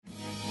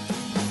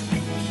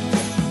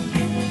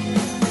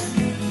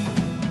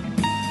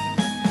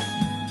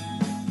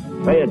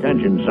Pay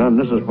attention, son.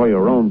 This is for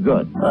your own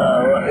good.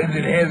 Is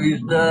it heavy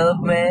stuff,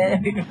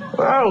 man?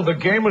 Well, the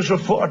game is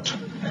afoot.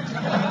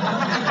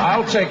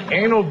 I'll take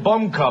anal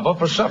bum cover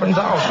for $7,000.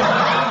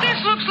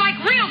 This looks like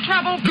real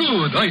trouble.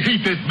 Good. I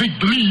hate that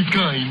make-believe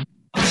kind.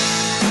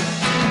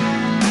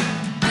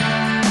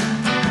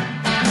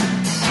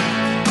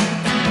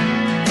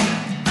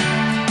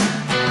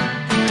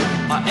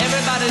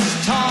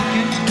 Everybody's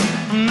talking,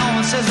 no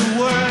one says a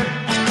word.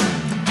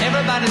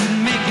 Everybody's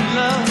making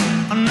love,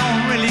 no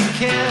one really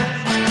cares.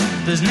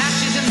 There's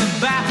napkins in the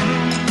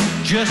bathroom,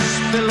 just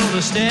below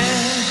the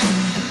stairs.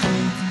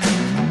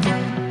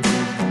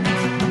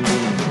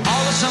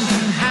 Always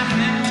something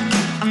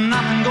happening,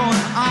 nothing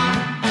going on.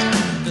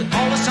 There's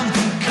always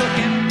something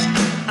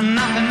cooking,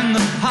 nothing in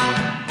the pot.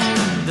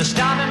 They're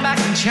starting back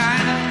in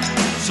China,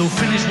 so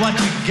finish what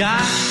you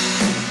got.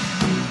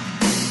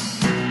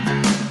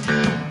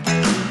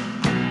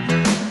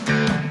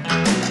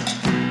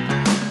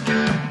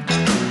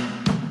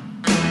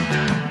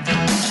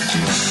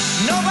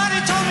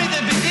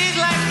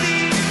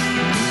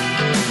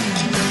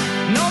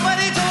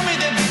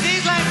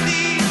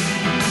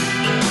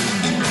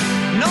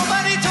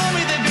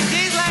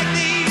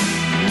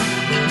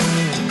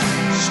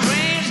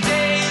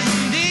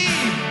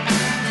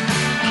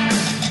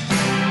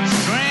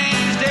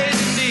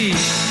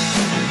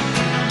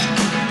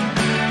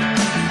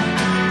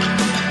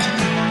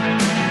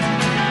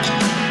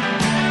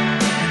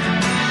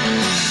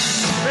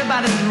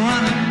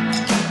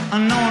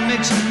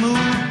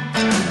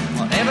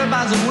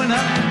 Everybody's a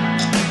winner,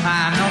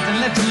 nothing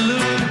left to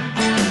lose.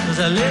 There's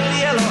a little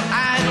yellow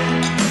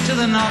island to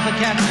the north of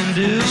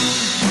Kathmandu.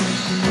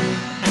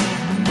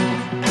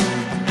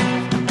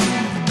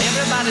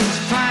 Everybody's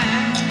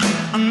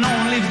flying, no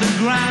one leaves the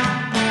ground.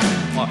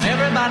 Well,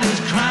 everybody's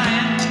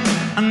crying,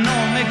 no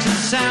one makes a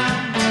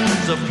sound.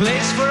 There's a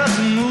place for us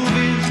in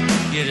movies,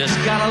 you just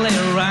gotta lay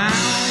around.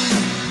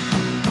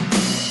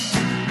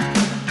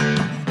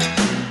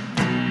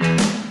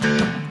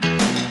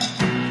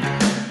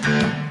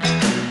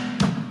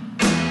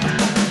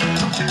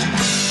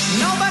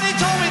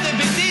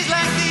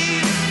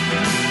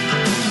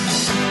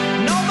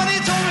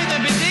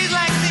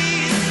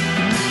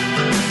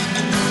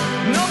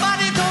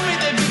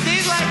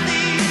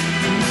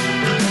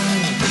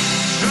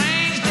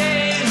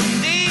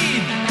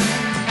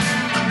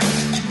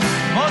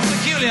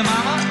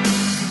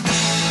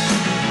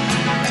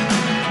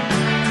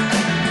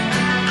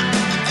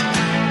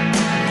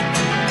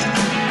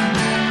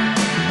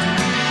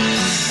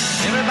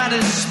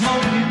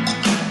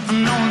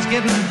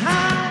 Getting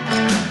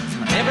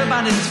high,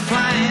 everybody's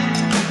flying,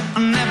 I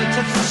never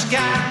touch the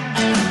sky.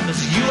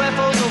 There's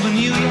UFOs over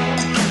New York,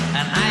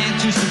 and I ain't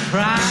too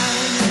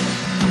surprised.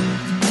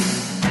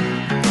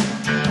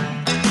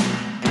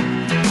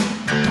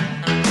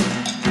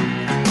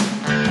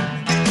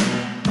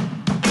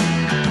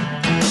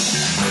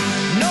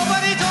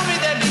 Nobody told me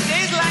there'd be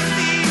days like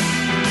these.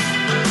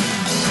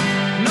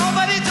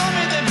 Nobody told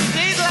me there'd be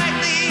days like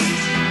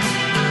these.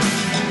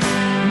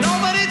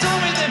 Nobody told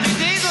me there'd be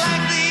days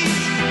like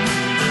these.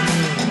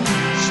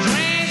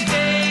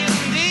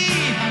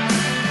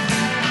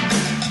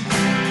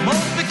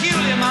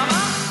 Peculiar, mama,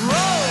 roll.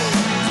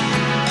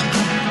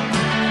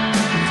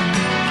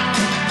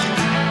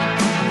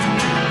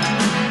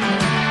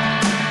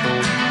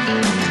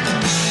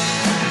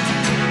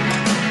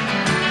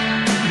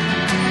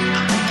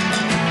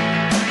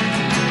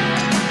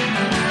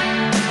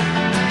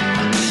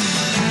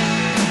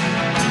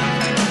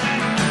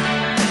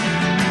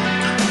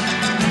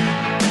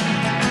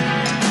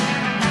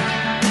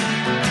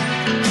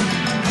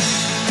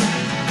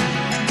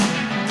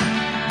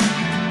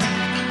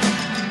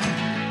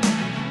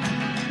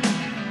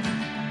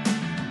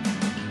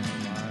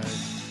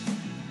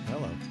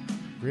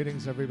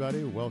 Greetings,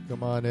 everybody.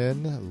 Welcome on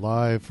in.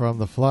 Live from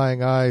the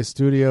Flying Eye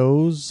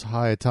Studios,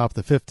 high atop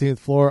the 15th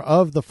floor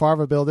of the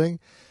Farva Building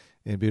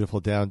in beautiful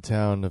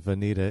downtown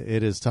Veneta.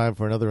 It is time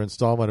for another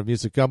installment of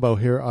Music Gumbo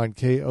here on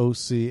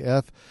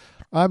KOCF.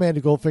 I'm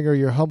Andy Goldfinger,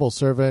 your humble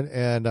servant,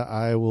 and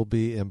I will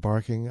be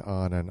embarking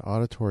on an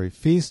auditory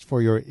feast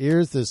for your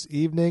ears this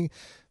evening.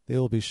 They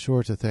will be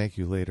sure to thank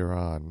you later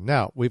on.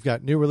 Now, we've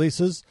got new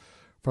releases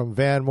from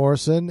Van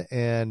Morrison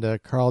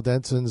and Karl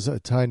Denson's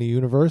Tiny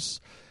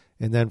Universe.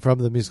 And then from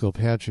the musical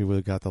pantry,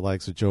 we've got the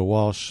likes of Joe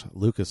Walsh,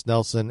 Lukas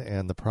Nelson,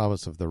 and The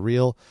Promise of the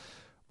Real,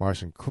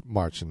 Marshall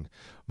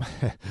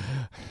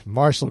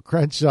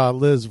Crenshaw,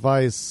 Liz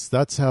Weiss.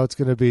 That's how it's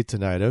going to be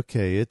tonight.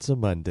 Okay, it's a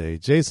Monday.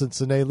 Jason,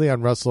 Sinay,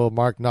 Leon Russell,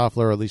 Mark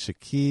Knopfler, Alicia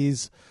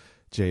Keys,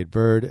 Jade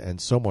Bird,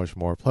 and so much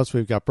more. Plus,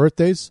 we've got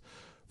birthdays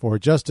for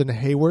Justin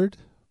Hayward,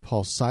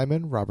 Paul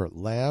Simon, Robert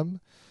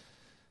Lamm.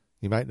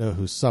 You might know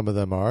who some of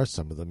them are.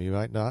 Some of them you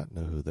might not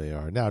know who they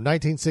are. Now,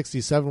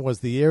 1967 was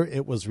the year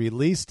it was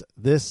released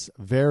this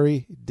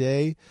very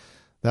day.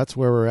 That's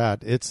where we're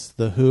at. It's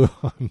The Who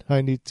on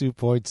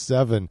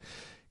 92.7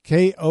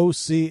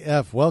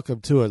 KOCF.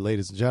 Welcome to it,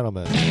 ladies and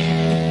gentlemen.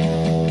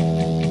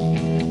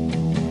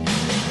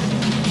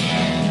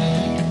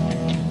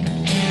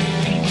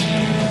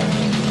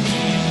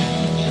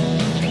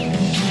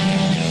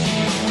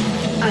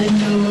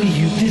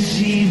 you've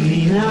deceived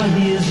me, now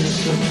here's a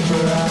surprise.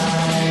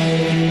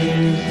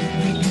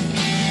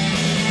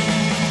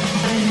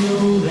 I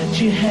know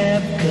that you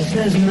have, 'cause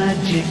there's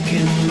magic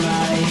in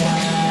my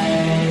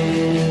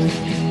eyes.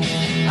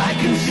 I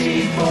can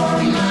see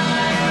for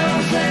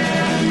miles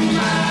and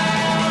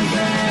miles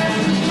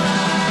and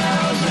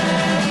miles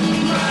and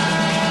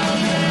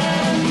miles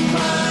and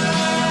miles.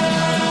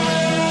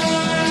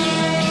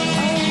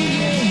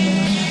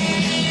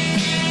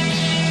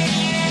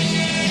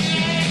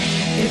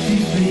 If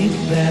you think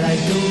that I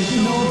don't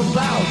know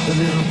about the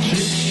little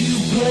tricks you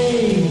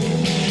play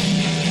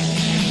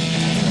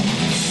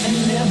and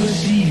never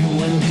see you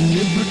when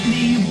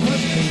deliberately you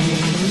put them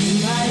in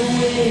my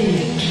way,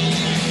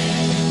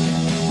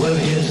 well,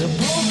 here's a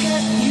poke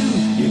at you.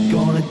 You're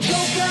gonna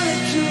choke on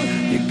it too.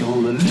 You're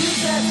gonna lose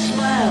that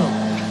smile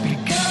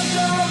because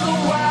all the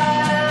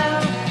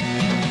while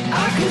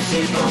I can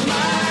see for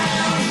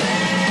miles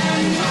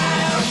and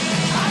miles.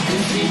 I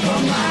can see for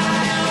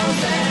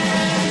miles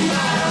and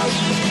miles.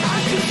 I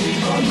can see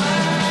for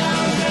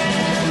miles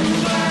and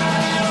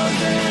miles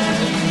and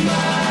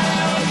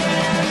miles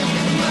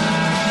and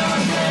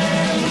miles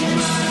and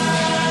miles.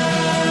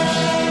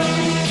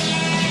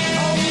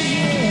 Oh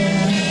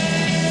yeah.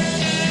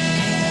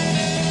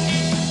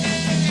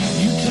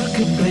 You took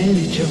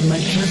advantage of my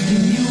trust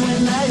in you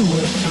when I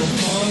was so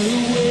far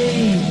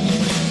away.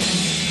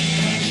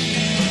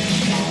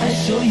 I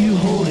saw you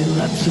holding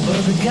lots of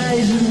other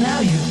guys, and now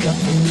you've got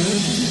the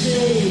nerve to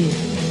say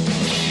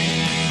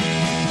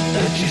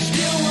that you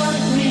still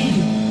want me.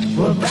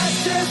 Well, that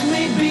just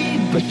may be,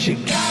 but you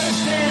gotta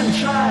stand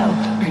trial,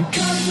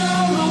 because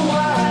all the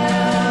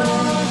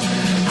while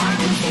I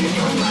can see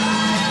for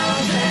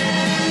miles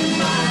and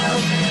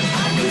miles.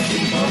 I can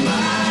see for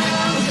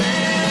miles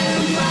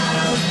and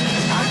miles.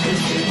 I can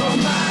see for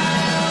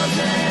miles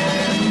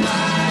and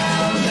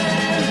miles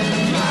and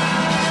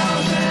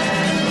miles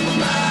and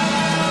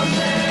miles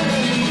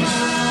and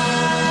miles.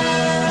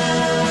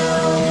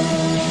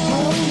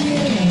 Oh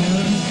yeah.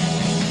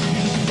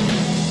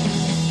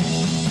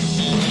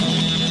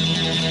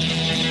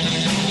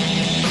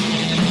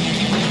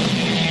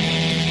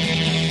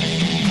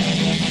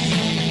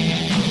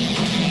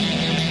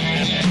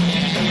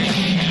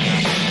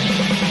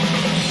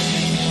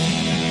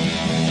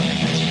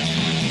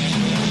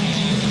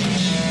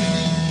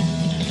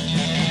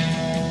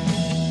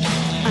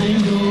 I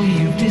know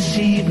you've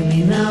deceived me,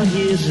 now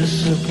here's a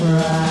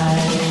surprise.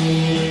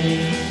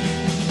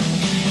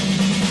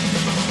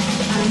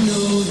 I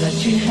know that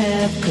you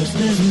have, 'cause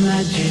there's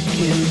magic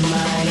in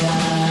my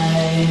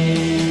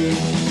eyes.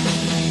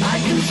 I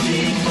can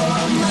see for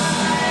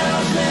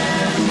miles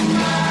and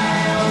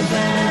miles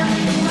and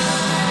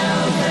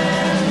miles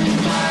and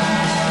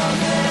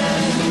miles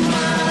and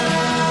miles.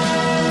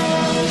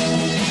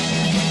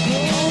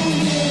 Oh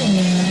yeah.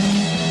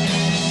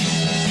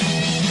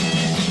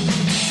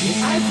 The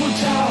Eiffel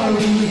Tower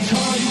in the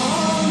Taj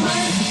Mahal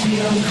might see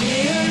on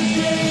clear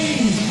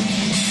days.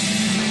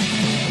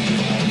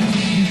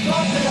 You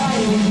thought that I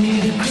would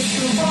need a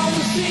crystal ball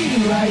to see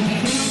right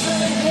through the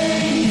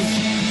haze.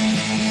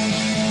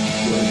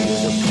 Well,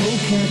 there's a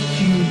poke at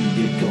you.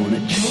 You're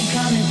gonna choke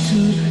on it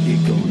too.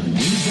 You're gonna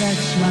lose that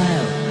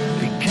smile,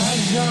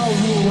 because all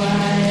the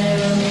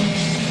while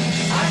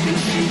I can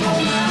see for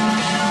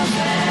miles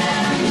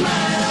and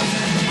miles.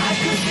 I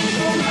can see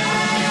for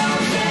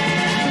miles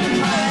and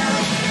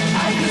miles.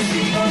 I can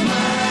see for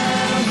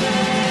miles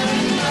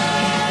and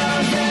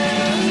miles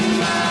and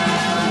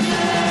miles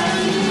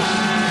and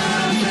miles and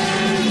miles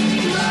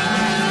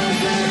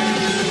and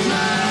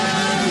miles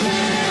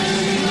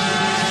and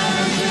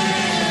miles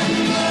and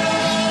miles.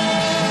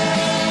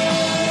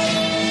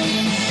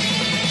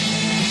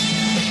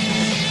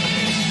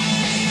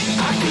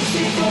 I can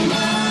see for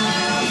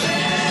miles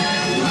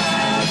and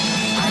miles.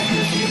 I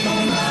can see for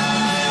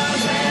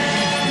miles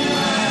and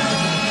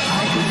miles.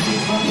 I can see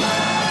for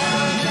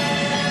miles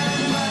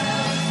and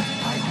miles.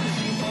 I can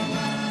see for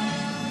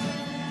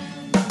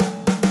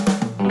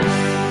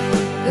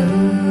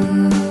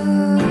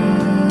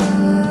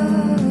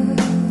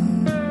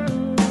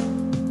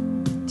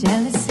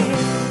Jealousy.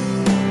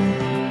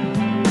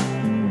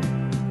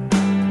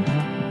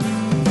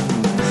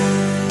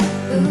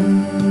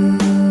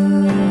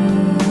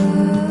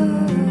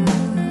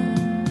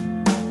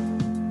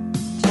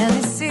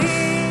 Jealousy.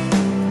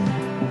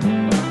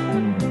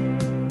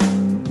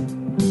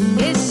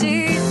 Is she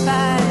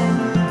fine?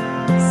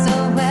 So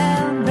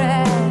well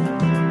bred,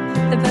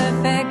 the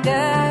perfect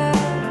girl,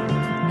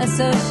 a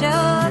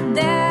social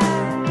dare.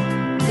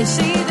 Is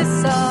she the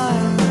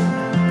sort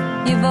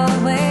you've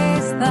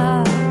always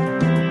thought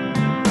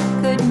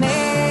could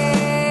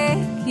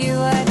make you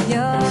what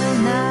you're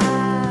not?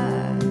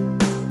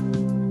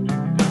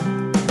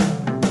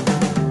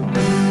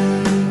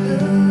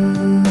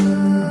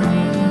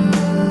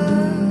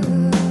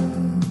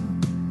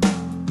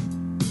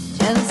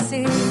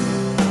 Jealousy.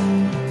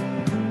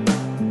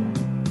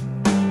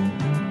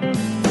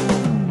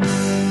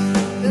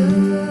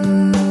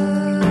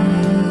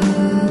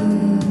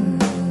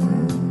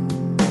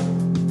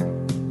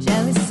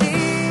 Jealousy.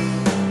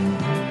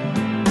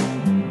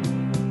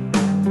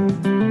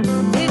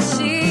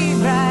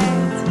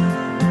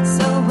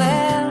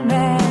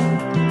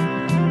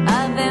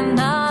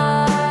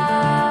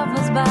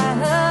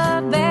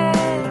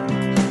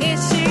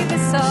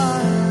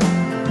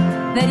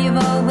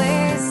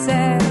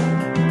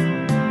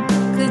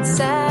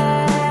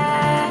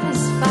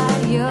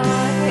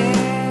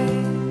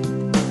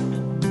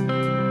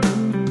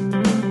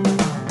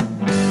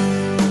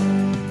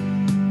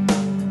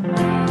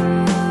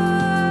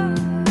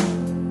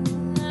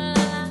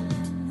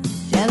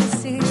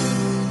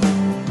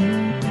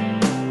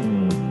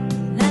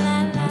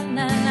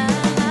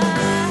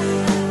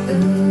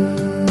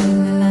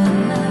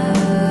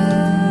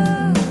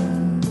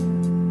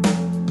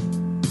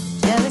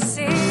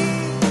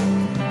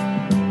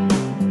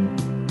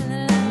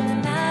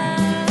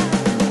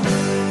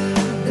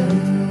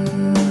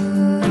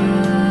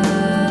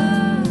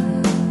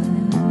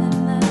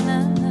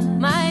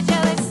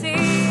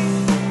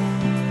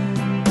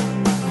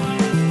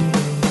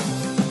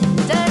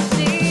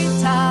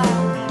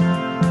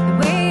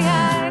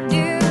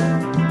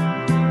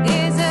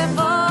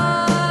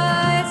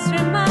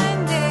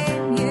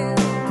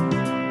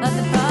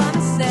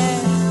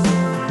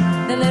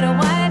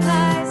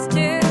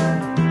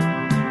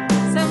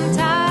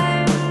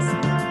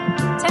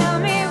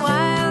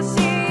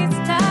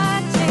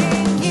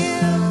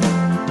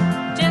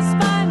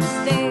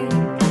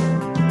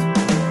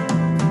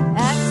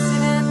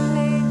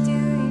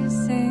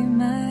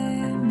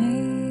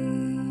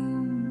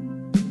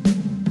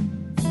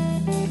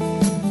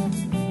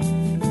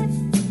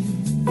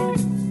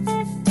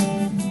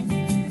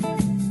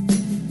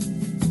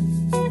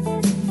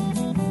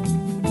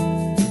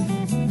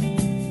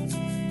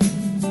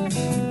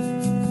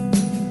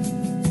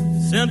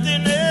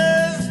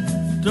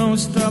 Emptiness don't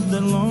stop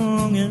the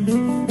longing.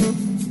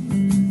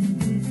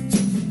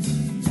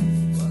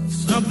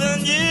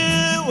 Something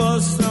new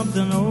or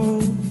something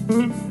old.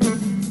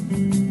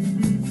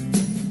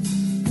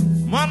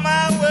 I'm on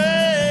my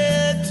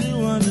way to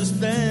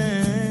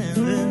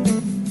understanding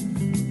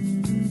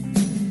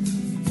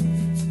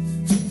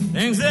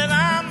things that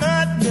I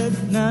might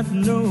not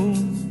know.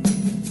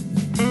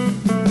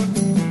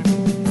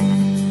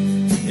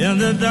 In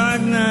the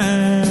dark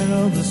night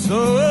of the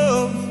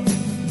soul,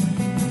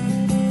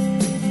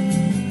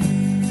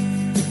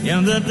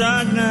 in the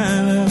dark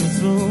night of the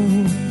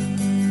soul,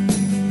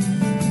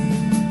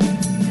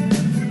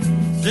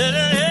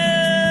 sitting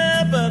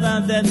here, but I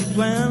didn't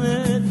plan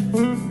it.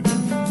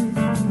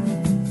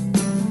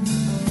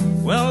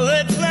 Well,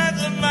 they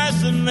planted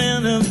mice and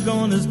men have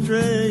gone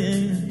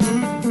astray.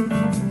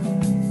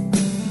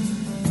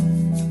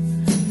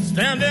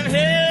 Standing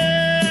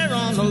here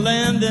on the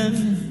landing,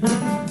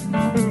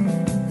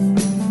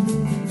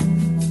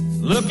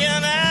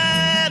 looking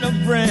at a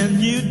brand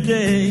new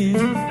day.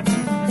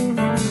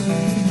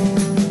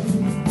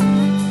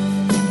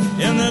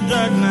 In the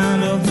dark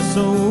night of the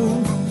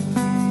soul,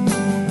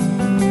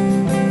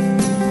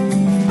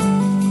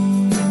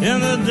 in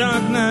the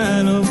dark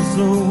night of the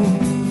soul,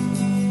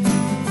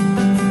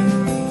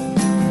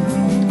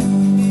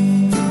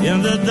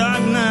 in the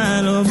dark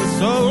night of the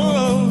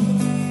soul,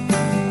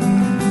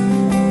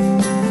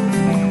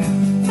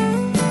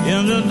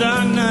 in the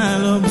dark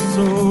night of the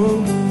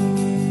soul.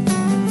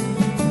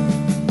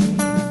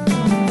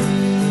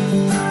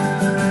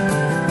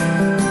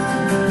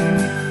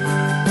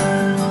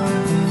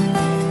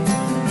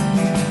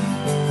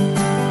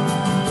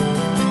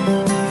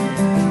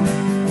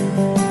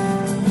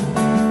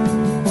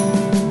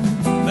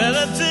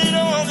 Meditate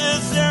on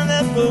this and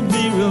it will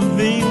be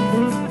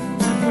revealed.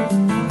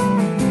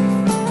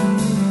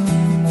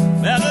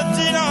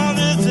 Meditate on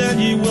this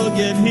and you will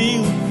get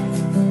healed.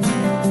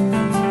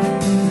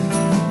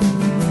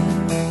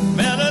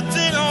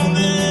 Meditate on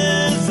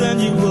this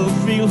and you will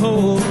feel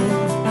whole.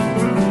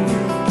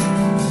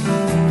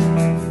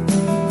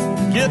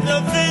 Get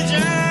the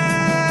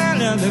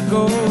vision and the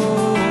goal.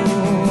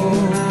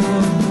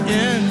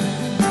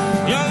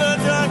 In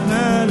the dark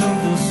night of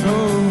the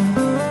soul,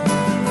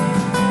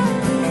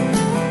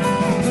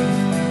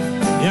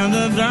 in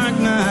the dark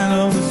night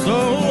of the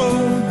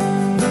soul,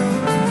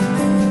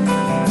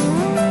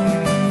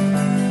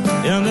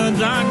 in the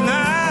dark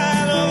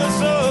night of the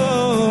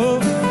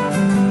soul,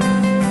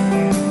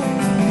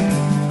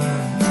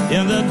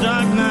 in the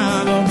dark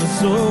night of the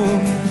soul.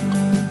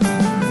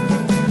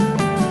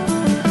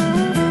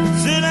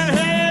 Sitting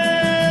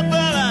here,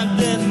 but I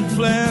didn't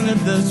plan it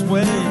this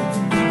way.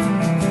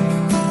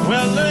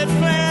 Well, they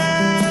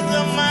planned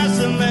the mice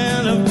and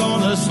men have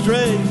gone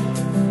astray.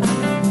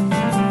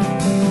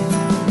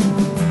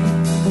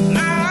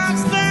 Now I'm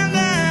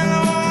standing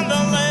on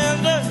the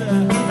land.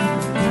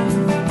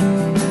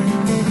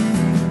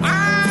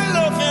 I'm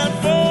looking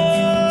for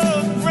a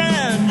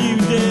brand new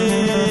day.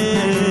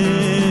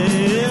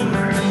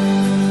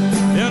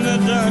 In the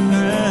dark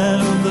night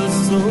of the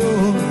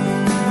soul,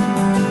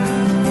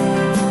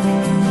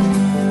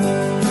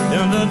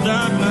 in the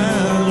dark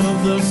night of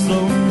the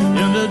soul,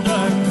 in the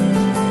dark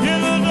night, in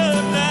the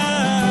dark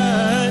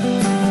night,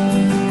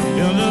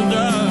 in the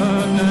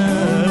dark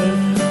night,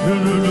 in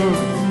the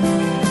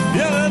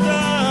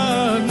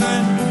dark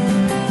night,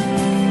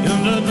 in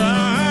the dark.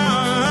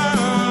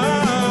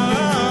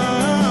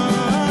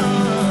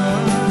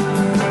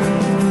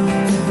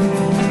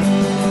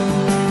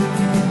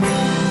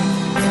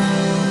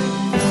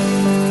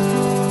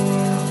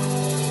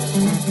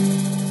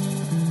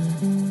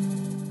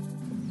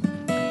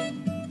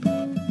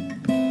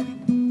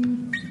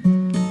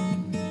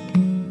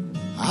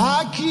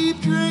 I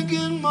keep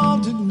drinking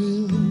malted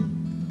milk,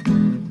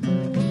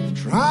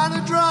 trying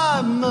to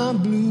drive my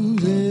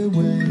blues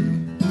away.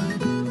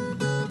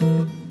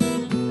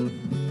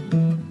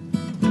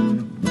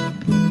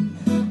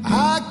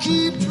 I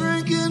keep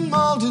drinking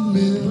malted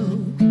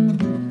milk,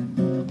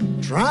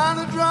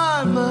 trying to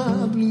drive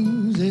my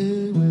blues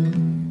away.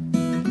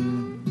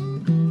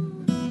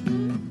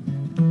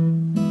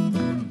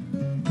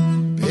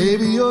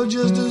 Baby, you're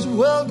just as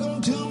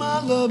welcome to my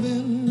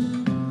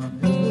loving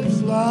as the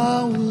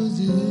flowers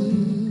is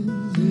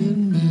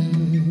in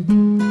May.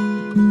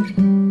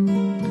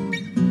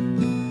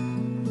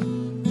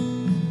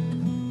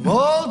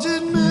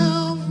 Malted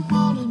milk,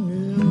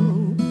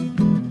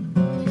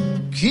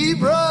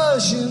 keep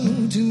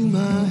rushing to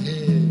my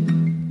head.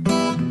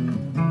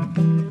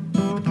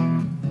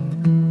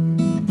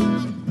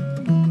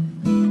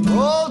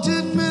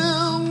 Malted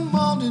milk,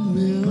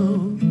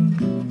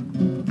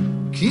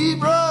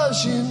 keep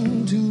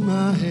rushing to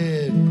my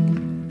head.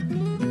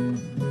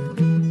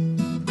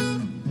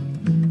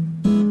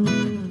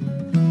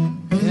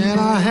 And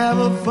I have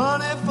a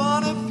funny,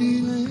 funny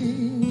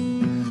feeling,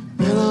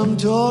 and I'm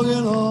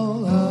talking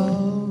all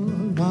out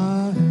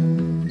my head.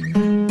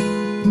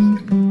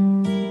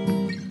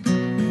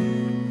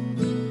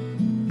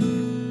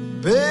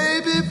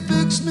 Baby,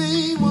 fix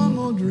me one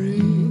more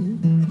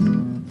drink,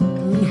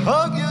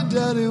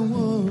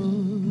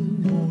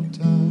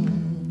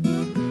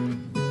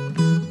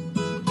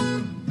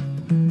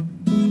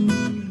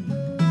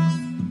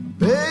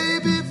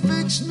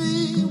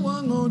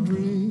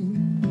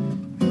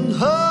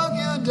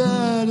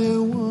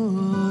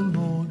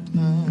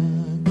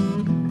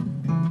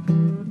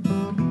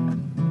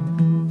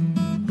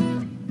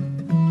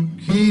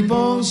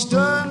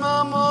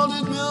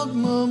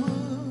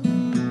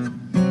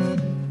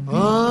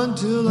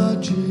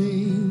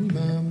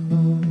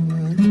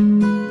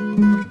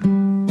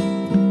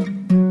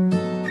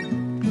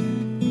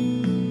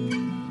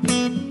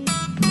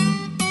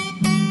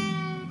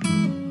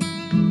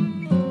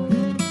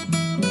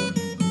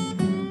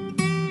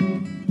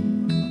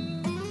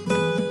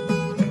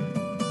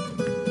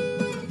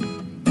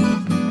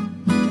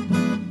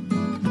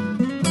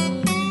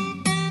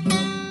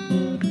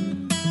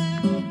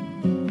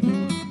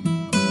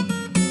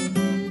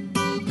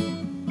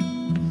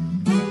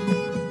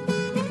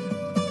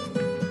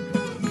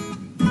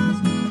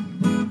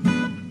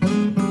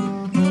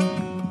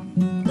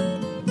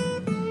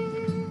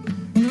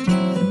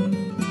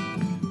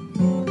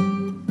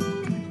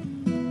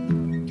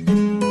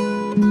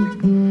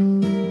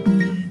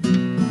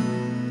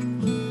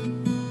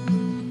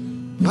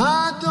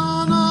 My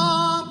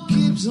doorknob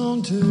keeps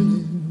on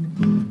turning.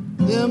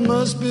 There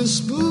must be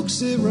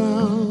spooks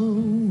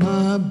around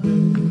my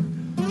bed.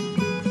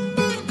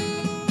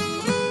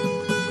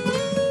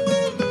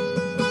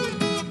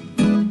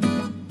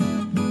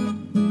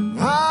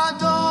 My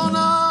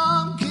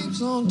doorknob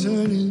keeps on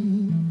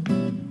turning.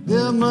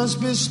 There must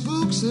be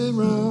spooks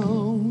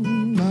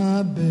around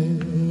my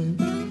bed.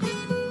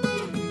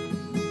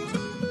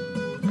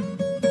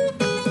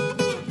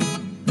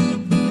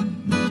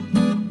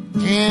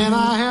 And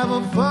I have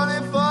a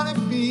funny, funny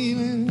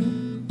feeling,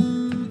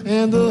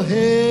 and the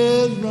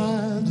hair's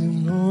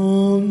rising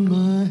on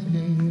my head.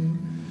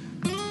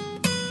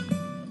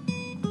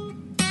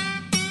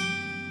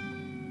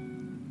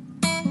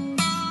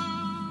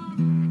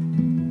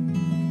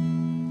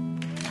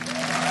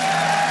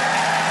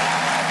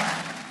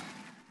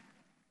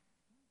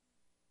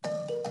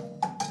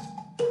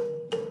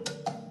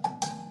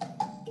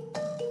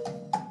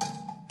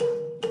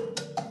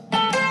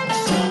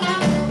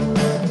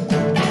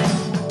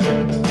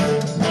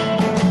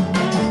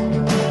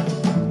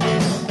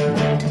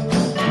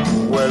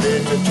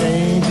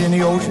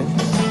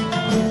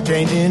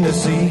 Change in the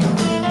sea.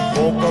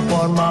 Woke up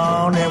one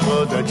morning,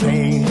 was a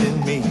change in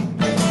me.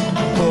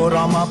 Put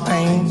on my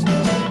pants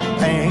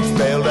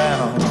fell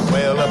down.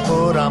 Well, I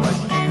put on my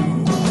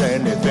shoes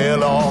and they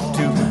fell off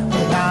too.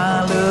 When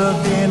I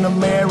looked in the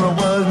mirror,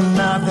 was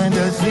nothing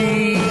to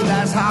see.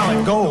 That's how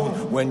it goes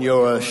when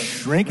you're a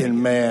shrinking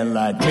man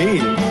like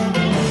me.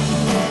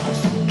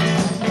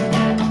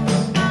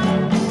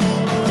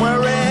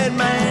 Worried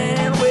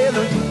man with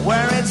a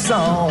worried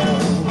song.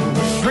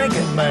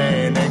 Shrinking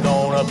man ain't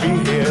gonna be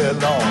here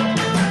long.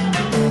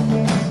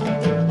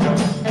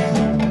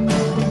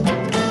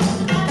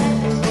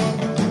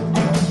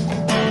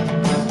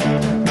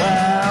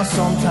 Well,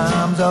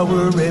 sometimes I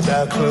worry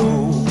about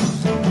clothes.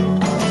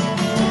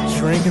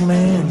 Shrinking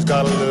man's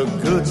gotta look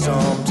good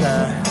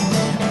sometimes.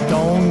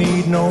 Don't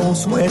need no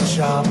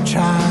sweatshop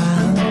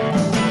child.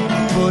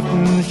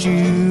 Putting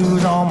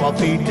shoes on my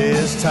feet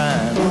this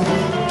time.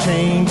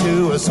 Chained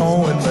to a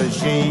sewing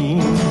machine.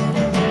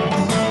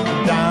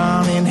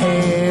 Down in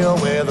hell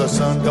where the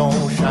sun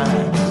don't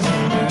shine.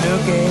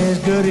 Look as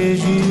good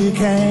as you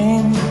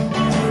can,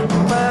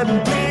 but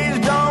please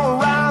don't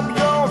rob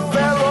your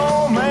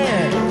fellow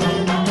man.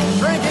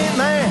 Shrinking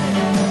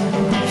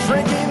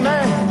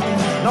man,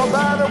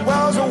 nobody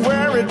was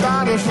worried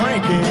about a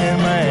shrinking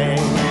man.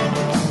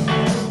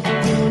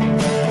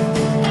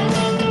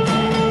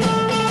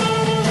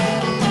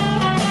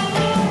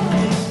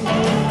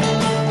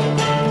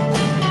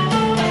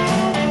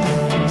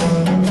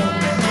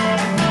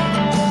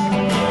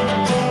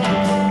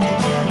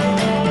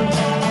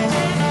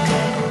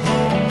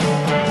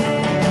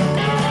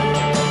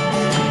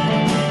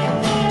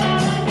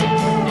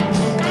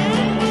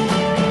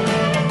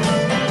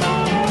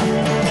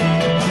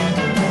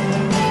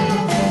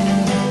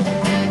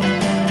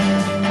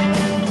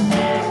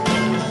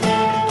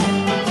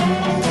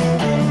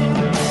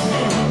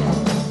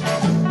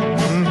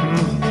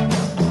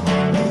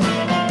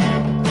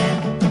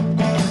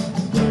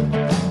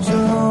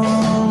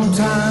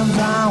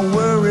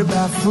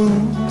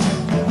 Food,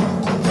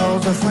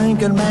 'cause a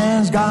shrinking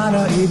man's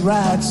gotta eat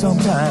right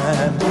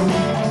sometime.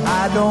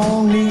 I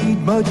don't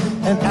need much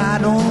and I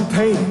don't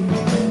pay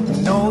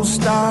no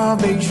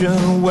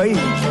starvation wage.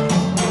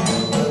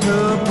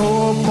 The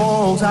poor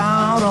folks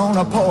out on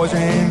a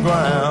poison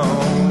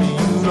ground.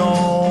 You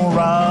don't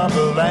rob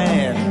the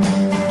land.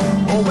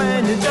 Oh,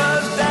 when you're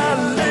just that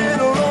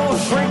little old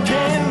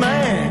shrinking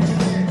man.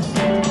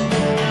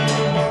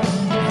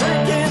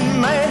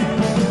 Shrinking man,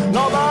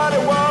 nobody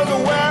was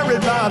worried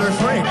about a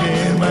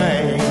shrinking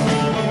man.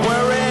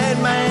 Worried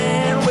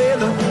man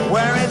with a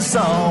worried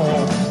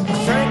song.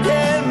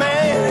 Shrinking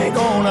man ain't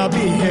gonna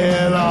be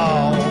here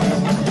long.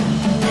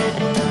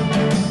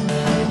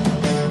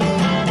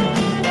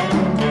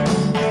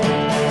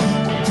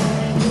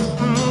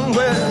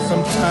 Well,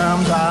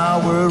 sometimes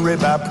I worry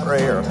about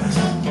prayer.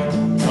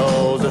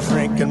 'Cause a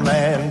shrinking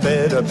man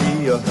better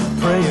be a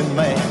praying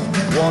man.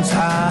 Once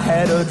I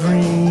had a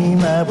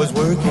dream I was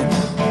working.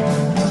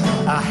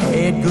 I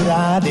had good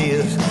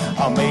ideas,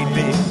 I made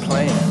big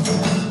plans.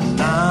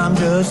 Now I'm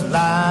just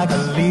like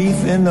a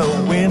leaf in the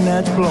wind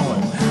that's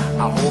blowing.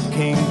 I hope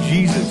King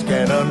Jesus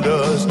can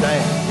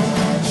understand.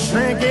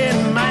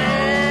 Shrinking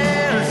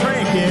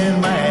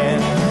man,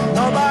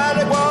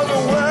 nobody was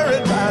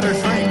worried about a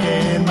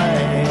shrinking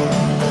man.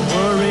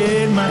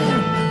 Worried man,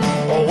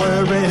 a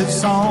worried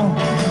song.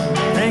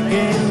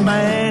 Shrinking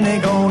man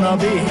ain't gonna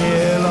be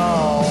here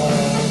long.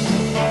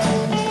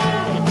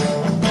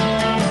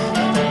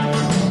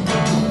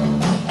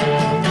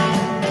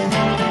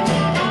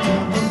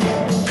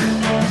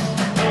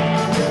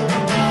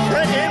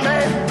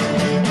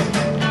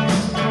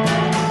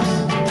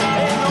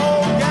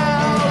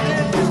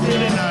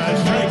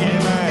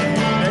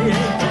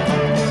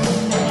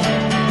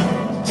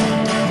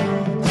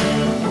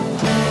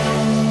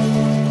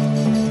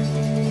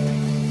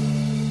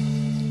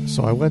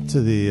 So I went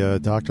to the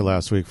doctor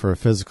last week for a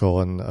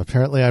physical, and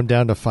apparently I'm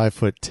down to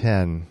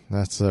 5'10".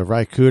 That's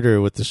Ry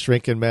Cooder with the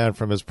Shrinking Man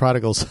from his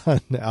Prodigal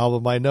Son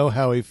album. I know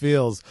how he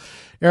feels.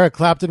 Eric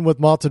Clapton with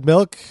Malted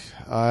Milk.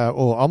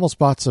 Almost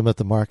bought some at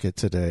the market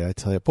today. I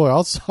tell you, boy,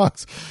 all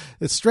songs.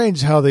 It's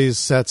strange how these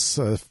sets,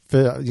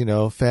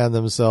 fan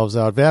themselves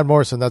out. Van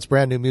Morrison, that's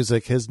brand new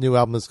music. His new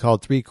album is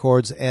called 3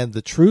 Chords and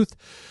the Truth.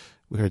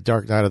 We heard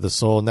Dark Night of the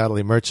Soul,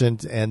 Natalie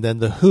Merchant, and then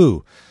The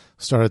Who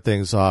started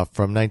things off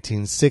from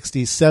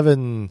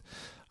 1967.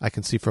 I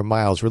Can See for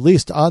Miles,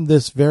 released on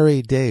this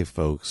very day,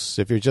 folks.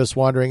 If you're just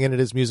wandering in,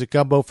 it is Music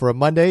Gumbo for a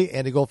Monday.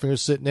 Andy Goldfinger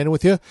sitting in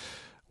with you.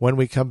 When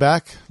we come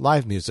back,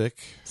 live music.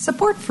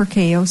 Support for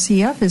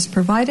KOCF is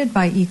provided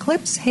by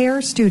Eclipse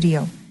Hair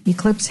Studio.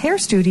 Eclipse Hair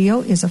Studio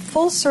is a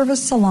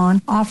full-service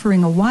salon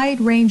offering a wide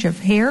range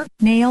of hair,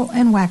 nail,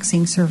 and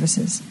waxing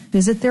services.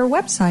 Visit their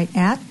website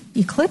at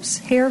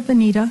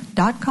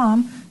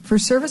eclipsehairveneta.com for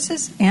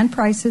services and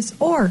prices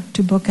or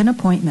to book an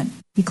appointment.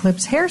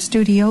 Eclipse Hair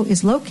Studio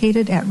is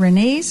located at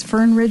Renee's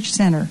Fern Ridge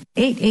Center,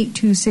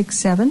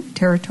 88267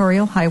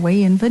 Territorial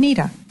Highway in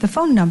Veneta. The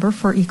phone number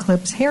for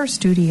Eclipse Hair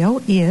Studio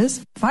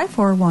is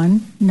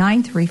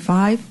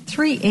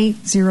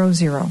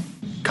 541-935-3800.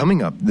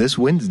 Coming up this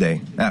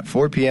Wednesday at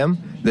 4 p.m.,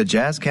 the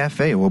Jazz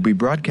Cafe will be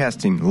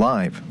broadcasting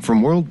live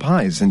from World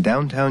Pies in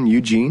downtown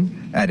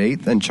Eugene at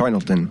 8th and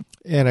Charlton.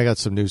 And I got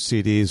some new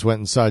CDs. Went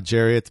and saw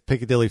Jerry at the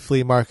Piccadilly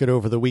Flea Market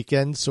over the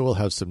weekend, so we'll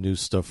have some new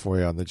stuff for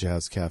you on the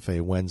Jazz Cafe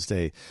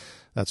Wednesday.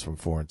 That's from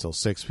 4 until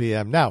 6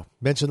 p.m. Now,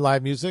 mention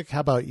live music. How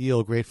about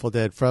Eel, Grateful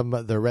Dead from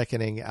the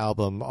Reckoning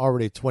album?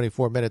 Already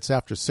 24 minutes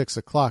after 6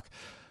 o'clock.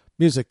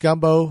 Music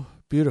Gumbo.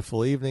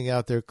 Beautiful evening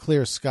out there.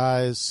 Clear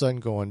skies,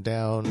 sun going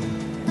down.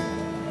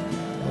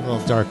 A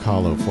little Dark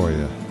Hollow for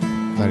you.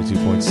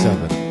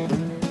 92.7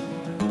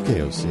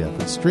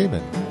 KOCF. It's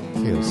streaming.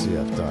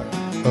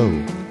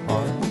 KOCF.org.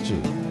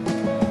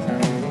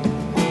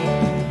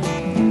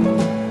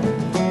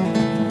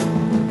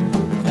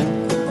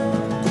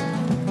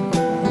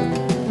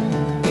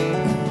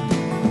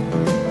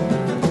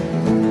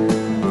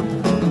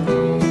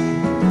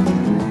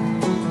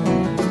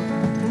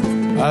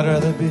 I'd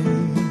rather be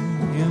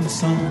in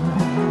some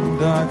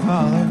dark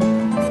hollow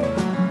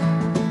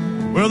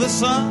where the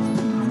sun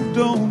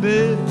don't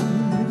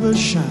ever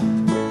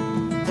shine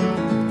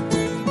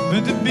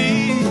than to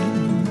be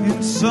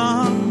in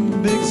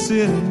some big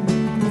city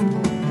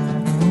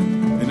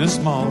in a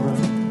small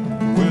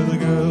room with a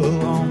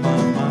girl on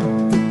my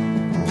mind.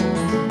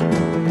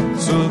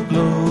 So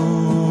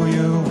blow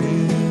your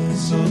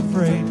whistle,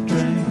 freight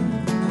train,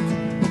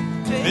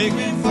 take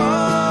me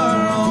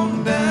far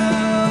on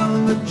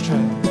down the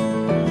track.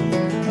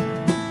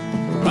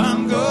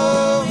 I'm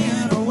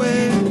going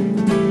away,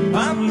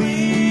 I'm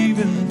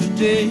leaving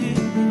today.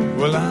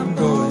 Well, I'm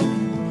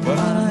going, but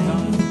I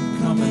ain't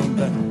coming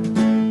back.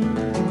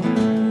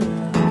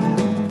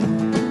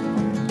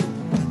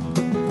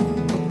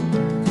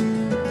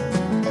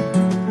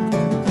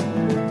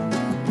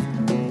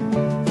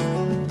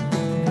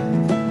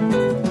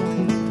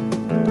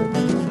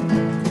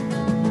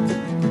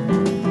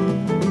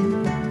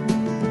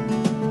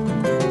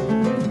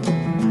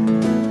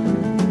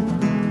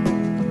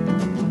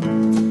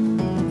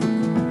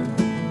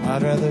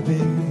 I'd rather be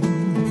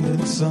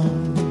in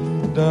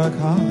some dark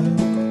hollow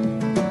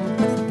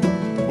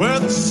where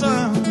the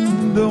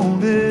sun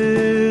don't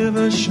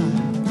ever shine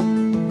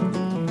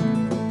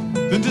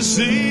than to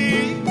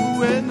see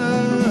when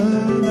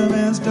another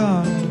man's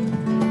darling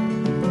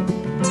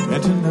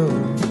and to know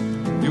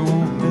you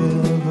won't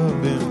never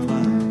be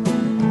mine.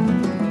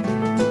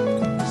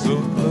 So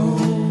blow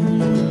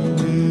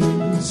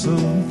your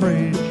whistle,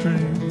 freight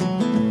train,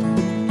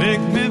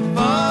 take me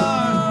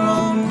far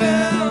on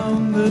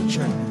down the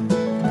track.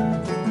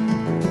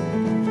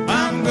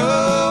 I'm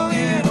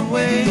going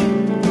away,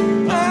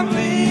 I'm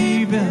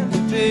leaving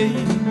today.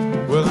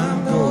 Well,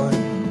 I'm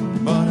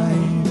going, but I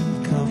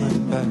ain't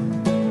coming back.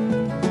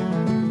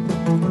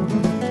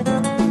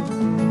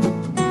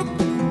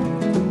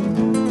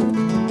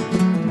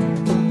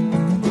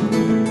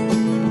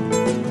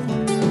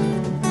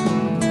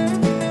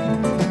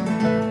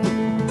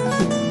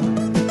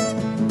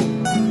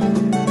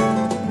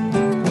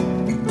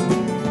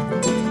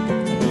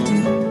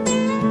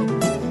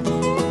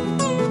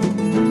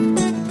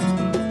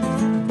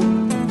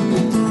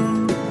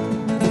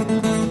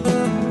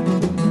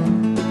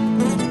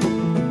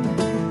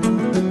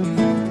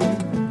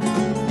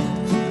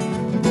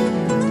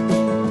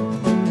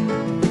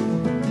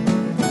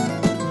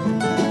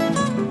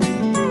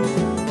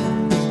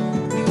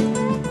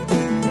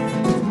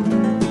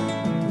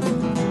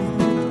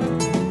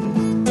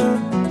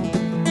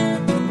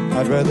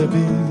 I'd rather be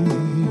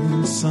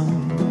in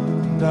some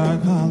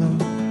dark hollow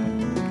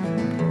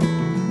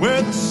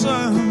where the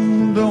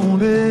sun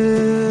don't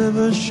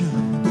ever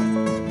shine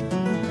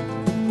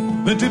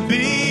than to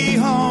be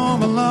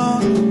home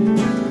alone,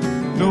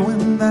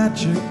 knowing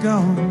that you're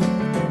gone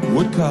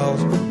would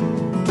cause me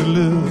to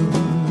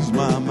lose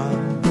my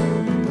mind.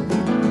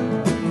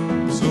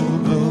 So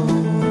blow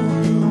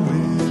your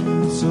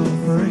whistle,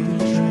 freight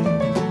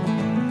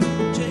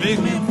train,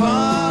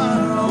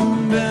 far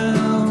on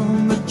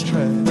down the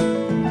track.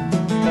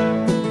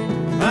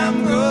 I'm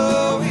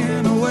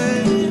going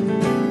away,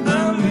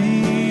 I'm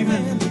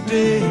leaving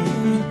today.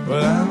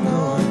 Well, I'm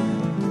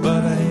going,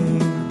 but I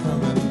ain't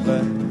coming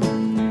back.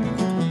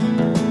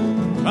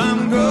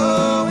 I'm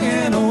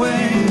going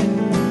away,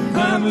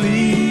 I'm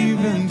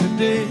leaving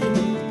today.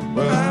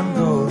 Well, I'm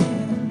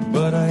going,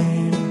 but I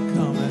ain't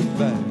coming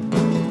back.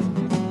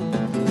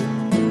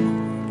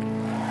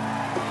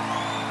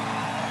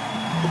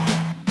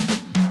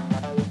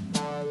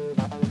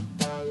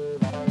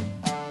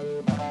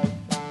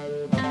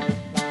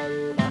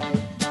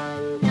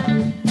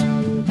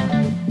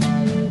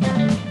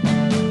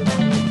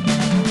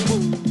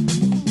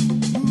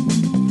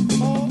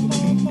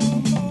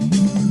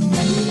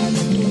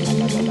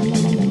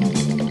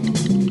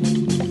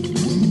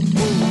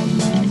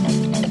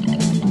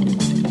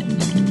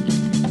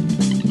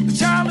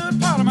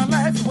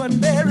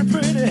 Wasn't very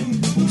pretty.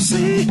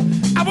 See,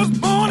 I was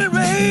born and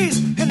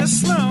raised in the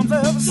slums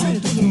of the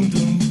city.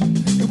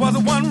 It was a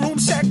one-room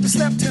shack that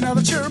slept in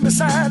other children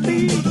beside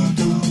me.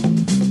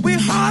 We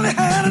hardly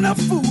had enough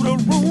food or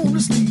room to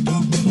sleep.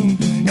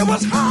 It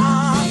was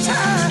hard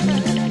time.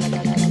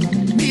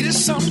 Needed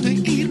something to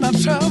ease my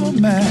trouble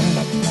mind.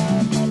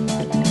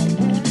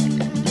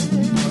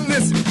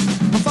 Listen,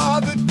 my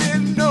father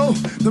didn't know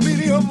the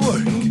meaning of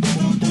work.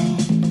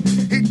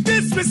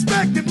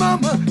 Disrespected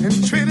mama and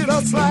treated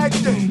us like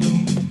dirt.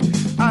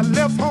 I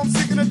left home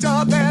seeking a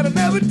job that I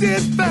never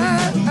did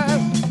find.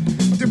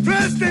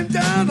 Depressed and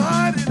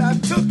downhearted, I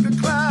took the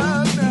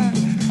cloud nine.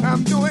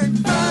 I'm doing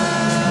fine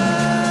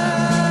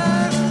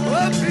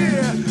up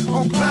here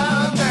on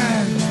cloud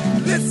nine.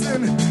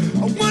 Listen,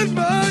 one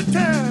more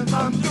time,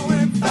 I'm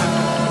doing fine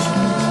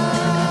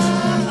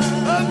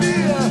up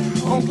here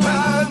on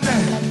cloud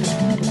nine.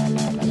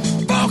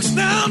 Folks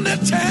down there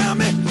tell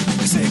me,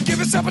 say, give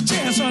yourself a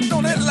chance, son,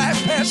 don't let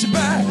life pass you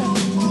by.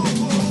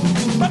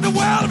 But the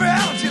world of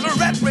reality is a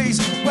rat race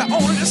where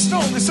only the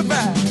strongest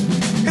survive.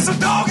 It's a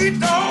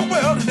dog-eat-dog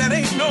world and that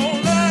ain't no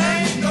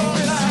lie.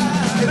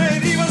 It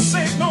ain't even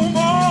safe no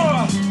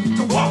more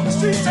to walk the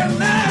streets at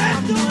night.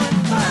 I'm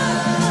doing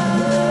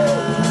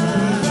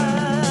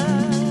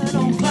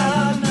fine on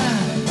cloud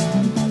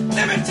nine.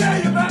 Let me tell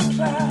you about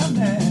cloud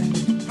nine.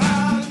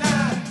 Cloud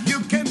nine. You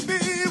can be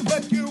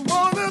what you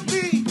wanna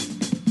be.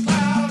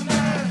 Cloud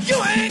nine. You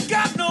ain't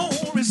got no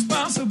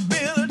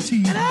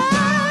responsibility. And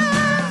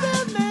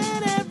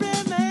every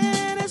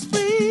man is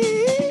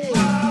free.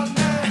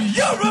 And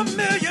you're a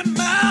million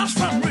miles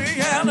from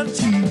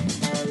reality.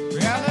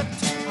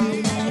 Reality.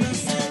 I'm gonna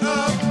sit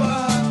up,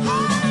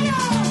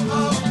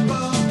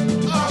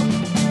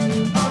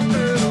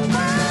 little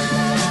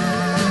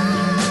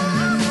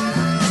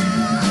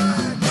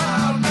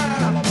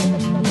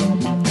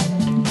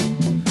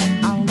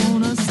I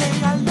wanna say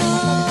I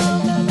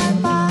love the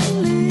life I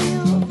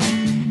live,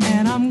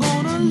 and I'm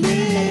gonna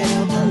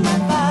live the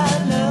life I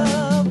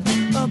love.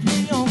 Up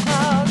here on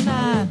cloud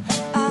nine,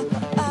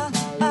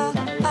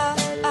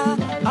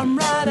 I'm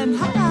riding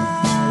high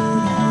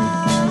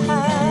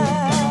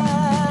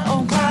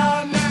on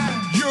cloud nine.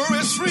 You're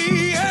as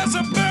free as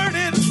a bird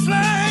in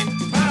flight.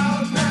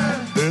 Cloud nine.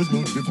 There's no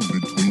difference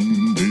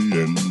between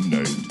day and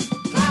night.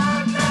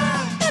 Cloud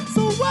nine. It's a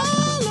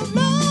world of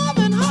love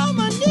and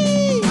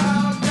harmony.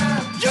 Cloud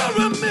nine. You're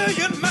a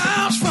million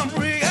miles from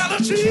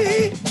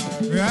reality.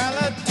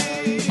 Reality.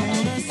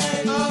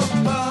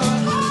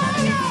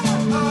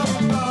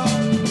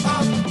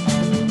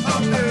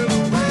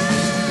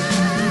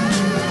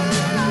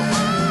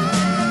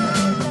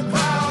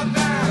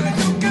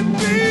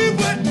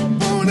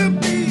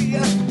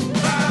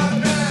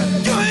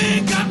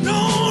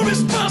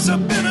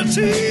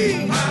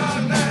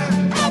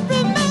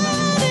 Every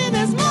man in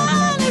his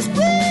mind is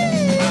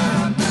free.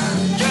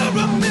 You're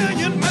a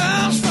million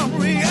miles from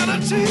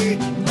reality.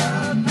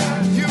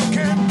 You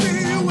can be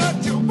what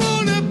you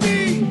wanna be.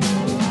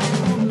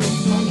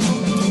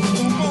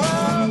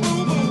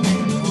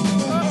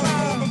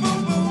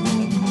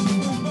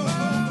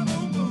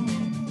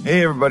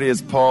 Hey everybody,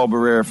 it's Paul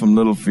Barrere from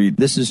Little Feat.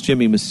 This is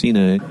Jimmy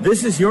Messina.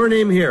 This is Your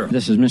Name Here.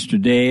 This is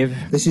Mr. Dave.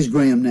 This is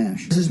Graham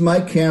Nash. This is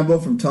Mike Campbell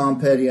from Tom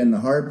Petty and the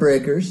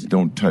Heartbreakers.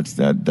 Don't touch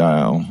that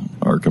dial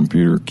or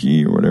computer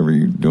key or whatever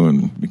you're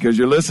doing because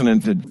you're listening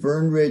to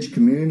Fern Ridge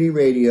Community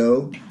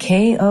Radio.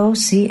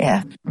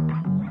 KOCF.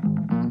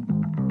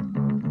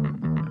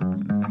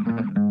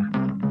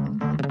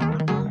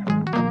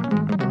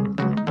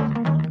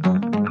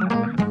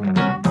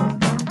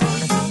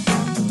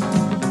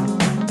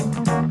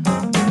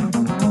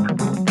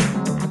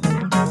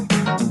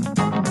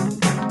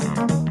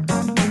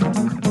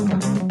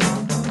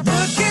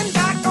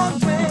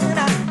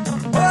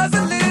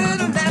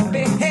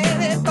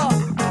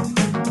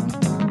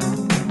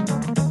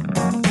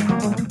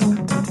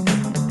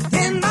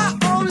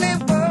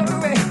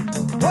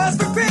 Was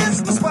the Christmas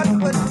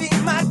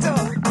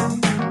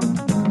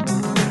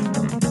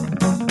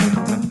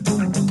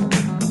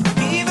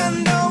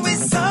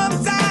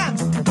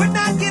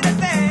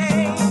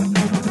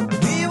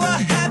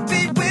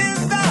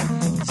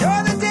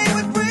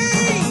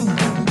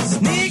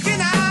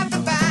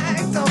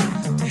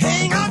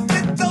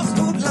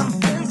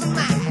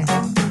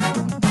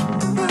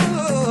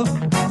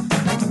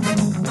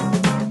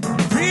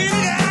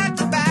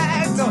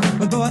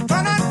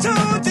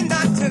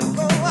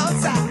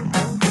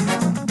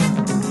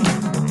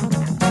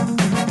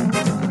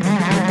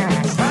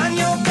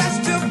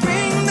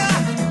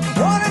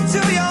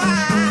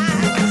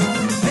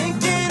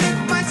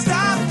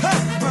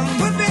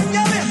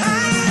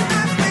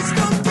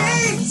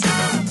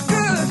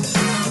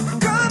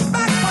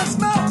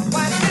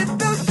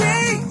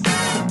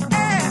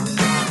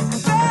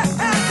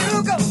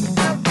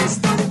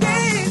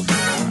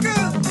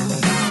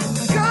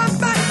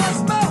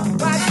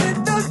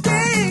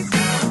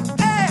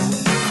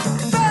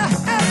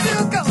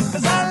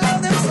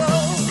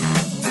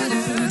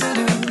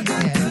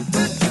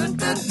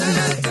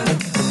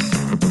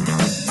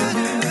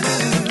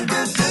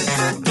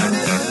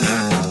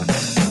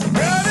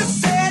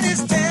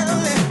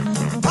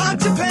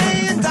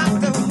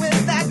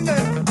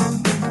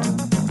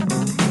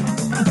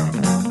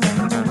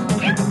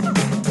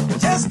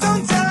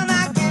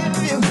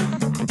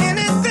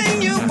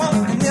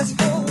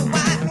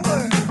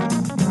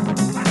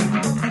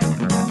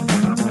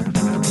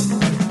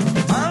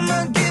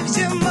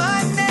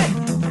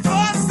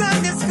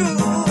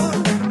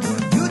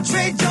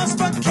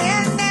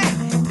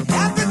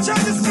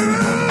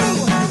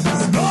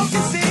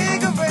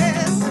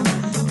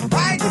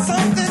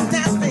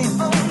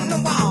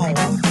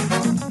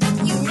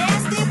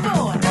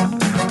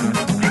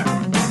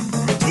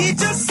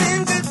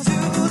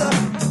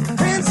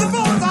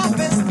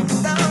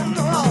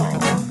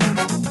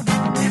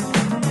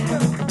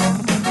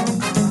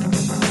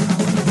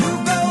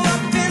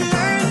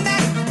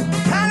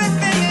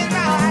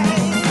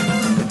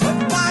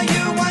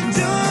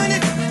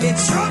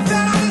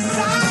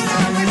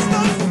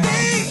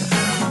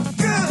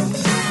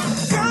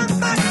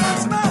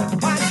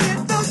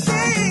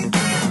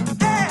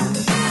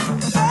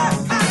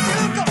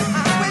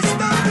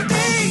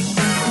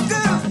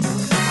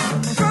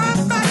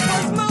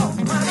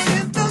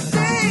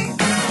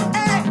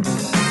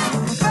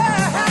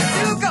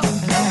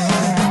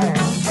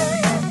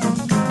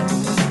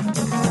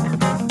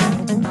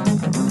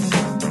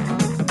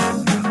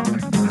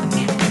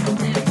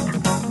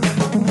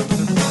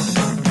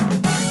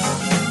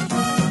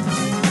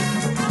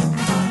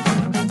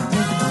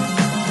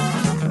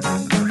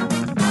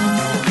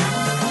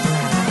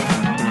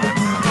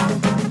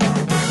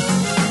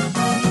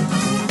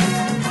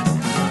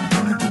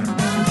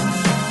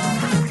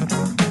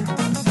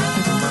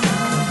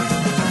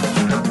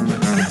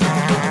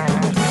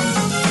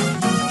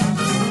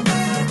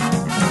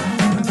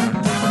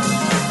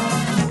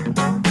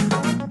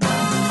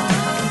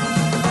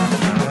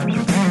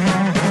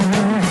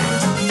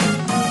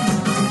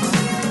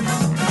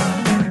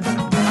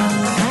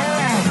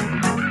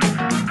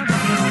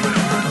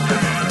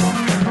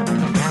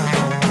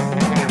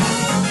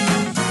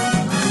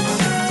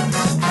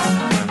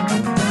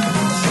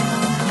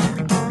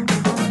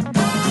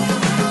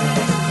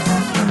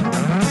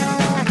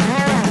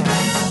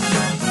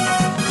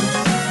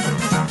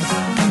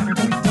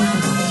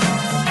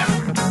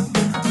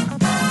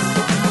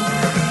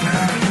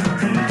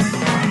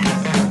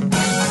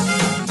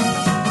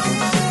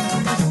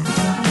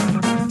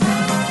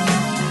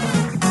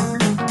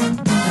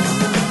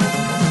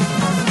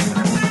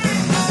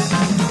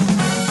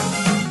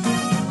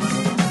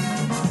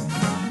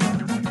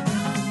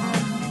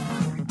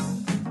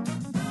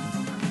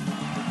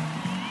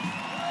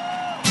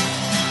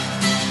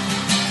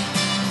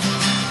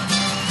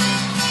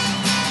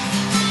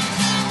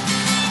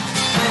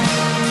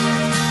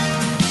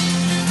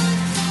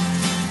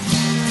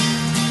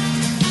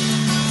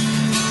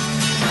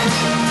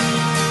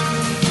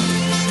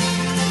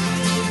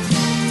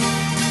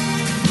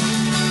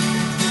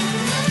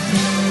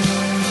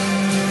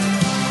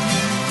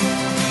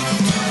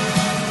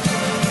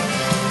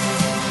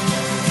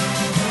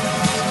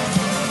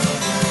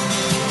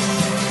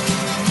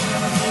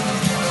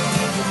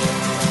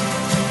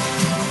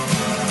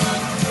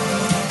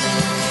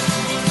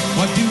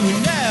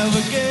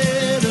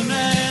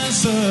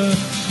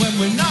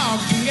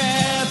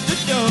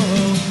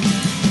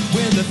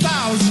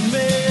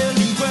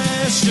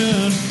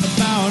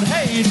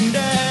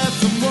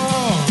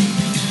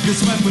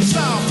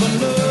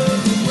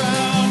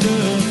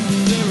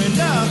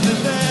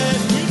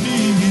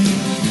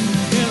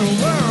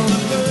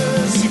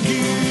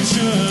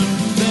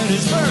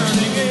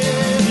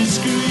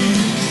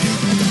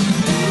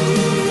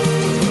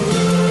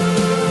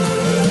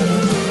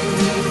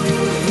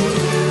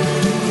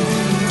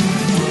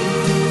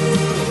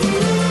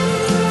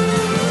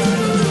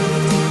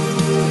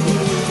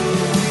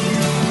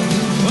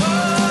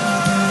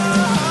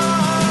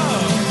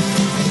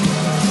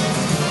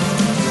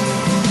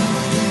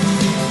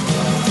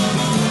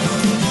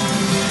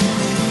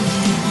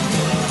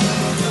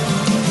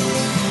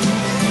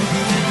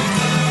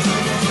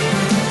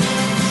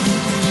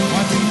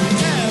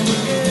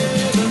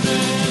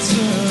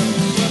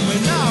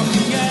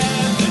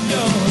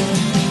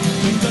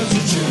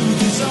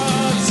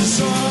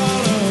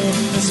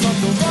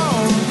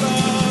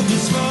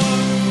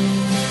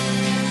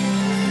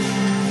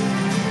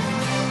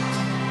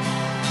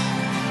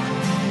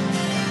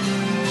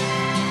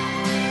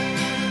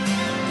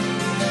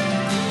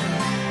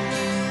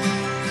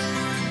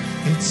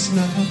It's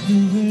not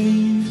the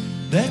way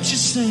that you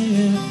say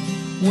it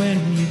when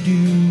you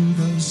do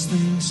those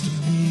things to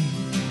me.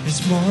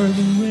 It's more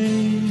the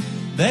way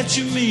that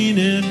you mean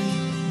it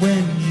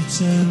when you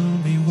tell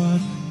me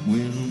what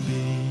will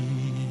be.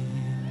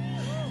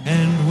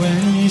 And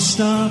when you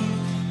stop,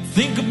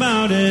 think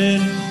about it,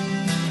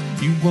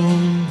 you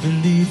won't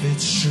believe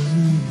it's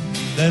true,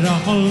 that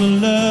all the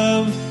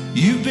love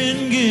you've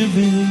been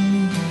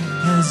given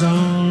has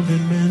all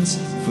been meant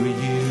for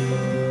you.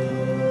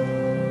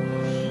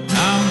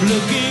 I'm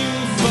looking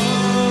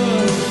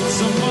for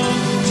someone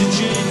to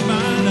change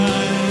my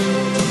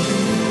life.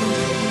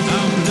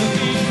 I'm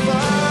looking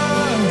for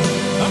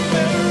a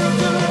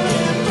miracle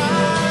in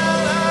my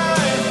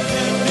life.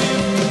 And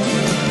if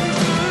you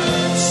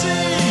could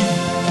see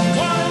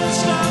what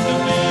it's done to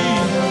me,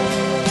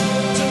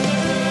 to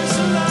lose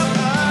the love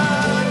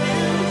I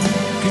knew,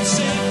 could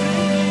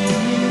safely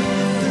leave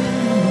you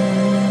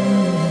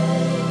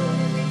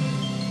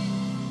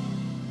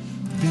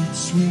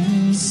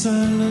between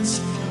silence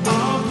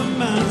of the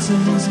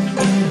mountains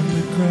and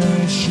the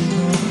crashing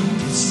of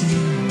the sea.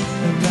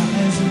 The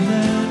rising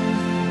land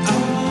I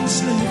once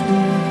lived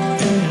in,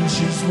 and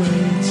she's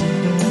waiting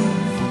there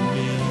for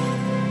me.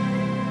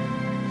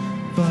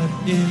 But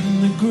in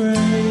the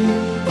gray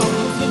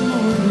of the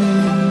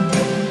morning,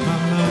 my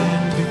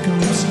mind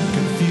becomes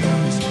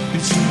confused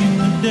between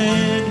the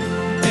dead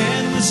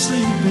and the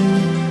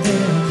sleeping,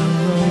 and the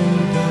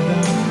road that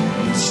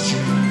I must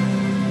choose.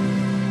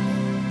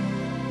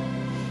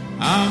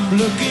 I'm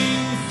looking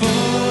for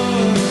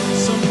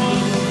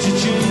someone to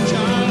change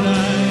our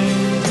life.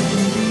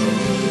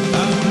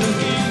 I'm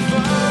looking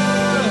for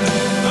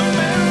a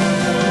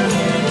miracle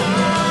in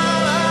our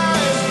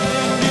lives.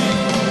 And if you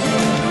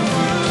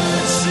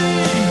could see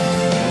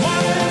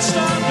what it's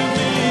done to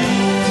me,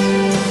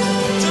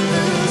 to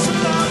lose the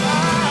love I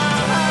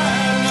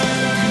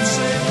knew, could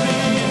save me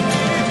and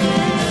lead me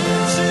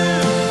to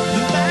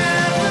the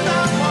land that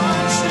I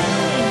once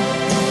knew,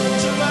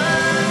 to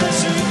learn as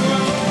we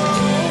grow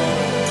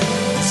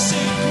the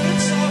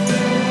secrets of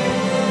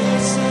their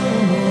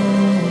soul.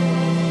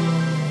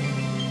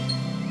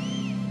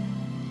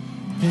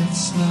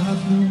 It's not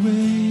the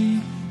way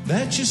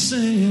that you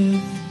say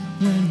it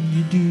when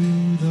you do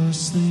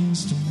those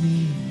things to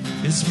me.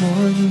 It's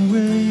more the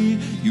way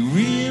you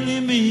really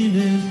mean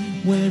it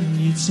when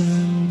you tell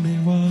me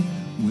what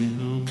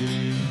will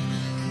be.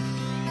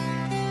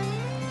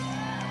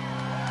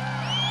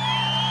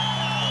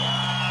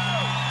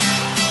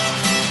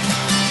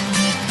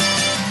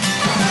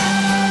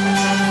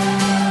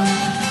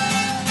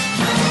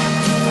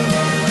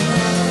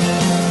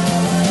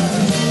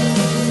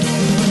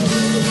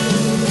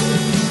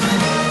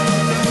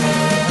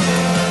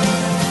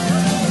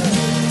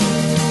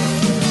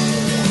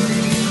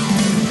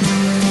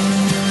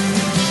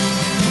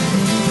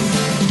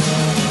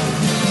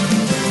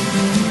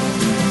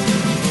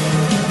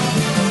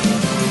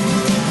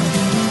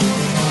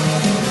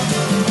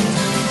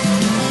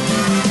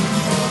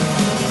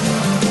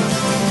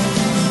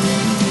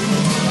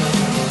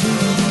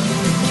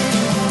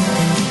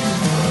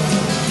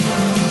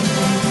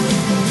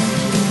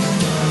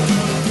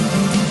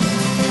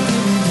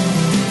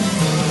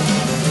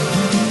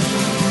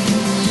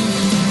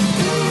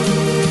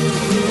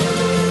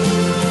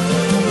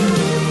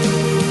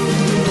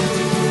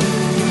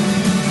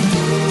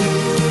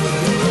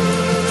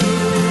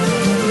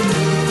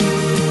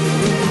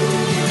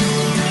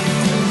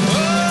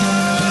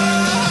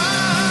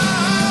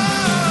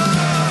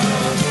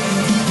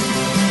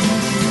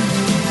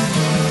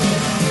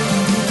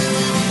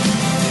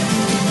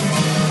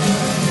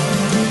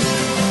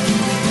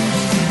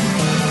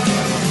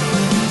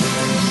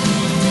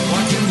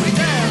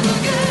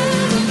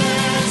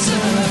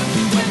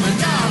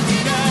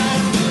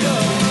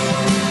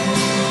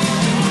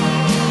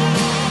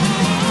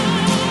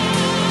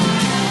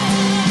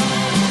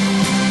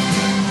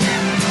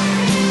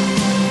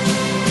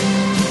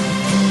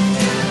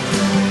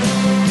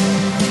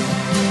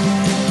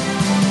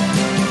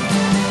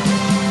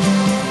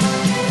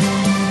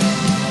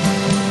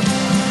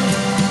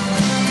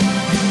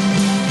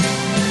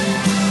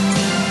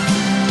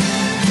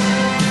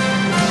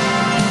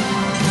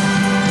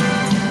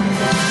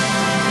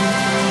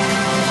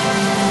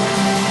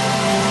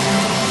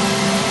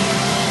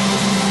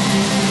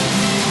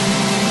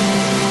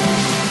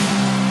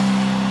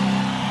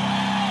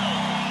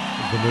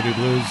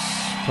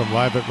 From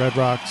Live at Red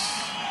Rocks.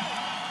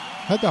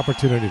 Had the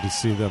opportunity to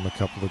see them a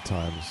couple of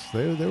times.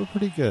 They were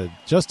pretty good.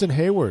 Justin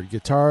Hayward,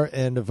 guitar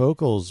and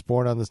vocals,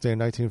 born on this day in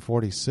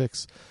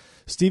 1946.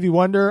 Stevie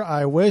Wonder,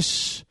 I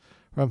Wish,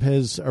 from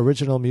his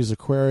original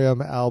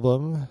Musiquarium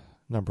album,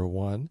 number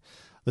 1.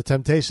 The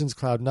Temptations,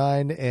 Cloud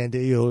 9,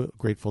 and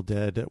Grateful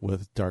Dead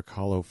with Dark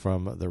Hollow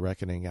from the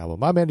Reckoning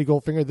album. I'm Andy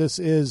Goldfinger. This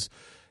is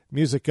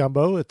Music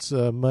Gumbo. It's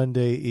a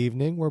Monday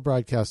evening. We're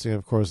broadcasting,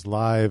 of course,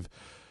 live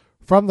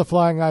from the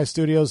Flying Eye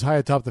Studios, high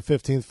atop the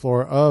 15th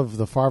floor of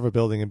the Farva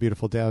building in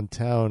beautiful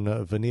downtown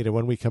Veneta.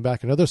 When we come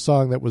back, another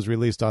song that was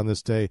released on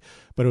this day,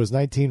 but it was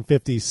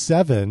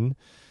 1957,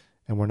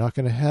 and we're not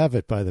going to have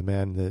it by the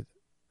man that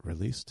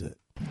released it.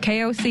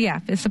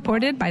 KOCF is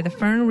supported by the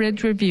Fern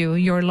Ridge Review,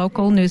 your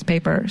local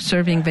newspaper,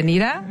 serving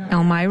Veneta,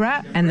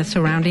 Elmira, and the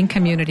surrounding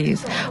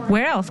communities.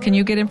 Where else can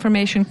you get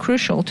information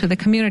crucial to the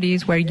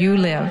communities where you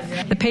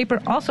live? The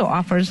paper also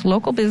offers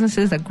local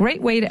businesses a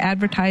great way to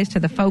advertise to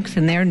the folks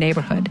in their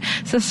neighborhood.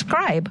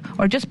 Subscribe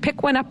or just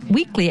pick one up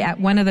weekly at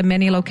one of the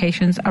many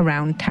locations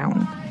around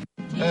town.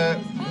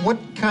 What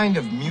kind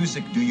of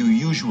music do you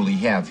usually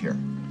have here?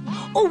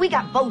 Oh, we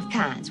got both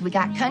kinds. We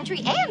got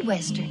country and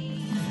western.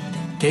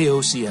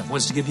 KOCF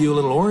wants to give you a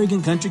little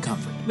Oregon country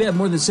comfort. We have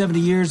more than 70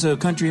 years of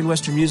country and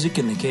western music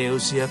in the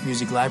KOCF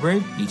Music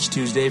Library. Each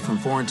Tuesday from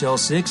 4 until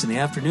 6 in the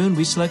afternoon,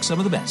 we select some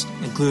of the best,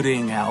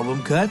 including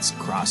album cuts,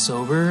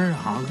 crossover,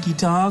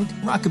 honky-tonk,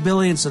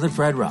 rockabilly, and southern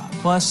fried rock.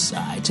 Plus,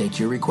 I take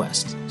your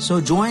request.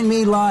 So join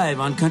me live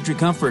on Country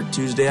Comfort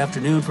Tuesday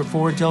afternoon from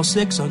 4 until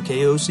 6 on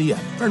KOCF,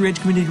 Fern Ridge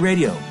Community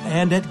Radio,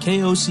 and at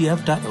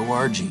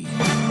kocf.org.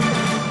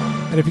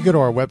 And if you go to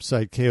our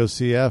website,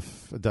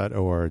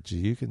 kocf.org,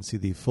 you can see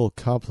the full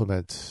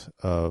complement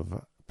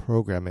of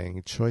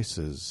programming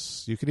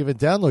choices. You can even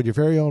download your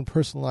very own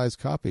personalized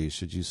copy,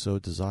 should you so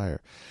desire.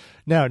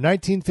 Now,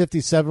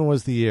 1957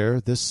 was the year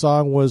this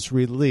song was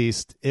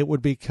released. It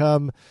would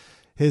become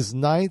his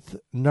 9th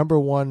number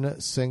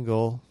one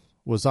single,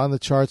 was on the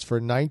charts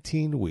for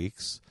 19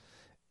 weeks.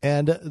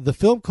 And the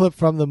film clip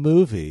from the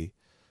movie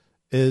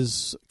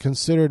is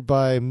considered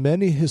by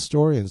many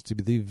historians to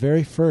be the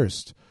very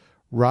first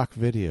rock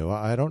video.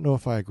 I don't know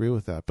if I agree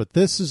with that, but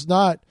this is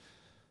not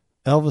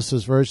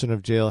Elvis's version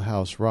of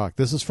Jailhouse Rock.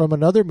 This is from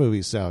another movie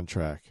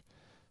soundtrack,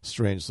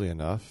 strangely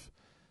enough.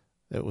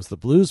 It was the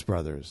Blues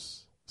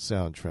Brothers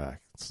soundtrack.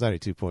 It's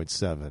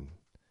 92.7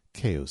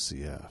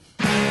 KOCF.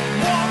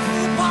 Walked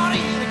through a party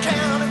in a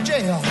county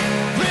jail.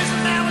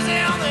 Prisoner was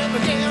down there,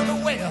 began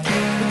to wail.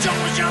 The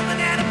joint was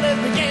jumping and the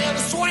blood began to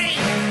swing.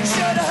 You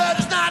should have heard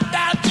us not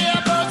out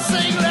there, but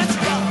sing, let's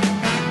rock.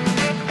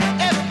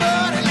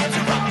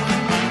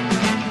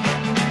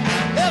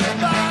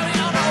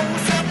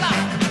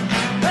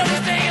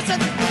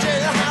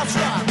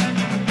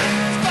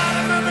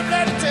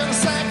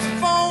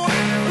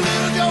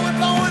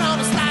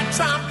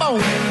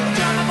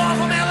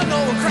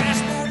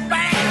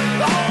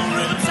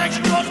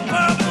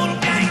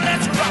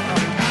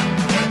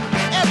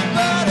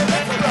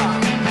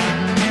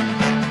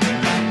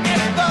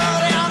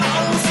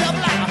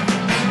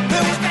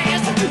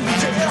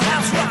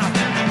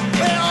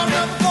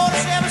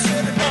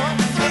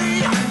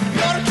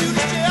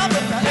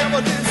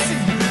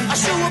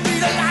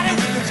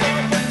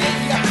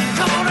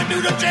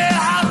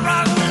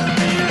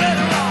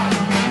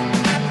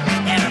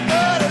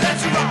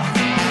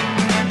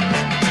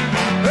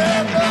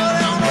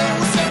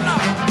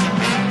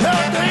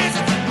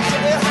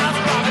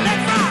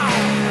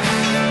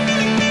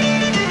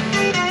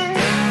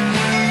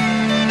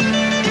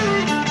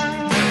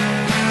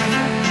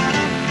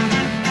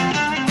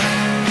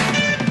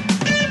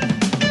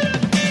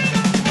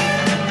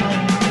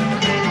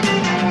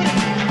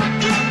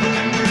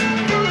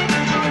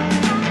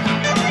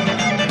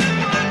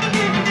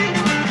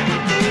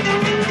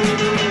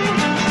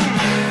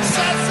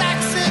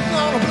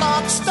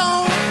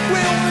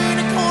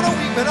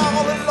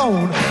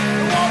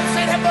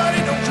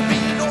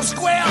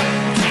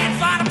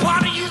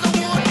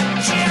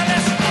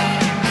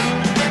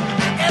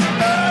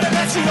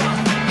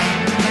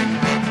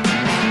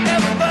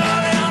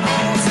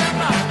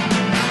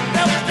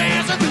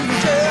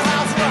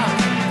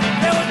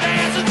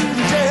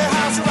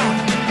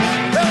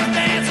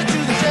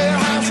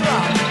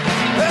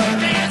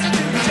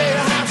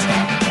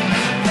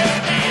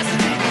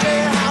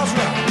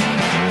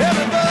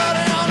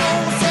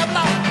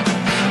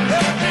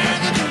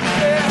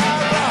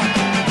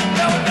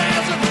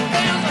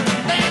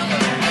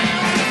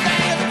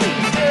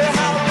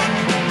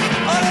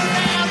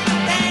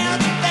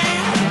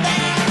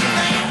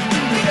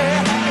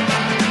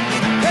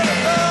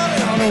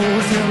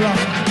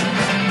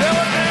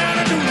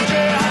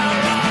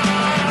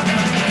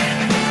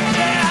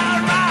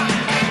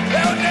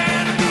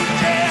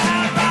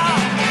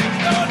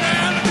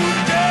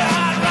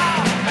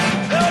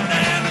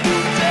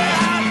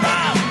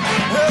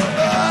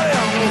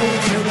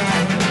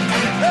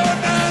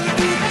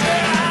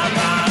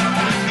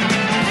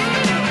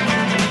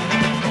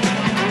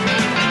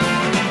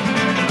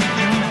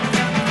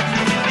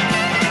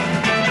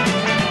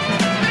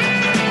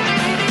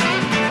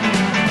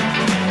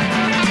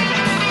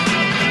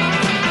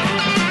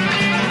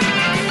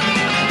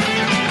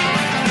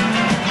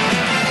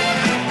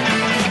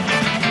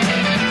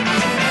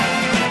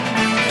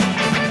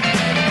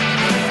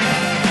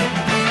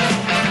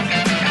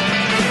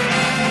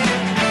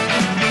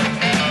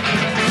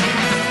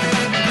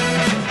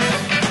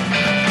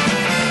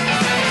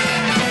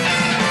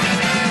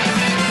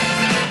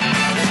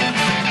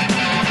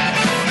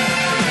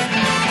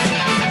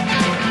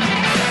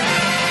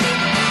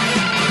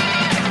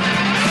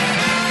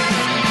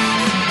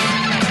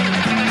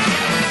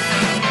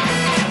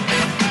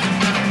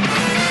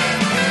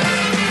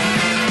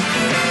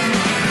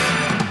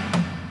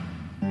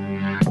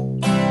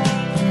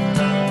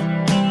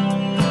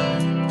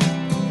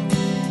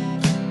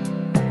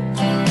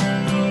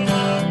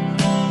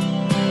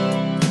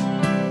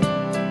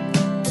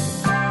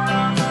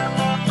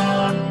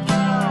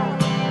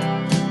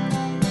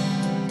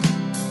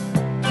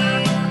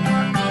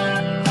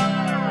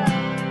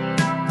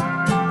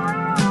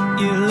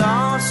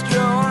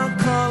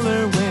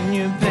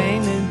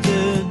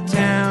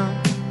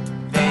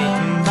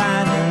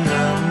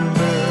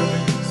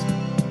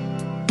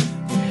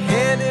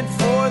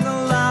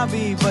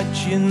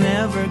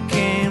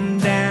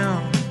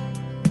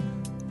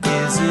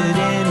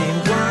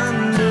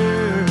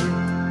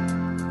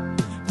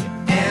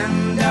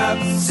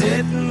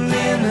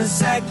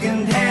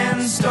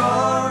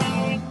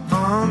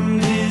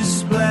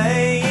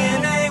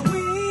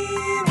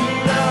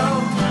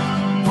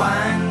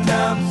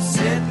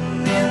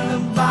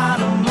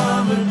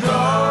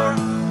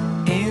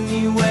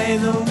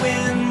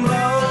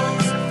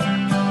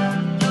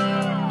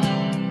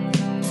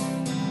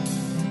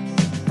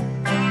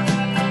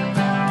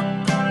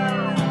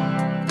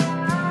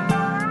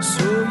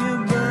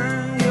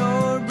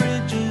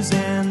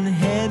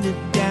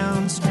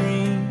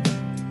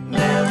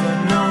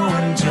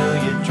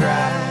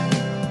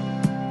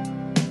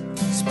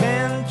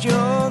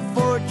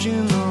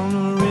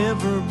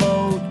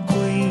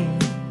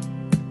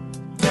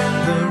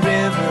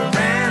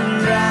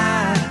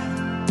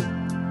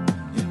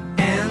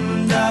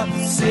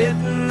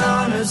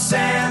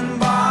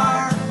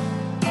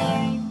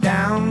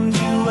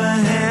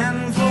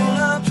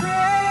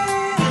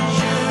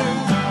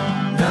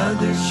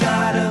 a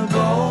shot of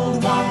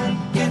gold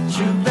won't get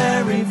you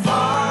very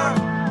far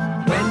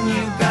when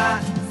you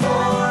got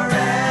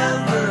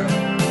forever.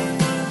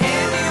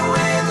 Any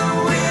way the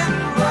wind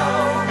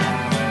blows,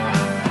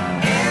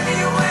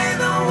 any way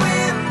the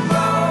wind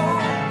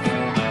blows,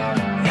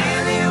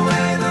 any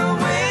way the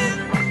wind.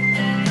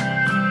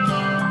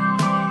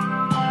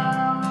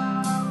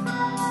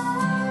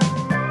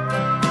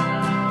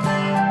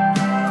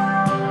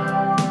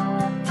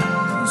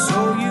 So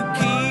you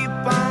keep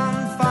on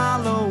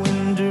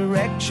following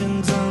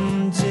directions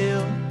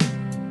until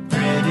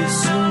pretty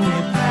soon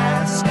you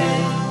passed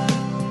it.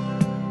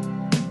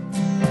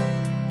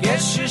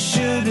 Guess you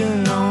should have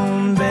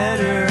known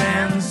better,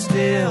 and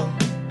still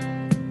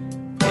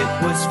it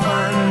was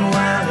fun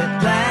while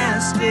it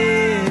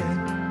lasted.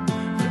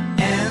 To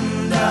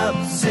end up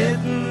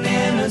sitting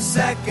in a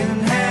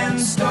second-hand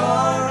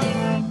store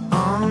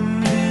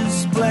on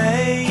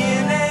display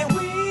in a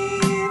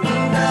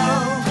window.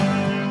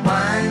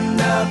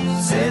 Wind up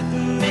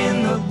sitting in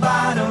the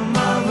bottom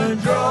of a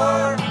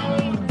drawer.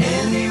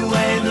 Any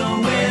way the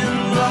wind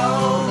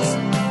blows,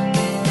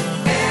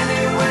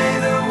 any way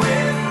the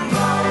wind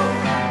blows,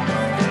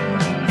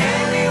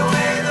 any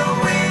way the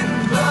wind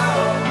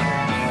blows,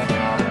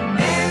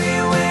 any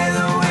way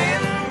the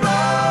wind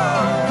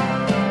blows.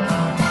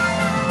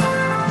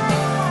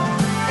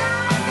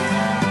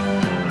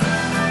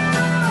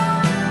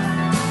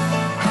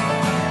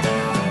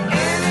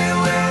 Any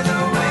way the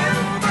wind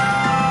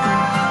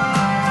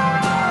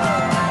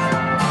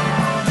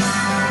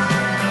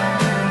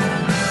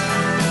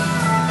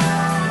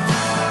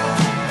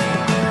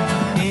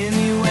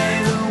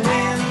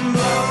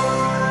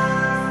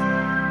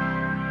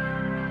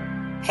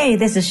Hey,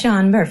 this is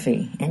Sean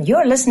Murphy, and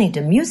you're listening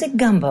to Music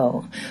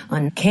Gumbo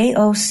on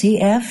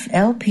KOCF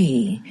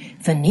LP,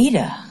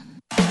 Vanita.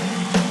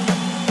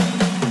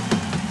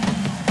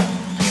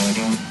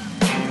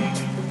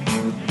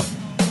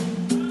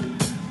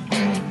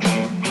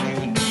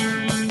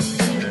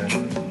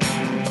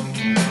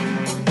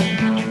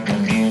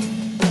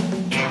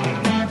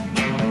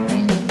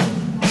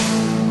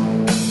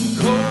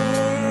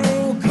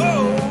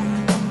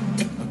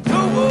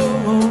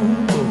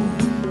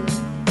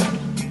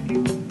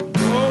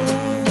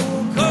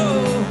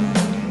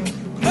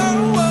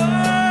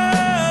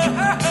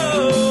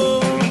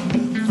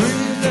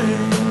 Freeze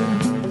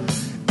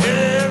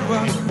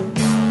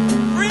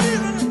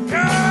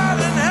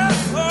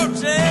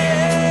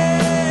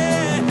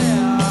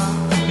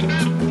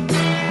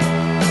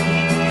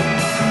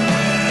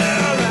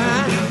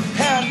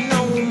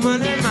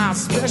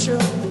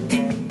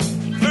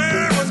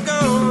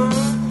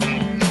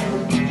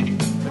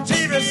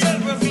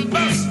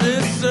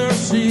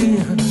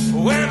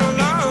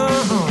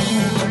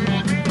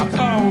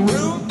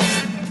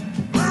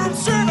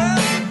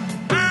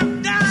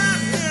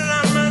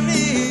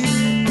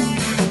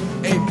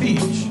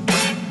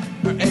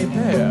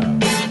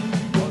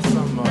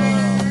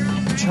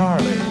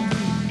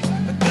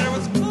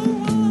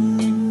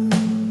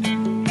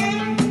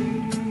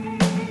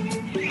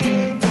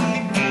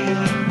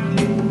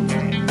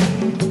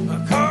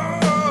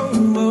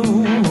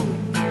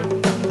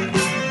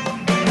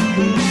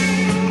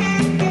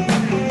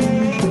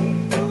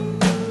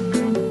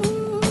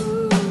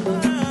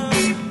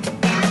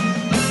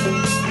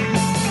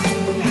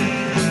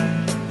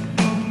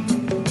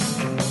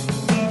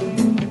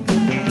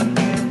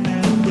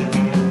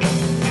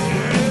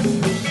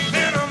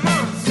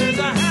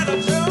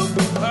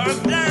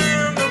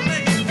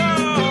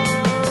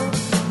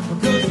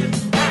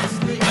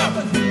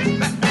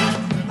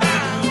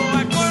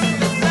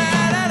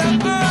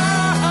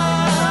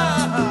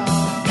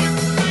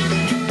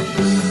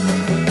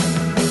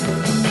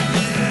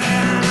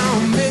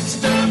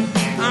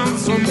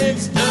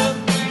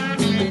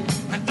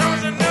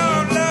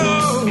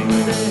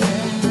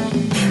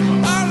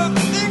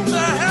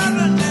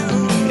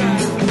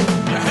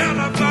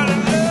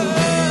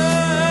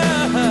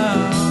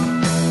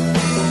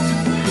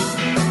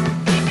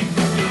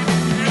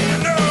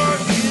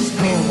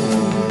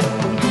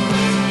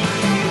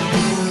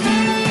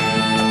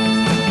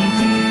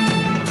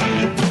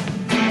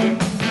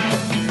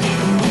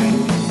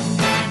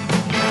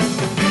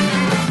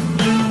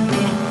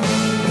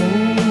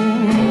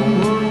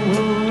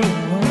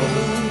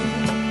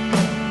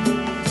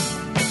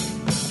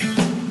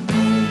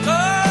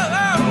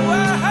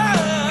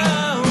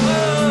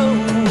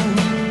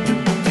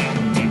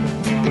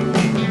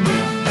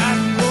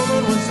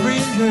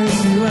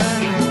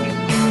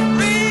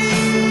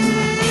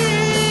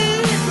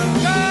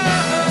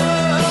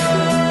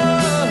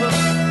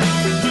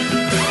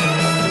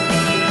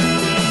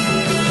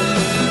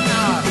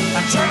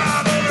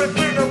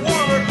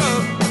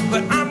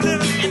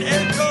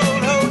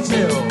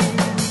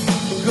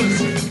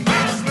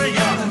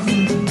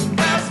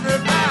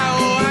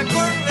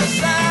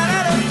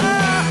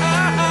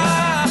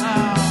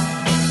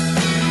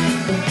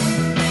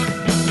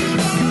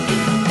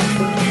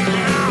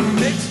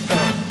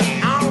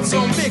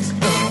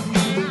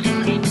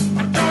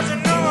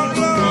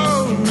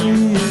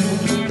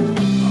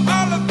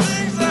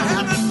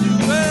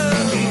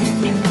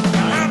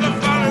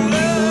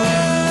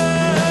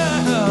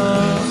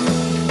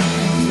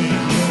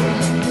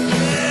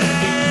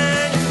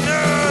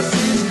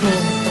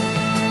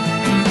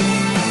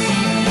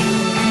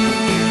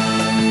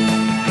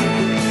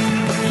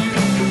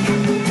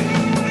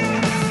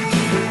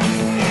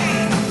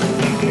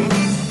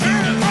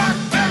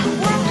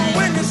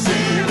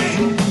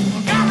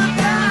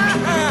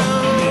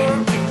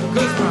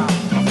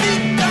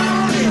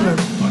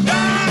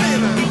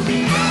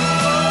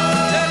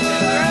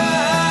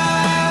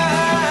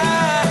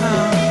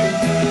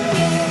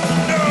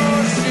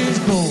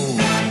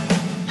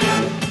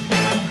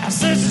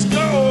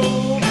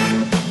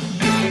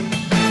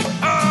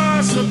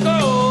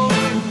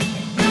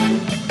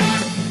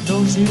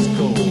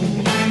Cisco.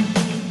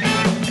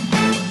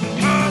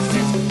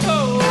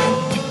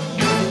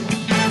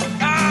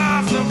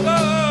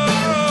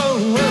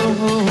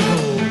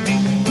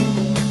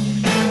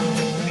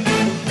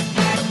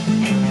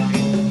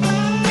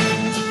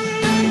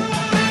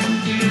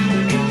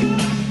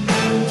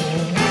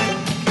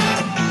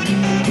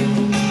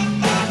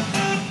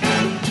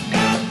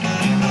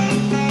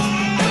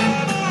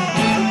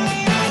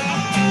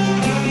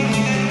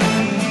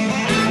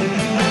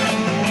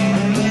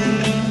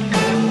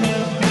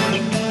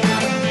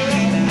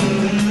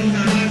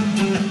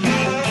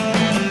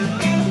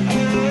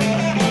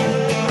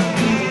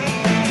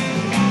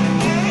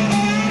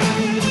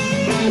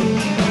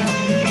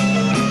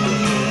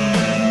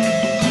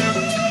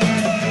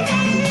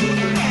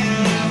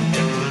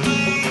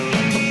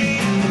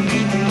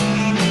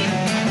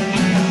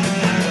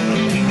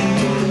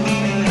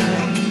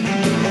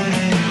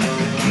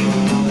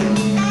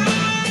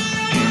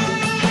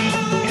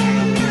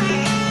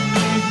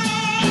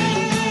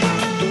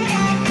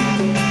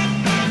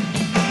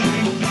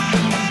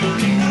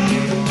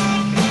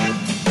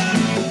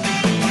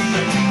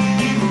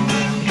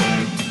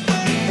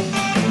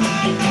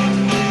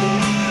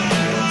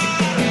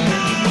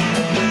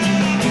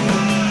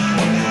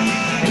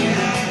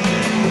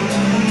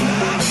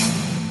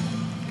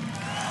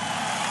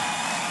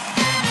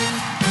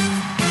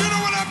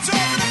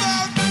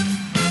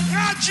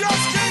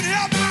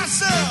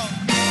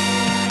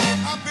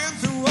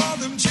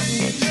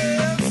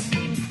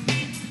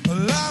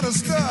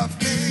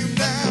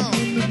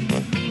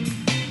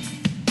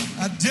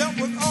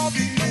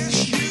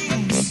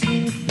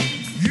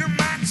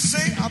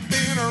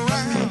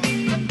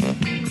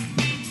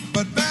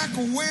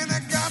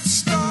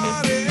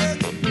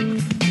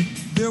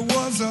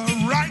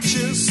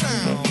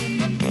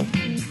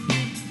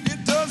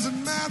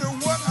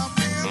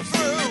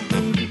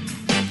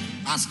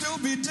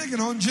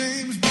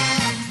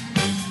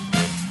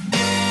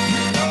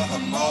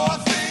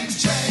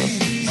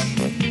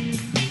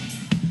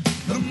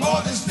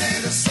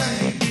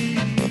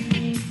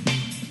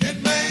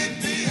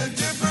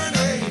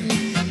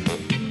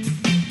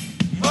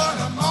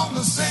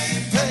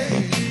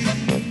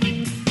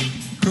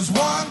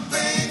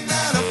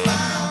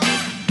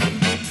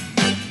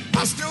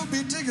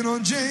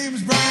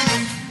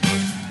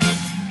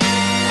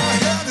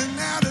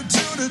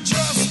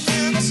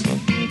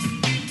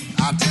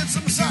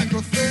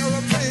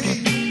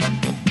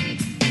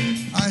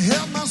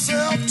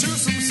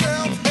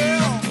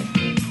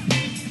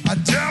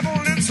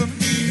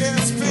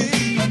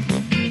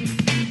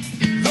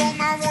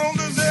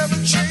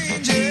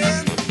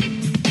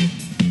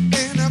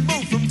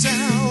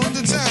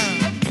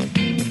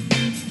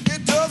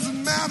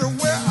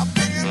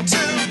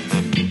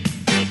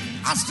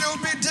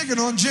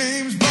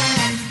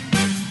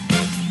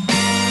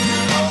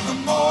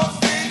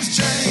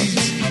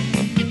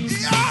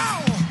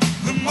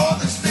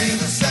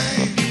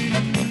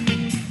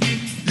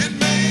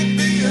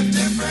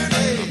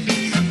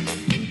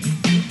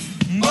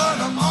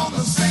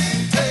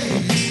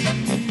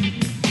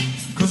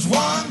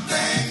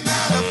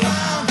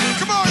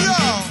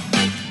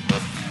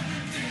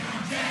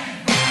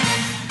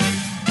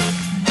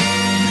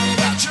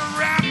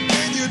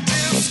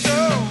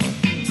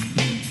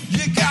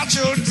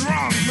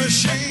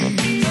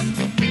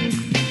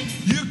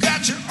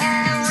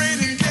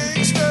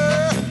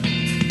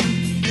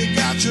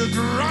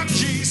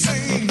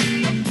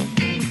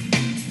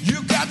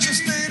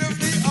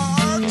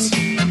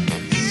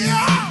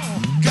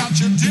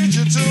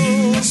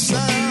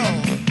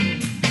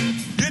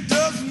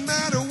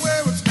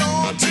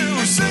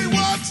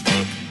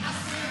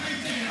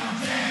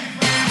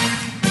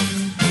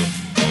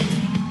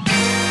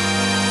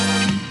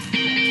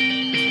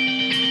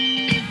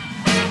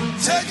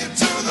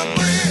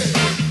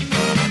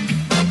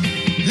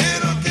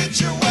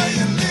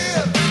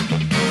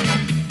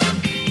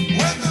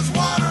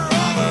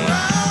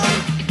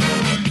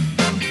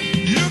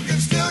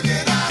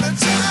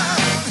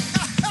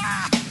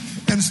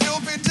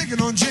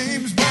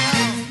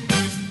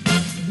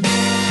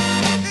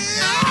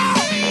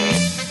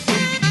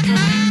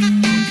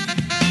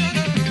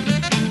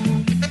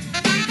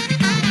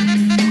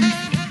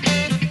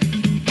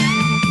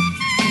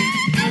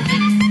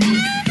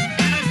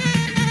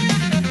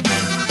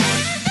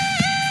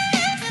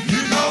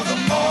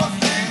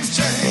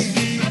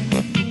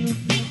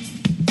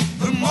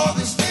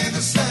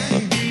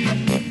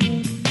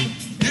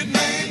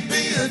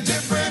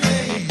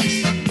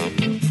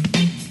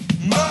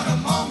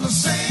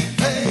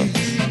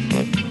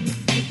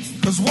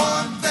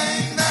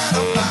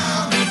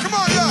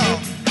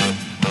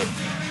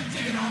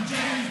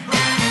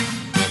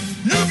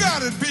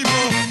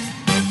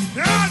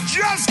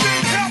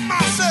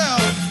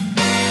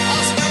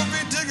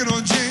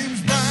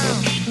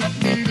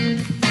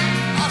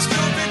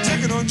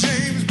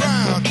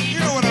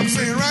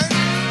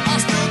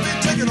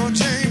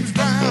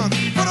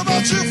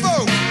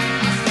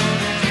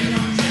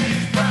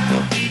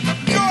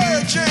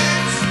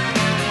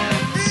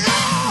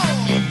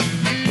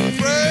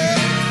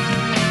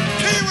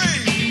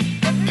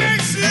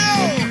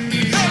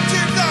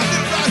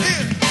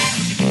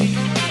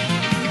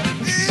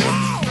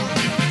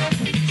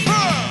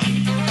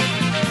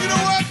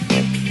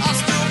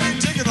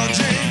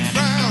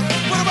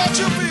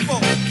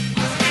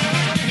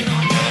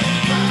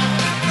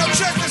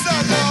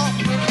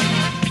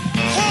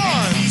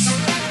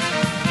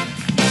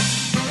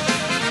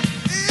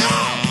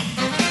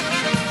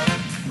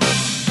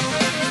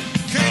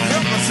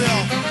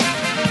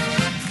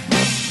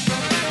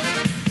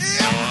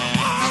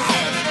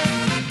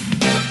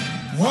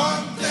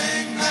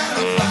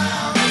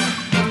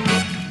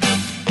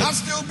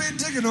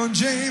 digging on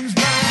James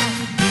Brown.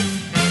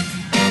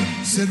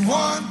 Said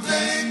one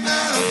thing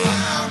that I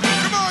found.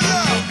 Come on,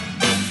 y'all.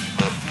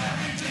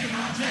 Digging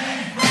on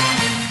James Brown.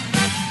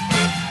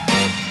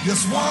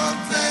 Yes, one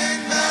thing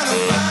that I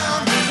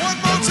found. One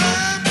more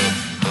time.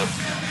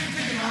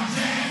 Digging on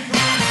James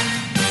Brown.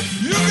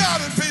 You got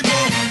it,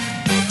 people.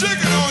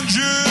 Digging on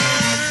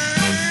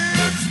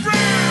James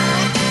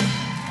Brown.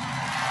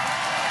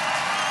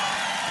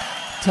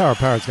 Tower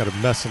Power's got a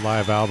mess of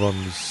live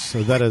albums.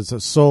 So that is a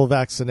Soul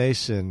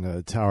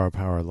Vaccination, Tower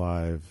Power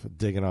Live,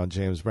 digging on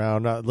James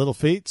Brown. Little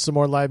Feat, some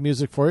more live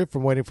music for you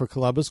from Waiting for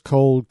Columbus,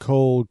 Cold,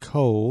 Cold,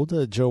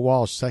 Cold. Joe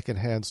Walsh,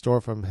 secondhand store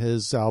from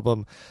his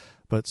album,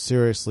 But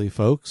Seriously,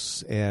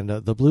 Folks. And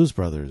the Blues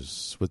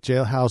Brothers with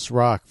Jailhouse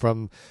Rock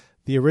from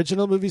the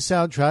original movie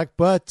soundtrack,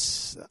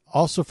 but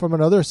also from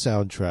another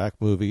soundtrack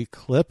movie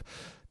clip.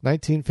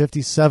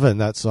 1957,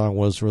 that song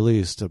was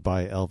released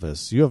by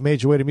Elvis. You have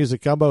made your way to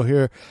Music Gumbo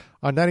here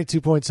on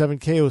 92.7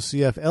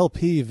 KOCF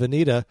LP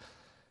Veneta.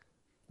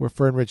 We're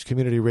Fern Ridge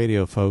Community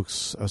Radio,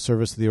 folks, a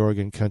service of the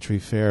Oregon Country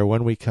Fair.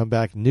 When we come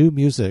back, new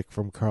music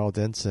from Karl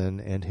Denson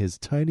and his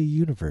Tiny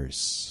Universe.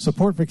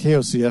 Support for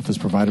KOCF is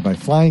provided by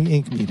Flying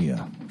Ink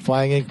Media.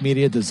 Flying Ink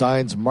Media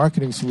designs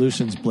marketing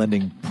solutions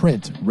blending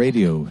print,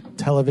 radio,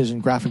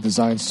 television, graphic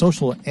design,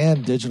 social,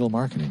 and digital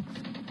marketing.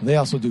 They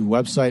also do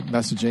website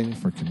messaging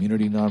for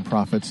community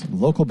nonprofits,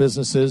 local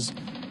businesses,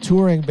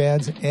 touring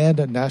bands, and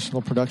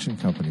national production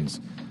companies.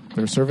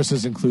 Their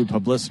services include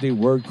publicity,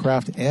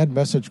 wordcraft, and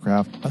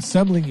messagecraft,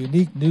 assembling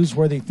unique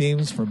newsworthy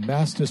themes for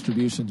mass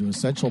distribution to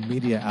essential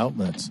media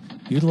outlets,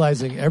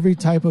 utilizing every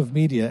type of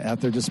media at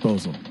their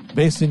disposal.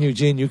 Based in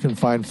Eugene, you can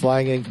find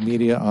Flying Ink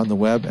Media on the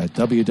web at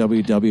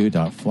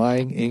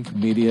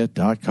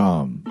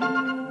www.flyinginkmedia.com.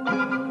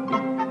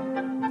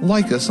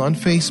 Like us on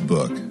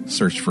Facebook.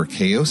 Search for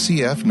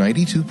KOCF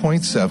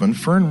 92.7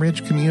 Fern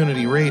Ridge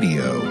Community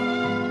Radio.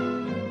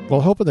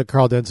 Well, hoping that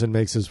Karl Denson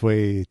makes his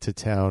way to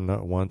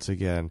town once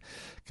again,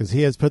 because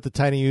he has put the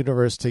Tiny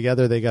Universe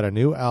together. They got a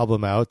new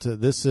album out.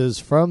 This is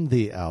from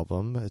the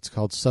album. It's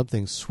called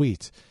Something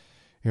Sweet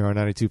here on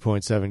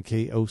 92.7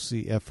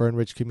 KOCF Fern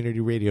Ridge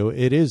Community Radio.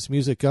 It is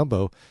Music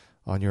Gumbo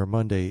on your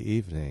Monday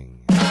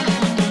evening.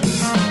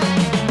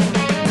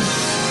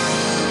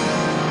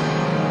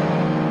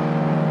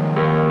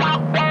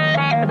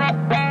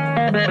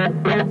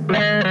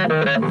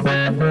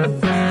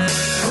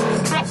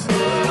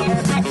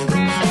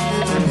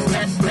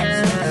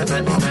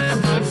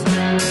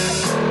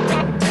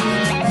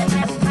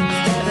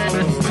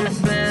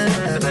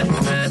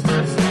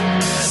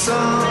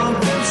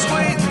 Something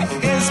sweet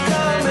is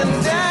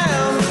coming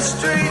down the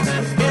street.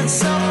 It's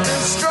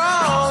something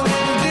strong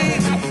and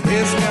deep.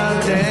 It's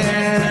got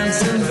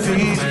dancing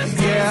feet.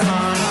 Yeah,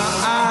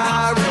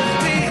 I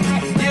repeat,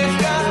 you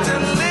got to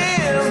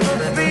live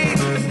the beat.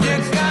 You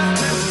got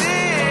to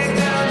dig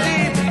down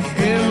deep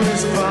in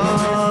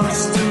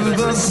response to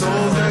the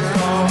soul that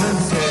come and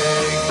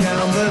take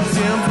down the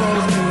tempo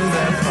to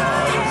that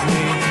part of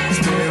me.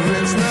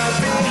 Spirit's not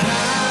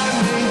behind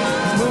me.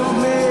 Move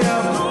me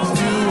up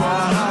to a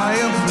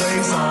higher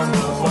place on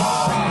the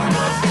wall.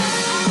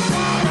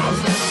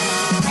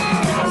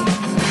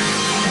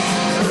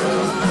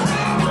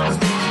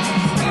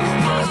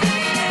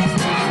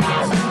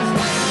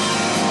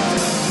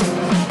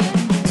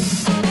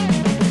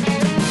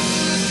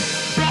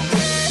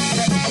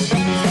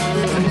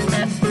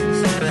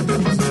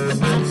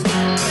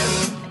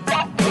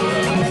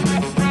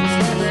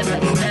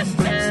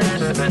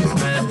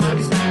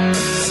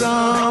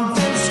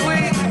 Something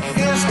sweet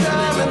is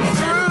coming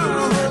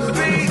through the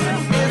beat.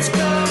 It's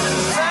coming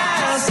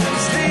fast and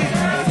steep.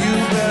 You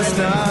best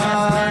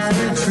not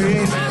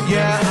retreat.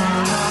 Yeah,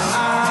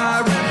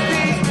 I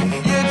repeat,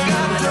 you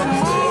got to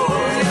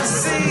move your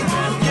seat.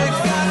 You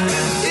got to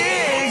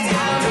dig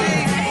down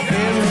deep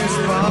in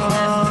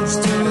response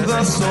to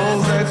the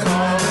souls that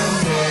call and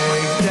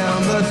take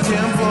down the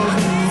tempo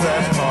to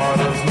that part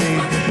of me.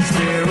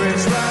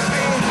 Spirit's right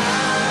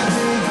behind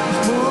me.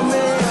 Move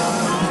me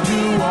up to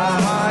a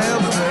higher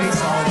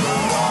place on the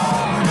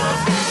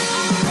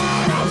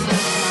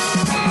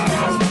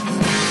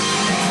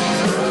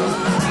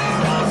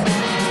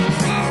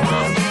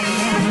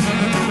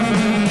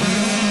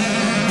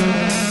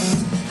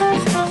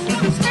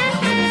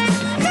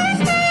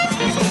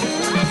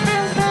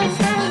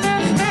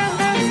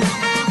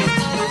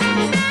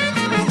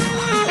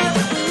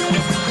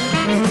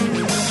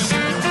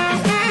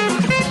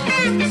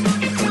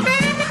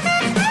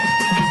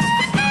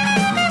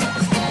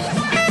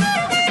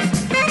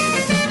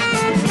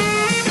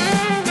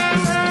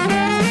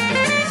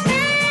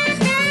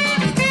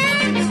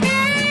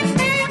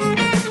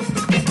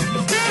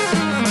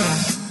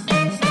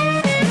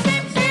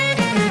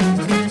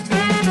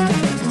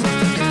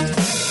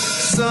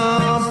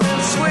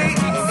Something sweet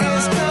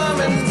is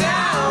coming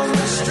down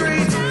the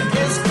street.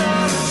 It's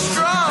coming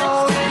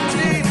strong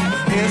and deep.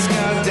 It's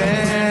got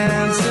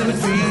dancing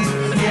feet.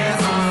 Yeah,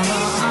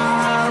 I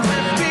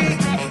repeat,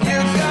 you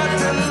got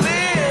to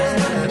live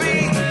the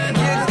beat.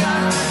 You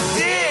got to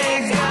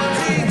dig down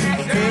deep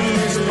in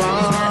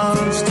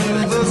response to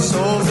the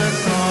souls that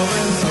call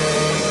and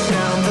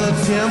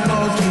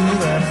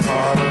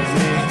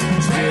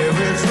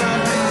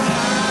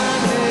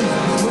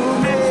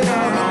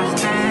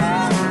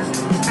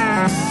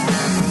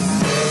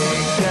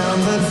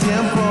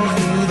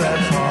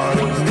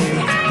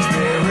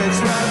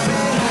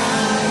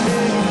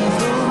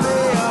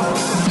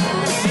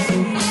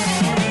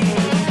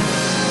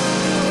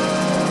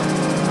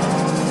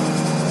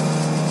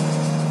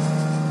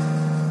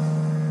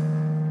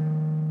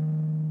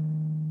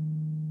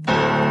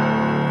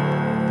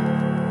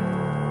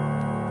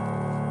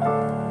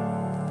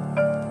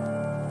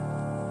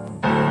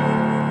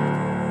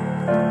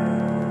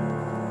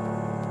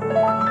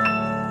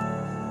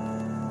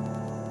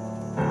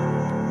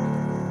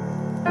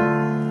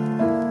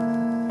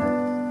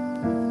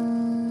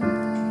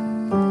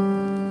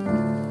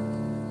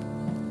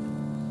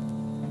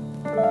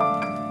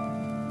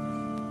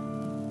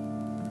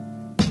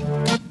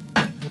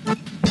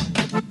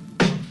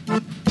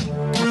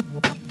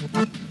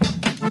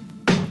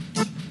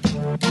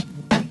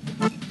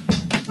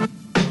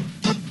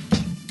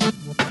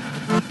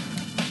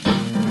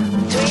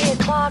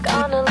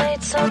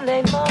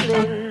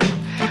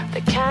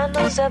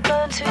candles that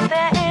burn to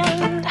the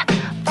end.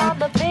 All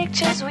the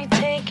pictures we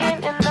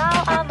taken, and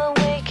now I'm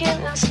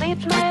awakened and sleep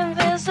my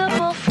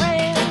invisible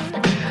friend.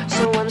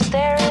 So I'm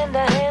staring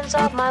the hands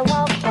of my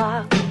wall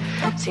clock.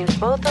 Seems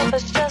both of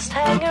us just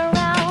hang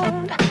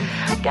around.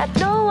 Got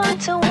no one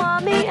to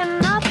want me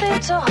and nothing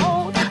to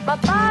hold. My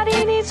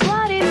body needs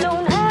what it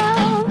don't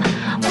have.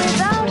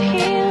 Without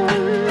him,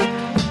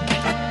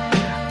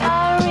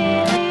 I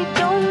really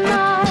don't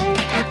mind.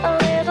 A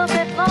little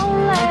bit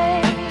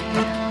lonely.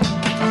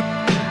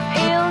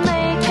 He'll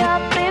make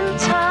up in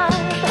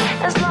time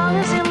as long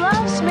as he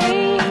loves me.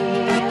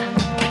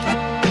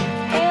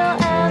 He'll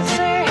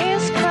answer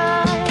his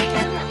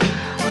crying.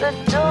 The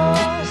door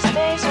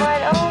stays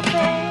wide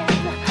open.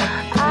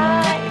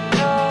 I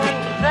know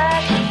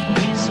that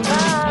he's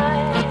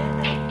mine.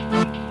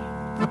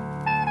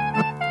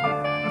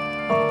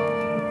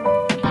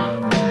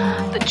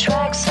 The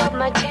tracks of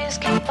my tears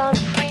keep on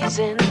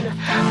freezing.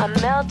 I'm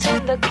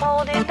melting the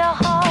cold in the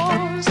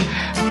halls.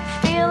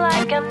 Feel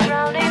like I'm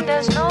drowning,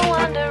 there's no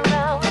one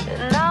around.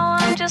 And now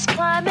I'm just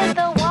climbing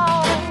the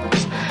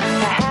walls.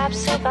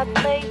 Perhaps if I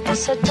played the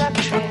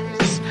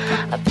seductress,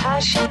 a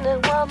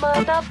passionate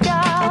woman of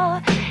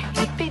God,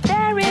 he'd be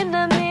there in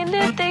a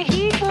minute. The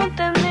heat won't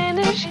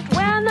diminish. He'd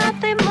wear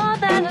nothing more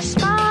than a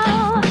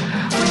smile.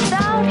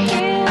 Without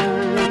him,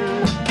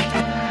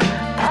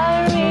 I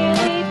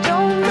really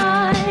don't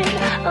mind.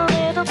 A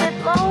little bit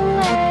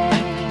lonely.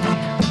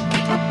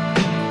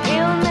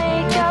 He'll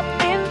make up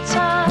in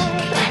time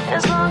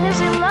as long as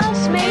he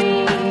loves me.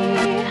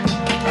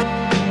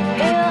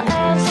 He'll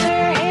answer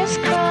his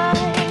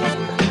crying.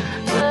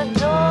 The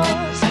door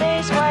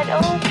stays wide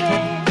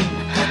open.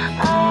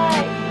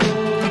 I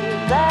know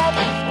that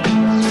he's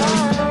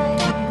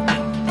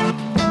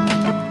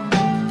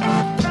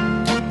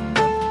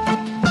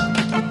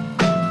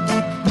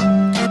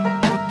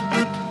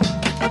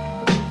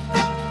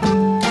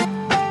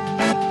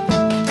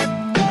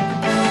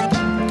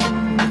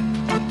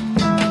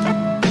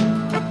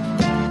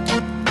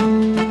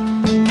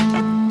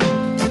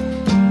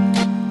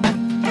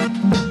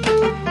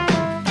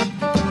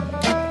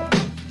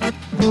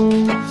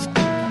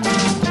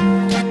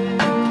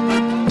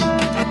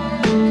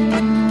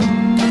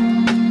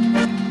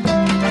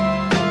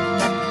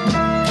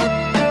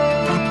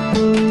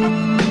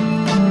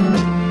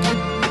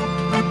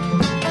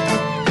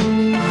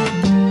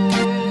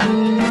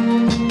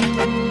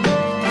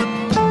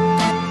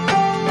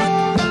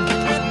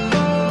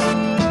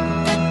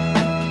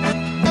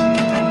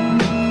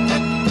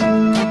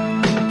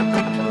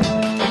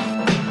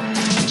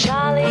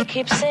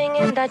keep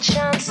singing that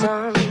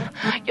chanson.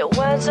 Your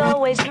words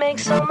always make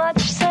so much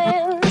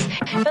sense.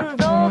 Even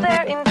though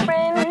they're in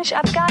French,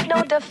 I've got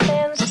no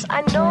defense.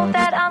 I know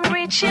that I'm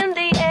reaching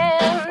the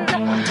end.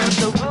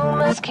 The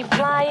rumors keep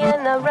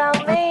flying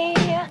around me.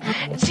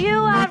 It's you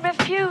I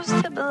refuse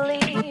to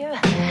believe.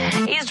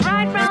 He's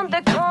right round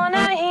the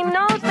corner. He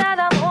knows that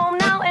I'm home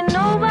now, and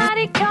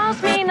nobody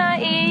calls me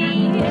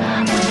naive.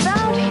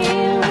 Without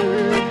him,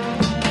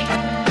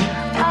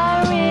 I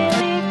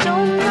really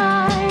don't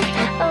mind.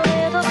 A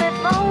little bit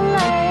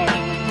lonely.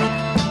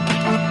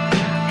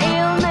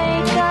 He'll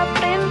make up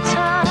in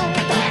time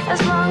as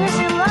long as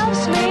he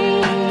loves me.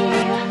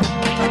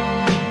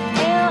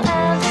 He'll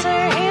answer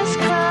his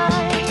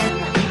crying.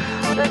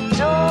 The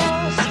door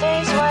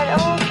stays wide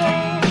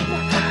open.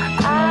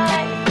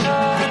 I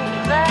know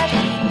that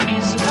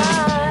he's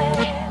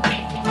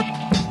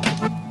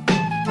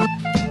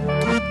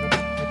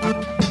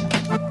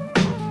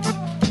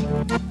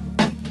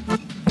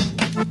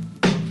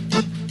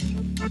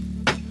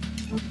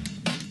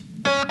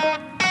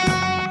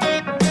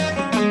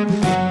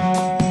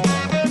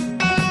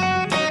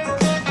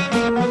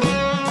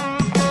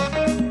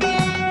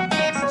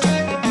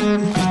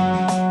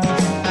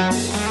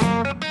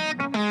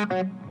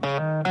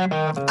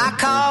I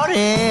caught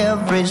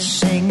every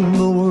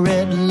single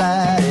red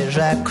light as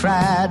I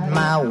cried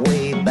my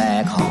way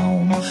back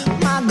home.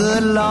 My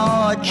good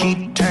Lord,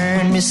 she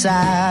turned me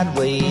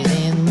sideways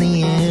in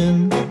the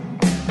end.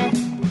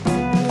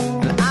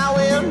 And I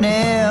will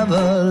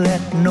never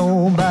let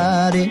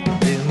nobody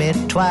do me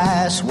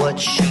twice what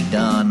she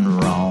done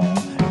wrong.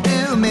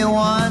 Do me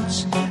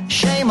once,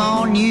 shame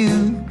on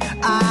you,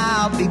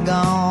 I'll be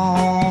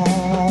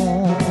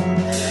gone.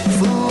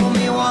 Fool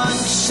me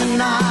once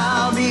and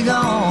I'll be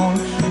gone.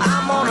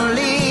 I'm gonna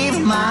leave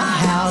my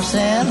house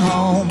at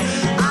home.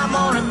 I'm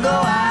gonna go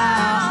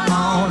out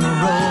on the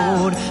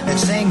road and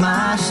sing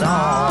my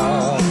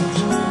songs.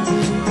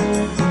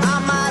 I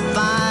might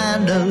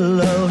find a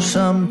love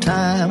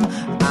sometime.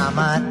 I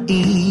might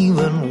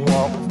even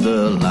walk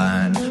the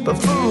line. But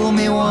fool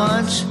me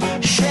once,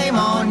 shame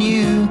on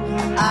you,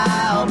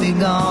 I'll be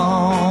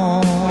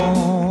gone.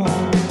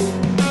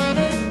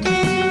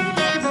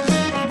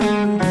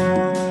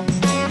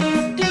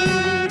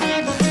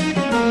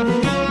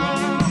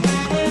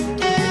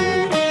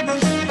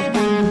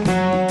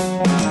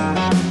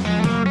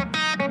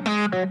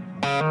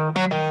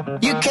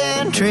 You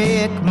can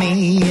trick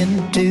me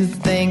into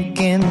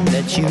thinking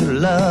that you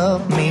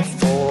love me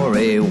for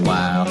a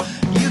while.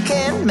 You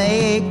can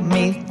make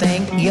me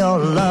think you're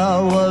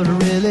love was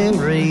really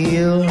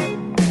real.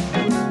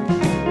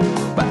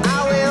 But I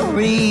will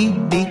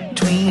read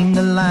between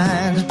the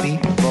lines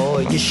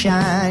before you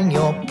shine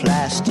your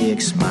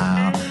plastic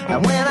smile.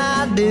 And when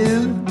I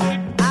do,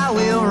 I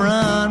will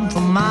run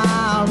for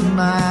miles and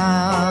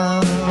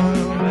miles.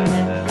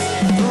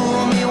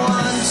 Fool me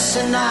once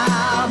and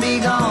I'll be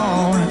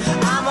gone.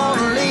 I'm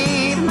gonna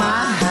leave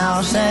my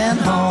house and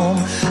home.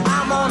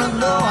 I'm gonna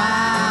go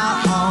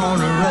out on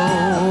the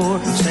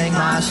road and sing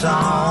my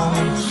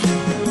songs.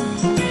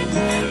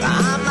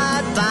 I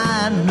might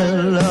find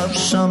a love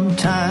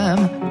sometime.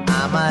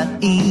 I might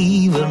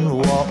even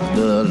walk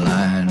the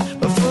line.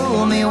 But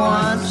fool me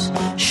once,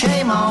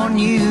 shame on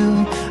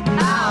you,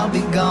 I'll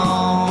be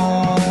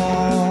gone.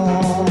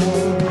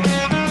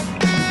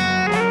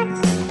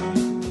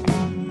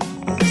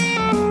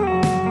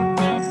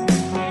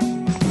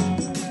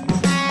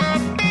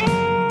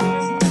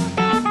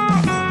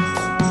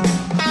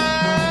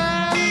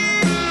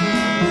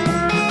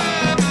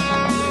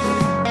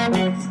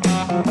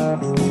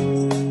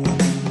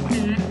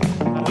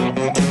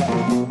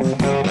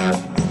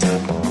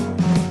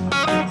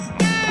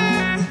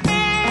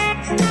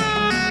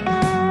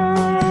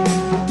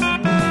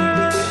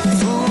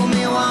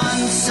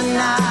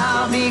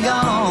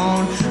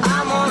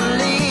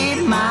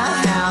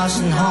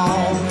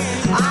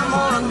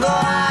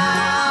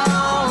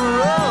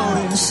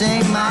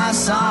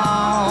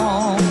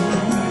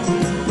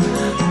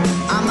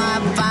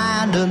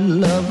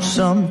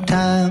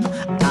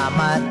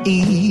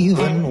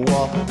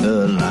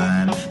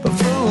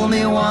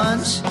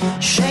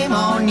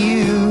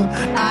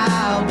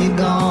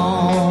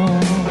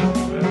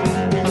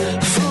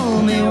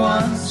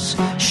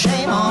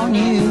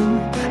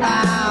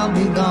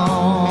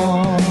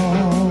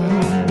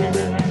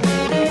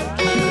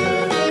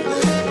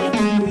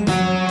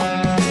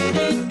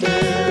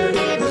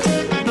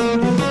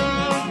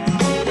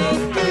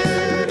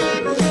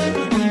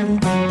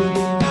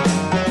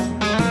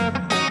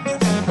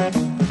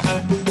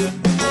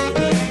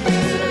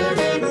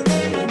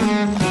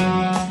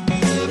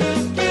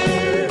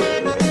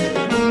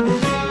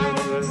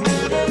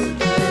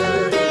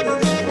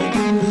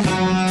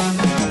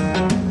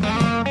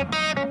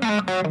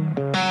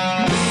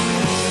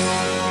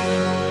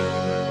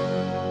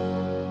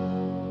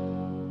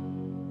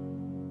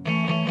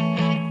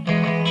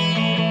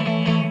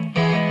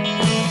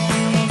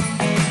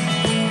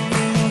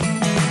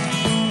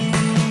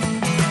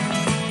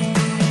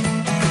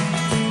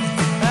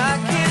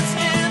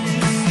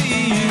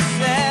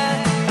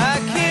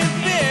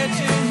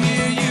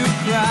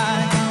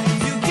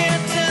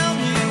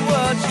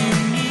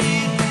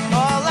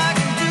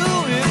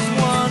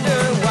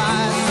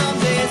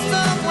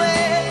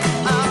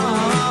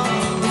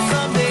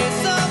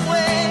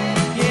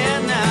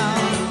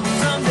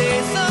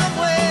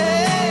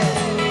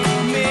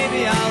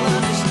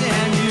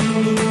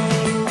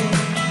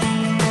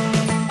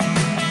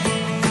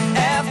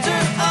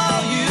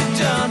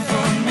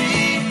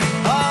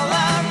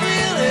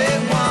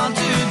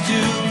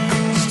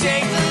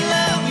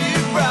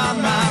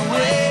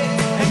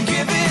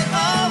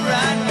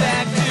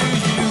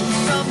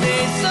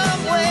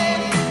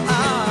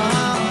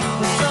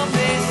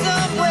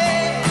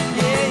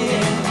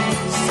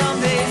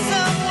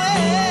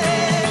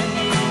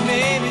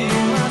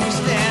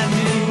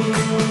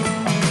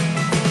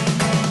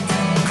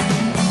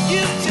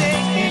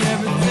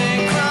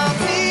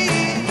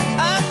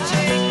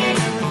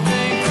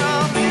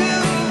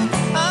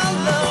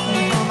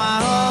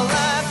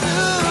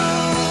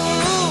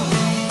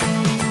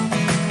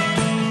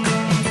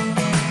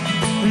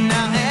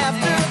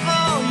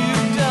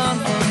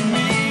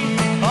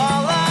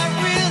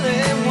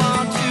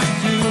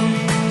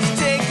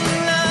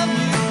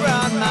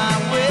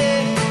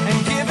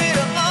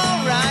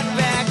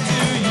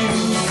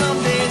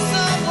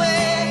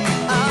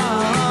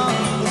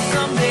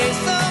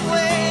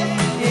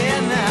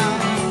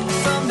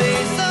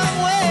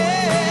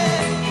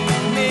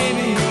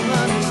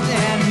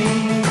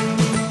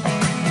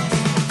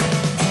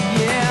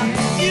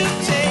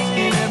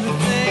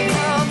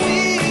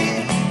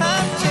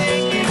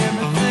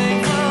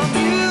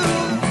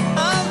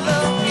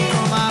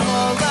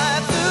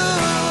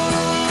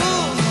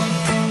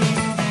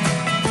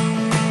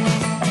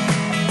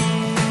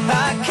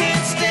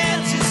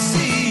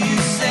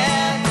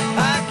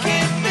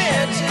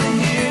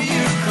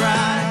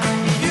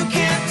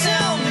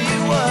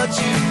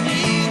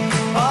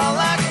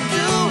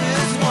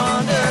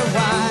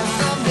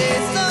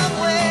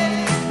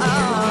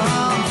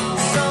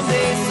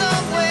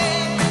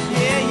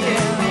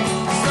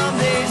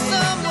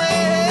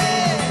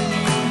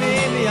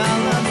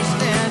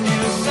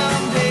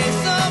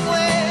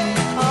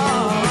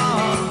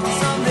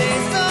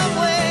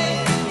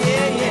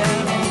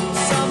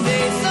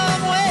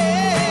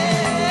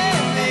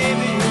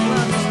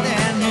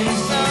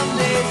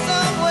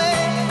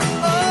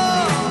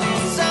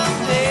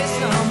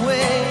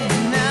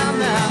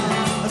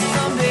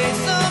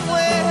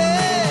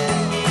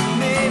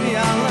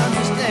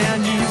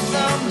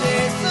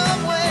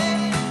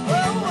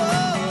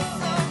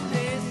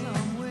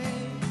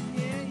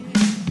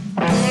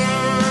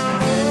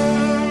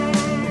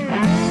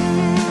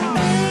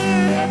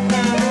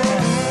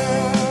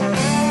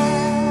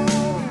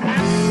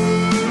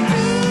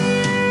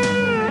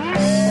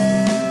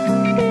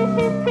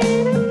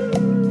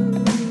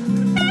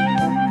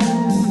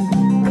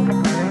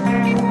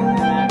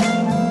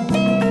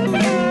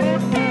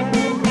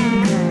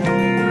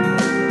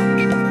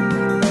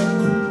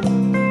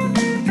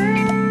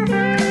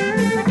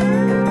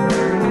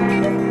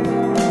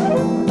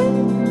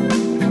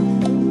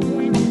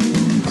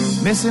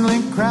 Missing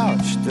link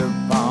crouched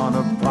upon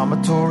a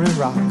promontory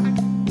rock,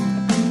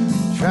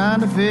 trying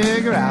to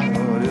figure out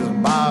his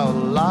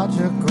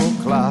biological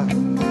clock.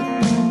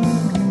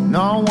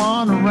 No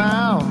one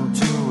around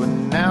to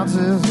announce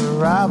his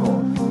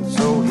arrival,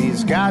 so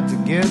he's got to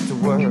get to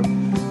work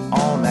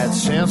on that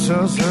sense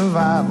of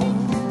survival.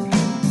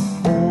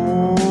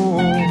 Oh,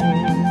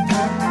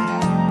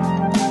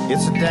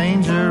 it's a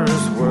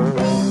dangerous world.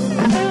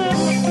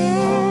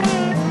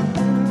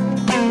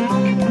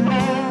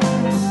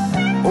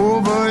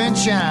 Over in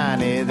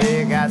China,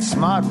 they got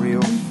smart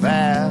real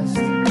fast.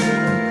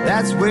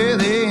 That's where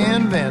they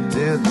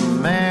invented the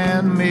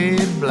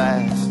man-made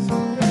blast.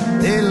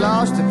 They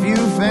lost a few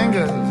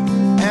fingers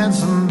and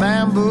some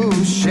bamboo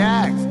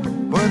shacks,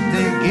 but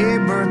they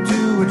gave birth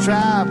to a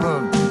tribe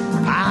of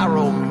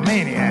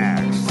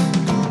pyromaniacs.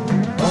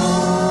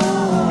 Oh,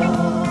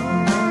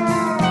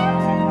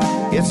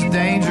 it's a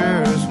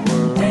dangerous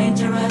world.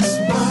 Dangerous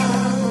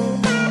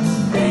world.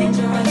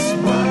 Dangerous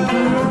world.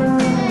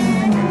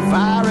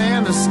 Fire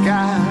in the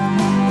sky,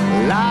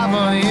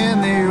 lava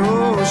in the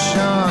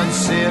ocean,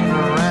 sitting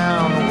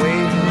around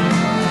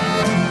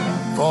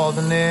waiting for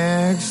the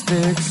next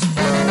explosion.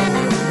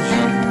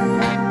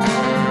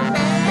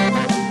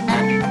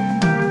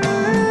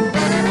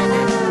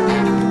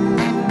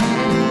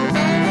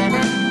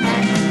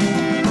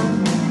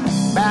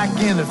 Back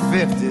in the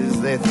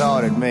 50s, they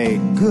thought it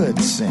made good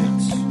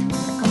sense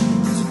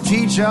to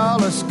teach all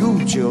the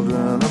school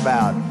children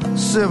about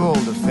civil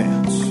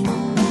defense.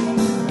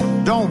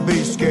 Don't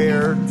be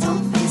scared.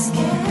 Don't be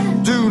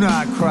scared. Do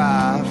not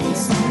cry.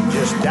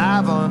 Just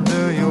dive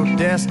under your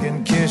desk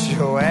and kiss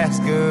your ass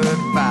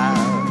goodbye.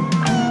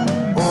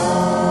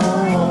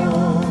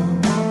 Oh,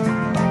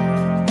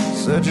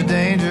 such a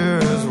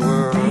dangerous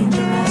world.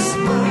 Dangerous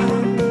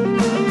world.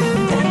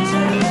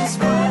 Dangerous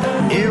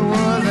world. It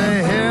was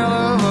a hell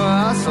of a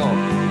hustle,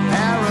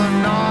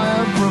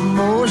 paranoia,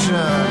 promotion.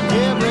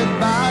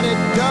 Everybody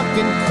duck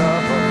and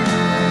cover,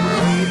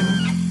 waiting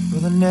for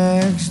the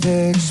next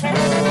explosion.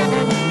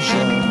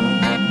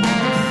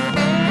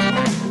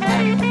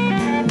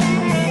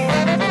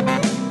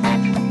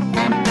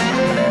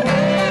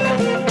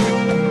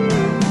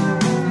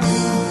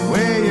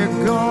 Where you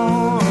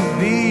gonna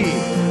be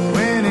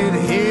when it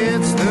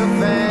hits the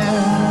fan?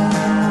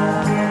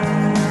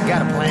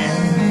 Got a plan?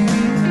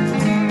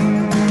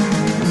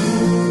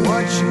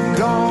 What you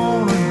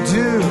gonna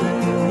do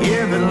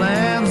if it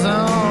lands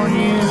on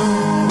you?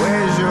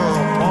 Where's your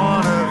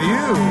point of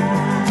view?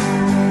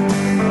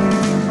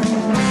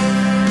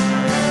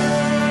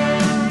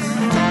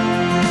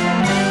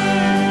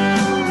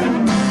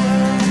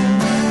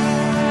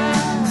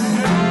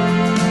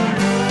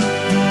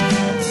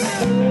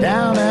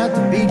 Down at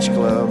the beach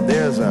club,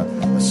 there's a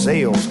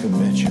sales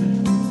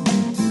convention.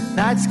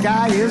 Night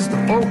sky is the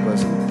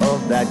focus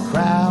of that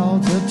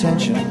crowd's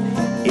attention.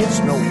 It's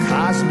no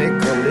cosmic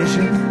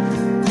collision,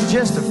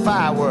 just a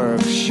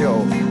fireworks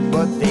show.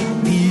 But they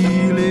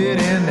feel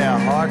it in their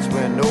hearts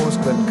when those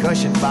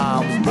concussion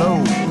bombs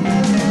blow.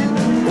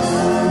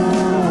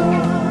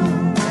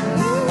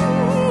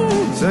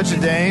 Oh, such a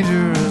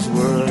dangerous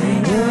world.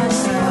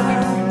 Dangerous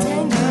world.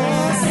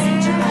 Dangerous.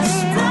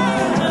 Dangerous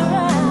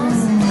world.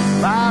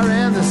 Fire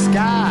in the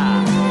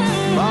sky,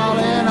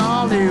 falling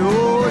on the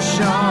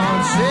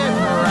ocean, sitting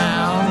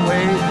around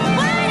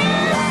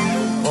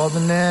waiting for the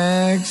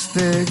next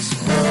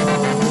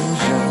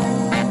explosion.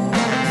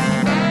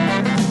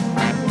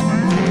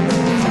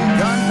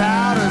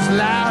 Gunpowder's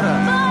louder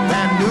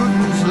than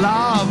Newton's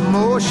law of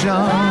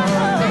motion.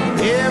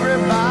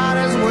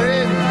 Everybody's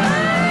waiting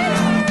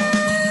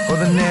for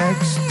the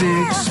next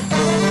explosion.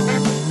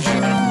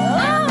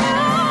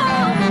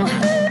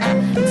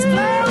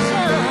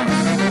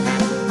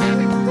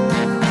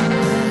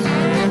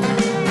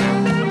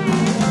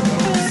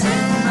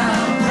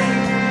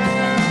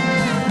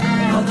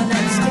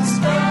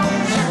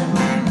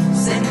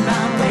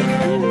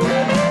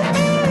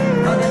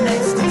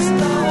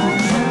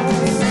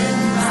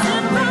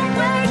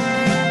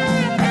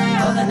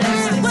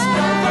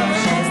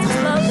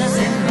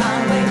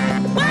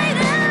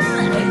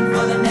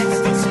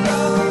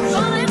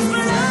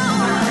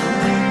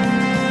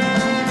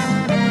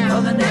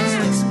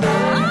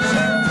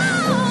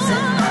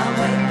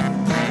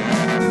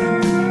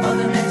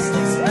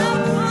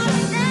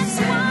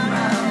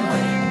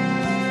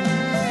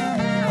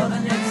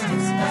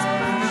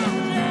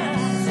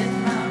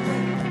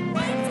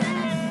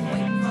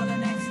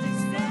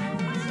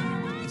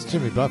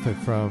 Jimmy Buffett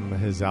from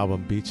his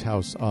album Beach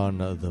House on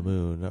the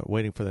Moon,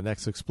 waiting for the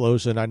next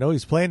explosion. I know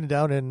he's playing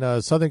down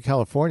in Southern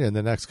California in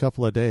the next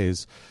couple of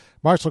days.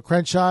 Marshall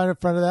Crenshaw in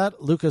front of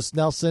that, Lukas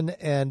Nelson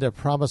and A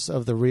Promise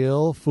of the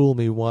Real, Fool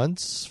Me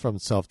Once from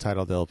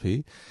self-titled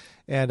LP.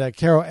 And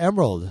Caro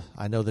Emerald,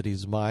 I Know That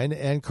He's Mine.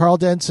 And Karl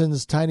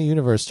Denson's Tiny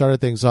Universe started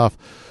things off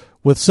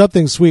with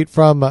Something Sweet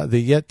from the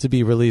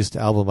yet-to-be-released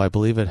album. I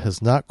believe it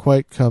has not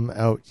quite come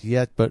out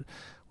yet, but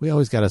we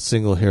always got a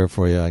single here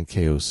for you on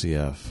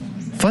KOCF.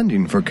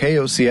 Funding for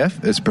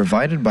KOCF is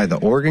provided by the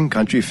Oregon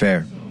Country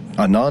Fair.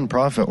 a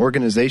non-profit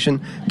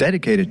organization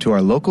dedicated to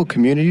our local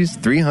communities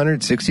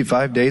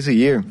 365 days a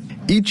year.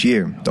 Each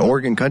year, the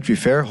Oregon Country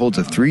Fair holds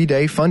a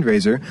 3-day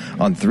fundraiser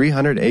on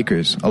 300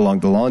 acres along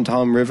the Long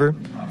Tom River,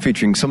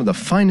 featuring some of the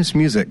finest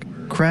music,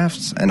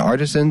 crafts, and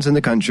artisans in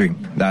the country.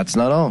 That's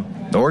not all.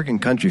 The Oregon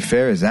Country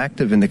Fair is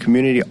active in the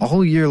community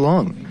all year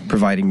long,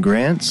 providing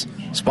grants,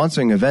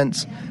 sponsoring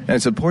events,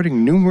 and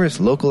supporting numerous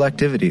local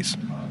activities.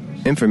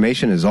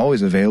 Information is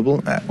always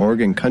available at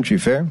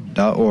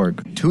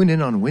OregonCountryFair.org. Tune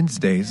in on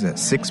Wednesdays at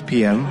 6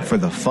 p.m. for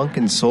the Funk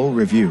and Soul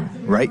Review,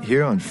 right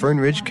here on Fern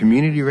Ridge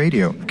Community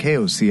Radio,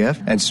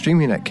 KOCF, and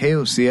streaming at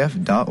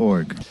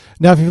KOCF.org.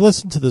 Now, if you've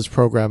listened to this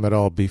program at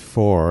all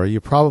before,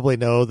 you probably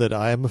know that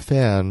I am a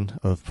fan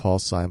of Paul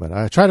Simon.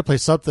 I try to play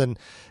something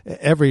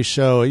every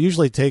show. It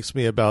usually takes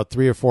me about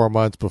 3 or 4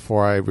 months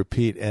before I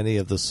repeat any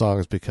of the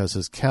songs because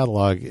his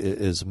catalog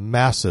is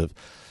massive.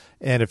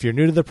 And if you're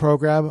new to the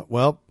program,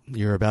 well,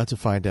 you're about to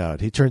find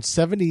out. He turned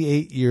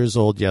 78 years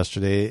old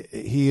yesterday.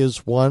 He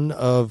is one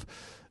of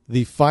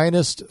the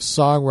finest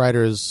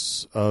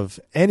songwriters of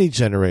any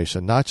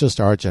generation, not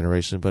just our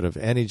generation, but of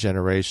any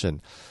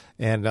generation.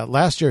 And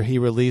last year he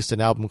released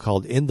an album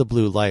called In the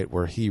Blue Light,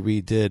 where he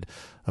redid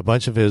a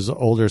bunch of his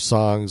older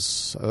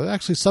songs,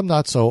 actually some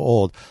not so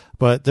old,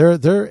 but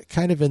they're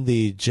kind of in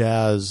the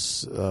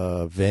jazz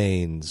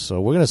vein. So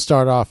we're going to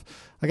start off,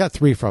 I got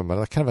 3 from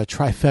him, kind of a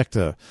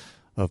trifecta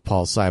of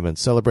Paul Simon,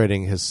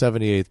 celebrating his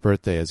 78th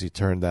birthday as he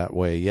turned that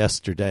way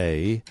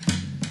yesterday.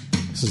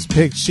 This is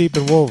Pigs, Sheep,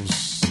 and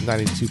Wolves,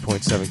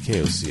 92.7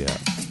 KOCF.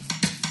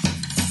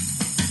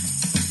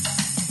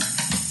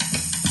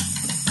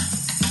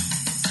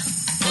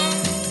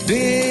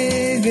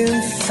 Big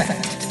and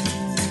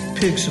fat,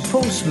 pig's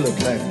supposed to look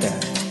like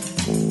that.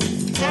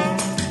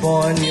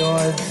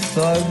 Barnyard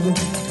thug,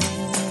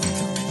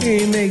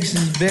 he makes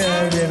his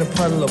bed in a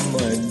puddle of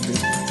mud.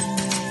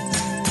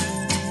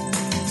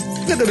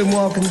 Look at him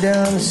walking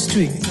down the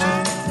street.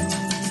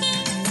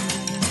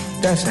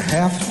 That's a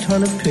half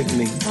ton of pig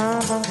meat.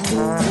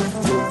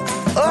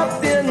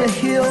 Up in the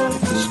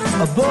hills,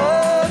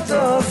 above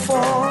the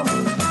farm,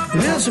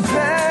 lives a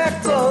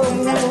pack of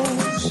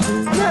wolves,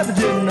 never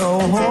did no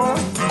harm.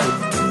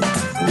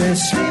 They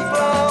sleep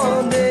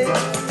all day,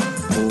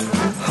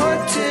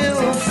 hunt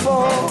till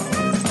fall,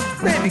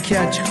 maybe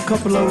catch a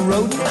couple of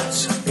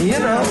rodents, you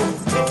know,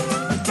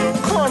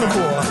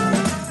 carnivore.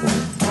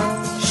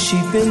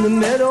 Sheep in the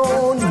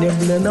meadow,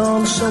 nibbling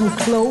on some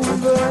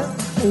clover.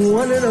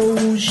 One of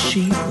those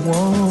sheep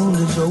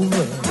wanders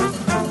over,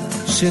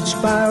 sits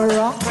by a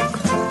rock,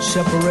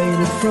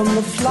 separated from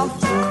the flock.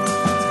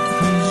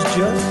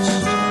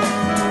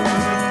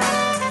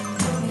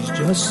 He's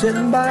just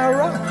sitting by a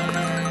rock.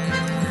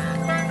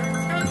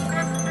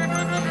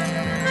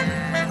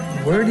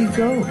 Where'd he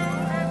go?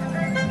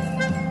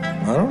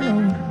 I don't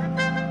know.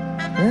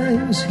 Yeah, he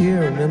was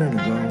here a minute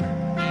ago.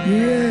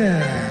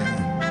 Yeah,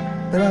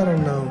 but I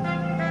don't know.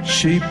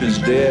 Sheep is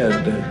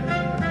dead.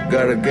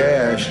 Got a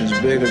gash as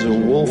big as a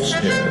wolf's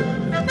head.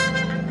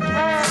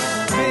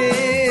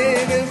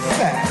 Big and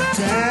fat,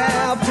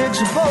 how pig's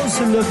supposed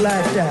to look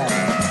like that?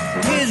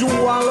 He's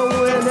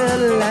wallowing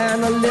in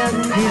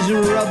lanolin, he's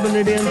rubbing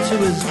it into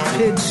his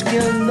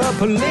pigskin. The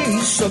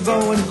police are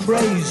going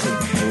crazy.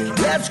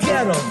 Let's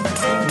get him,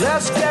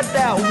 let's get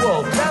that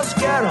wolf, let's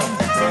get him,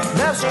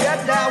 let's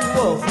get that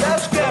wolf,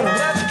 let's get him,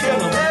 let's kill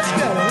him, let's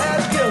get him,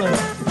 let's kill him.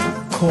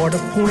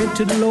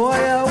 Court-appointed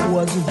lawyer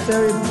wasn't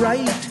very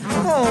bright.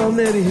 Oh,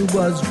 maybe he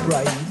was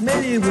bright.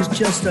 Maybe it was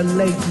just a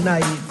late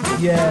night.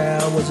 Yeah,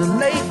 it was a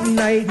late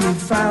night. He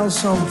filed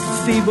some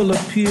feeble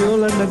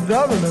appeal, and the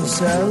governor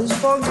says,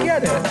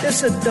 forget it.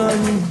 It's a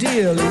done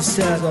deal. He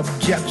says,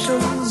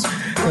 objections,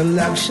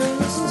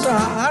 elections,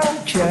 I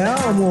don't care.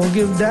 I'm going to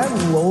give that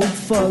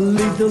wolf a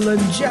lethal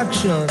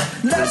injection.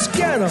 Let's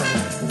get him.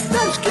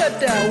 Let's get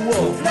that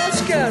wolf.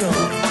 Let's get him.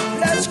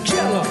 Let's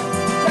kill him.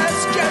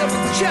 Let's get him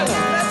and kill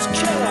him. Let's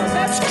kill him.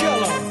 Let's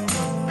kill him.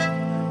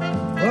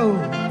 Whoa.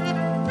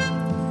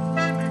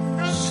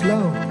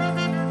 Slow.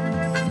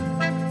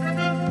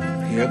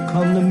 Here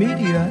come the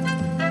media,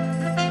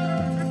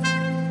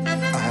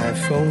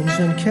 iPhones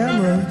and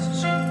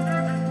cameras,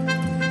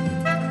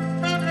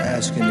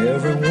 asking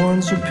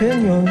everyone's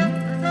opinion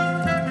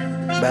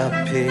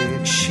about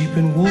pigs, sheep,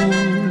 and wolves.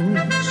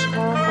 Big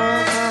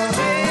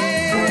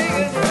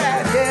and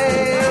fat,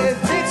 yeah,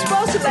 pig's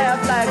supposed to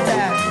laugh like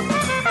that.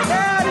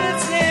 Now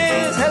this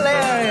is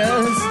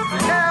hilarious.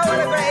 Now what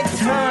a great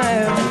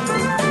time.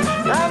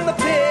 I'm the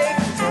pig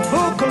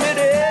who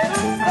committed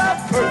the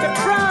perfect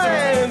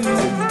crime.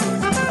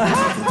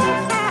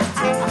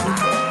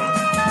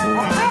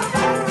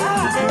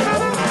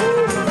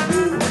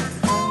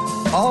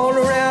 All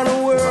around the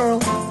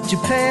world,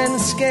 Japan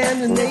and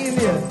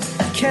Scandinavia,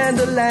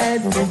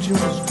 candlelight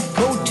vigils,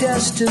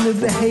 protesting the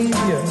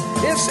behavior.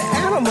 It's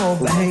animal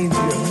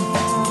behavior.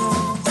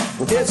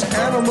 It's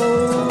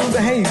animal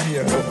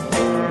behavior.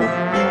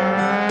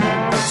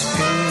 It's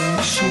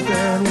pig, sheep,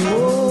 and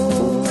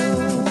wolves.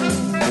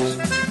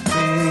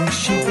 Pig,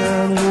 sheep,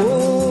 and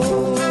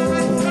wolves.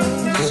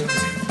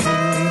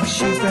 Pig,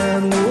 sheep,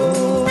 and wolves.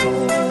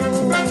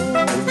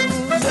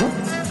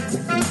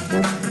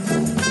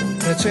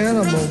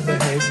 normal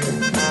behavior.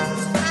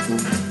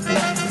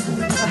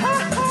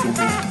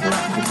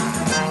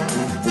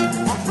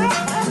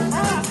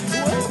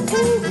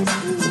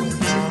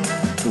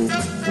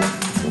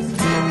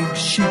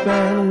 Sheep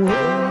and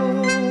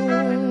wolves.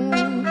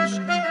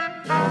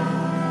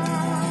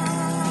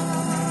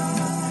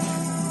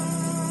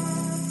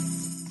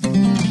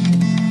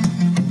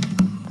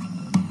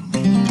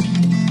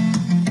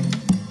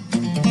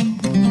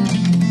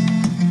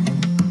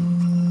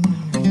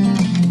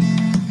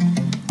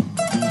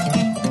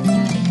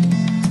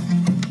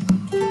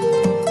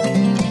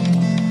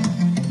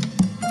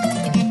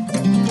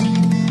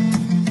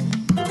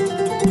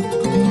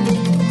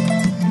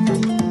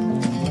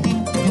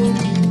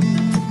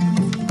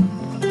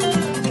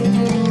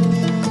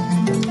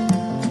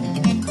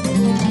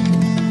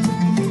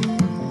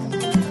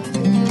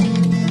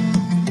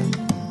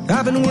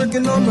 I've been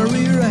working on my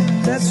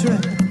rewrite, that's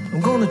right. I'm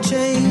gonna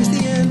change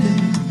the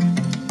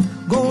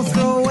ending. Gonna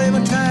throw away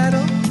my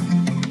title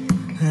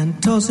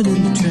and toss it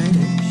in the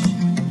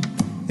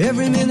trash.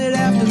 Every minute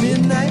after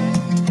midnight,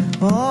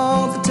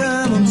 all the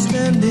time I'm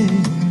spending,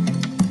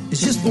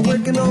 it's just for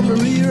working on my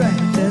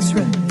rewrite, that's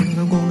right.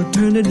 I'm gonna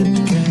turn it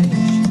into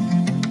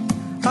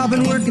cash. I've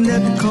been working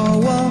at the car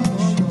wash.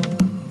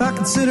 I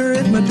consider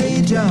it my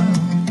day job,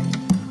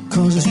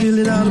 'cause it's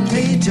really not a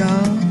paid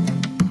job,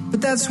 but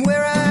that's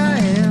where I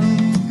am.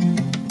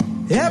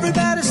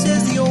 Everybody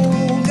says the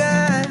old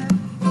guy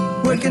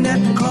working at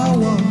the car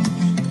wash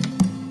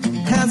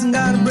hasn't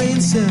got a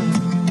brain cell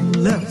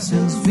left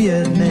since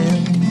Vietnam.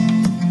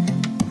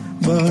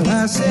 But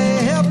I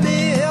say, help me,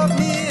 help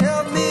me,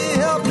 help me,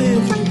 help me,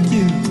 thank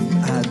you.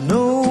 I had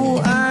no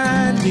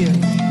idea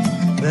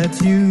that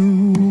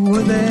you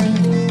were there.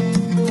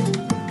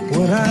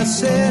 When I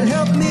said,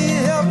 help me,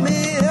 help me,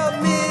 help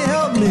me,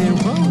 help me,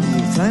 well,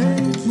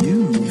 thank you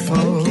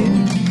for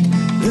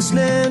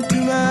listening to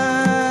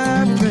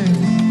my prayer.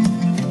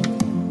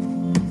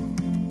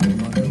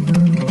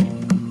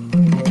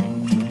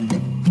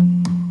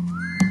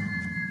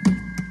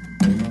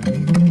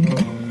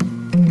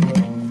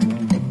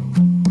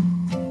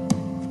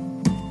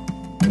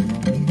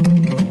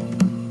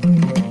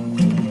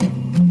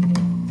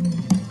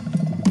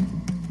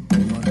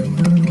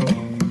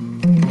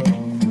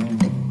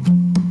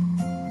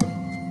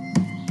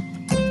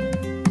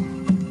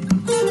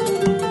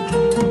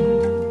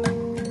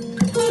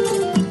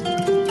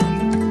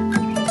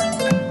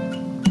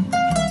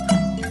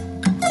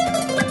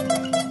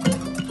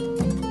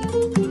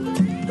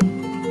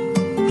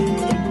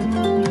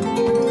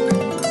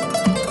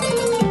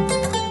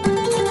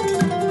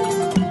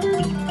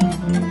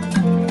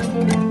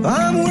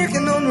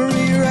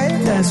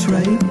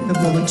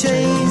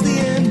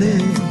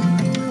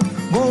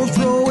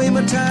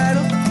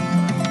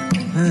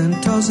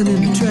 In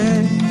the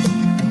trash.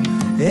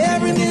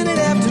 Every minute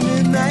after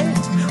midnight,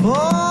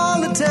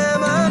 all the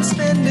time I'm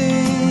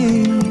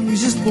spending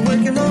is just for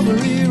working on the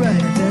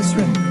rewrite, that's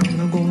right.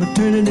 I'm gonna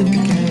turn it into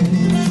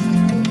cash.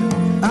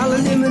 I'll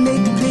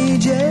eliminate the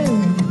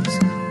pages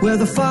where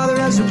the father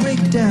has a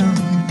breakdown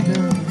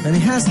and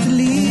he has to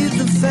leave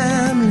the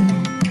family,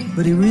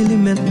 but he really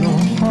meant no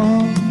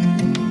harm.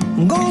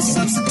 I'm gonna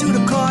substitute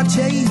a car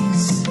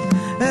chase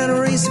and a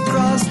race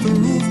across the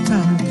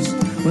rooftops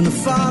when the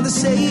father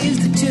saves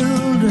the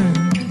children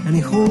and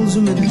he holds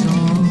them in his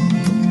arms.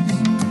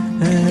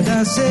 And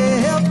I say,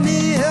 help me,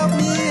 help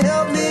me,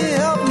 help me,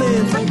 help me,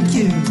 thank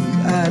you.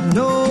 I had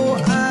no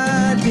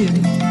idea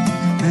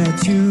that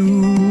you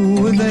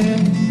were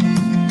there.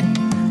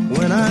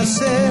 When I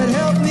said,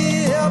 help me,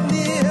 help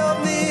me, help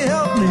me,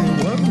 help me,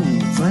 well,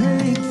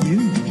 thank you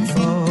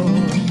for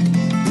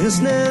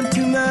listening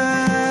to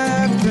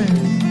my prayer.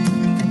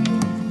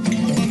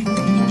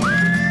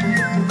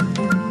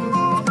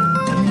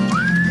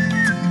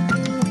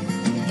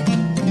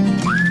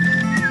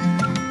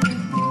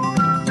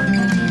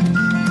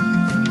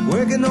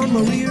 Working on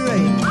my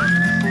rewrite.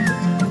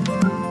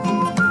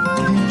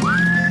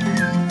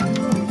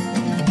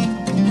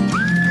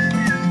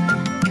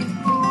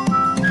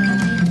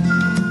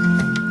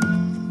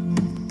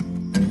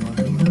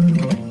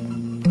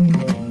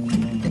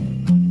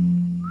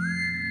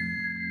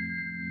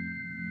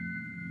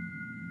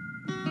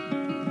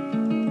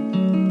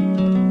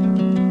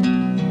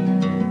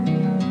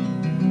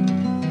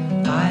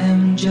 I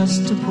am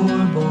just a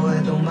poor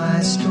boy, though my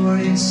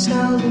story is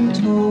seldom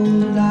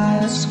told.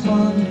 I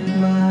squandered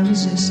my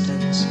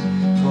resistance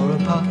for a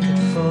pocket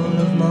full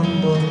of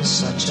mumbles,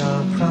 such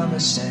are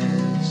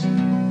promises.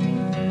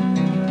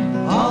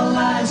 All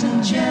lies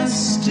and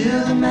jest,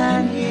 still a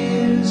man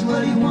hears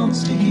what he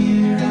wants to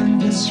hear and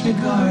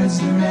disregards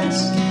the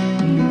rest.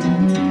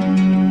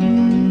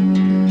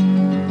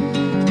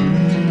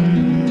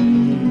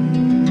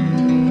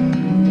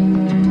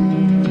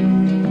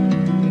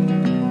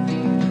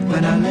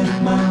 When I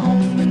left my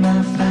home and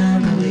my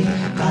family,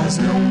 I was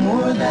no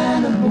more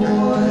than a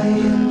boy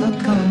in the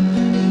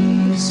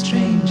company of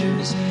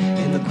strangers,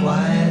 in the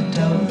quiet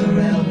of the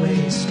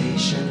railway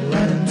station,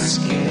 running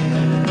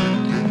scared.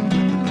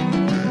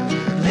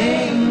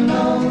 Laying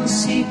low,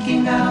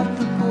 seeking out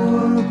the poor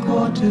poorer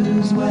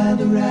quarters where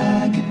the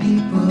ragged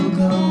people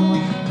go,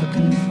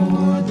 looking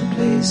for the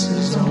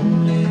places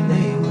only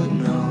they would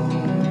know.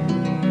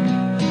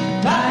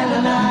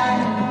 Lie-la-lie,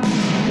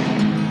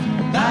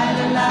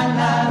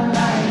 lie-la-lie-lie,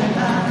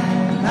 lie-la-lie,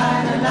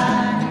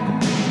 lie-la-lie,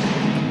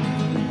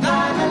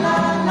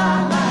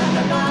 lie-la-lie-lie,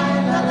 lie-la-lie,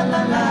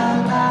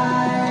 lie-la-lie-lie.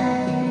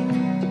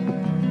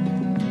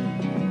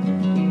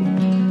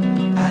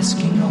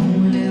 Asking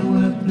only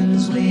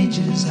workmen's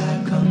wages,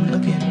 I come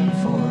looking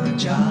for a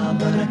job,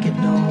 but I get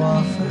no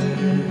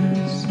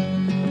offers.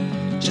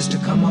 Just to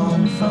come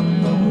on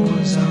from the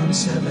wars on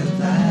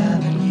 7th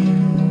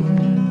Avenue.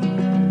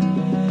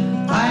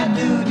 I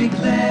do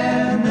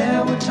declare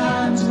there were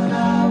times when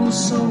I was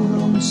so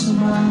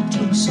lonesome I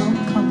took some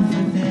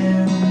comfort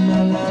there.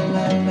 La la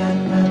la la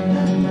la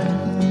la la.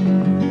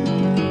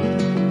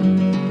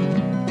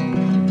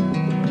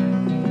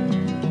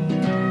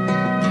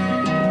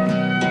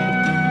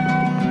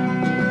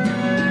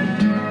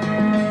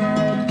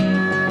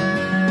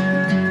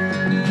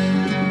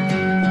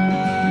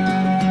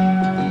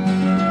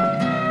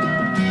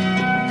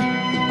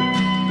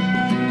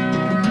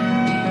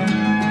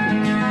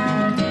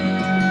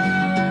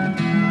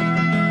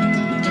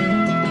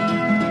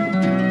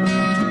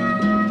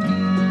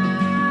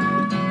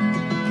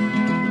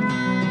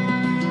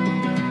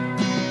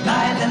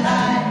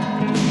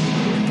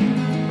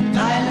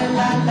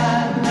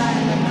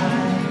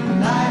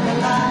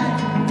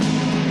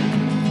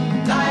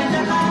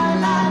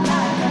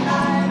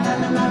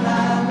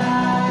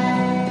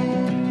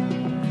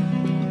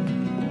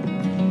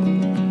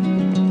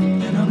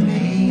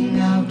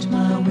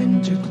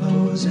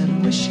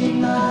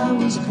 Wishing I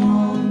was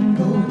gone,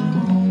 going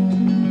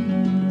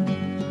home,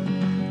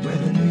 where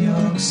the New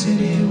York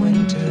City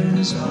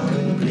winters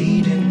are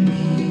bleeding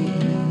me,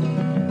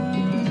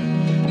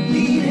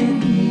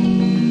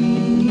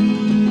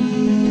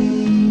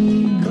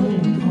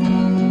 going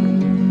home.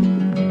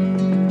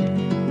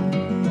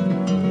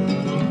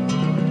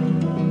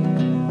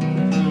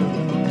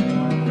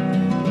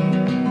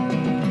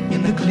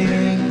 In the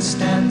clearing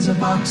stands a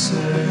boxer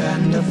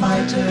and a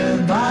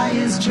fighter by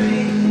his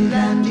trade,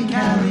 and he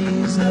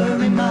carries the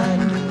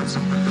reminders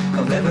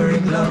of every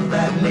glove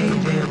that laid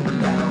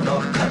him down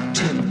or cut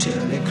him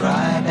till he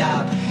cried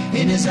out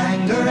in his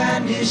anger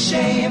and his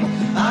shame,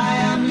 I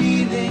am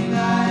leaving,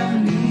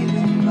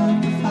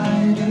 but the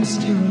fighter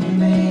still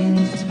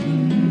remains.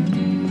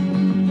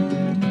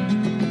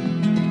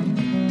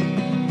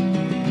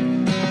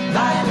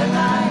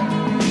 Lie-la-lie,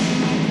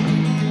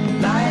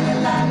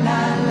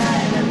 lie-la-lie-lie,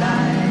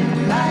 lie-la-lie,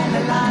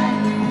 lie-la-lie,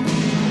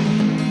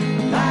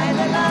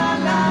 lie-la-lie-lie.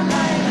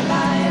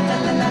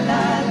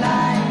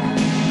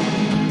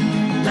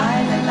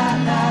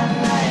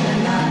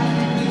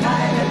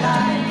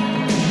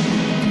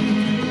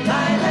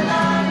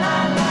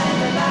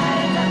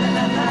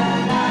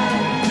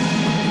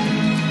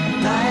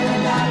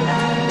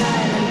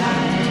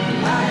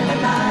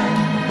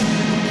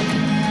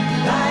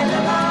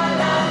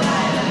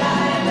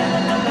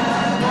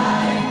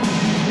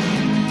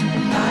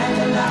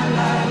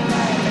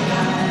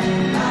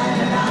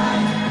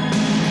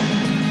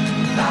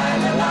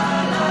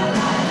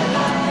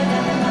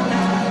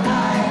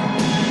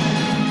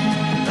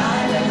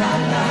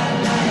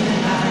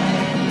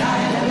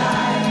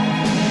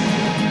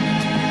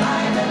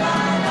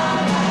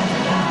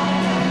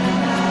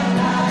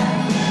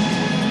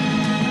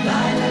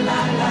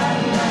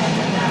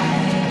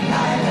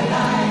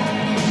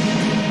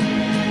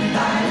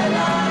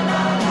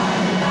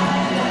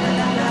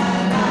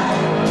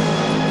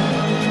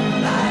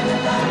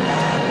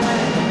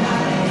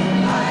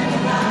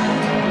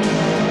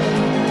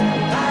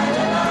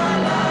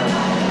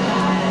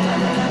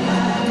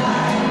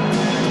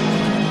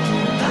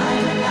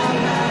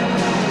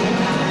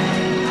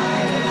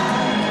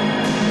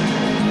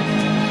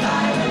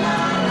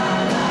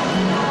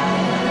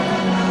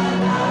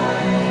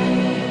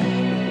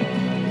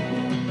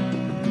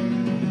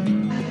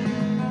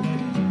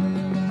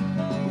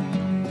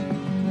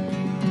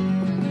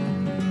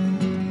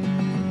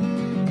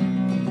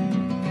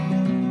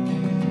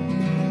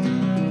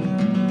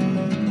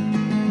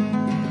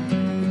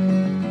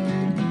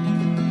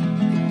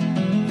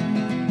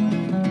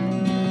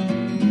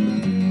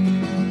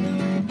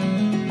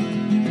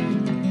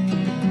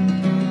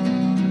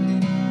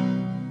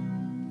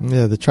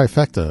 Yeah, the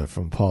trifecta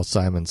from Paul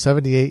Simon,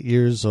 78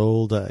 years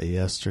old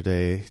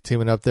yesterday,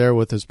 teaming up there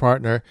with his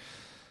partner,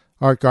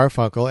 Art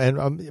Garfunkel,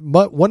 and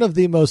one of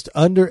the most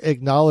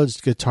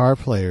under-acknowledged guitar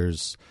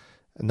players,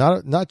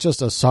 not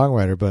just a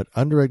songwriter, but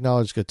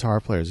under-acknowledged guitar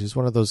players. He's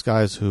one of those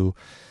guys who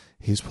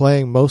he's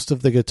playing most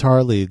of the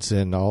guitar leads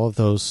in all of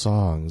those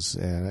songs,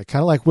 and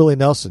kind of like Willie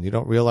Nelson, you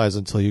don't realize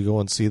until you go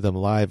and see them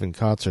live in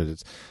concert.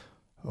 It's,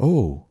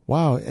 oh,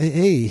 wow,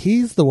 hey,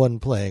 he's the one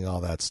playing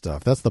all that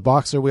stuff. That's the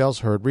Boxer we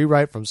also heard,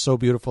 Rewrite from So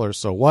Beautiful or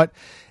So What,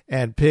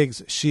 and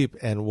Pigs, Sheep,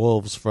 and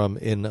Wolves from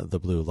In the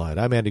Blue Light.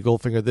 I'm Andy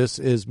Goldfinger. This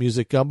is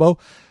Music Gumbo.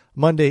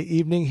 Monday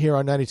evening here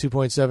on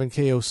 92.7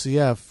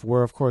 KOCF.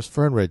 We're, of course,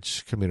 Fern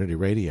Ridge Community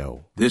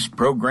Radio. This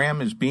program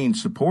is being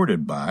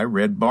supported by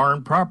Red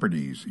Barn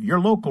Properties,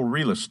 your local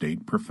real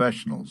estate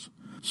professionals,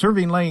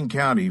 serving Lane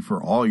County for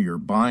all your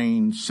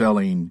buying,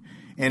 selling,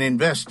 and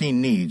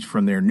investing needs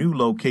from their new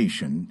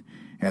location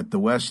at the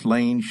West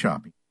Lane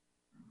Shopping.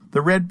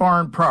 The Red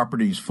Barn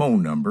Properties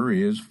phone number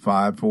is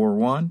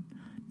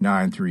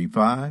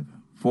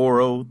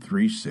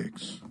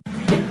 541-935-4036.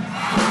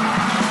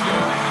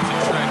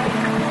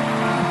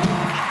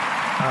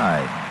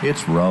 Hi,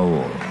 it's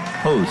Raul,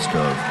 host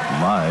of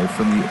Live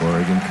from the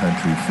Oregon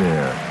Country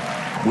Fair.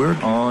 We're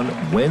on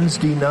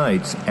Wednesday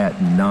nights at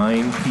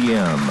 9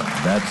 p.m.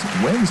 That's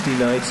Wednesday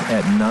nights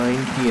at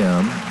 9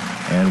 p.m.,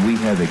 and we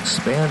have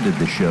expanded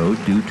the show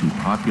due to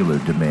popular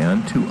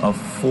demand to a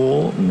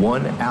full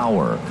 1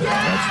 hour.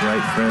 That's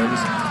right, friends,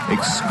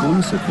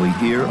 exclusively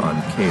here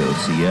on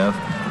KOCF,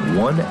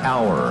 1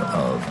 hour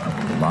of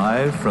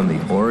Live from the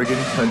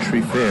Oregon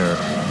Country Fair,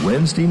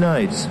 Wednesday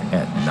nights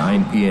at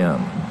 9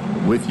 p.m.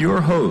 with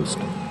your host,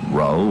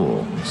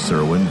 Raul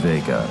Serwin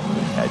Vega,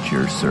 at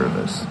your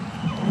service.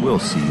 We'll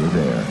see you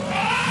there.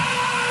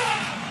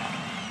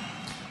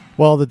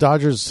 Well, the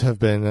Dodgers have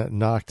been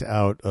knocked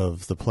out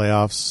of the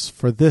playoffs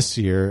for this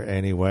year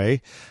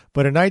anyway.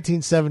 But in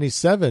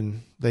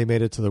 1977, they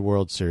made it to the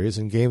World Series,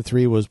 and Game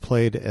 3 was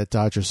played at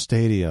Dodger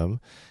Stadium,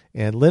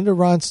 and Linda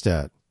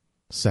Ronstadt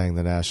sang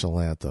the national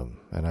anthem.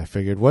 And I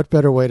figured, what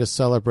better way to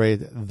celebrate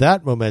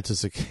that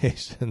momentous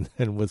occasion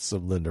than with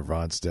some Linda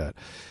Ronstadt?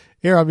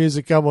 Here on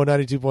Music Gumbo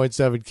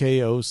 92.7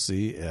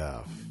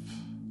 KOCF.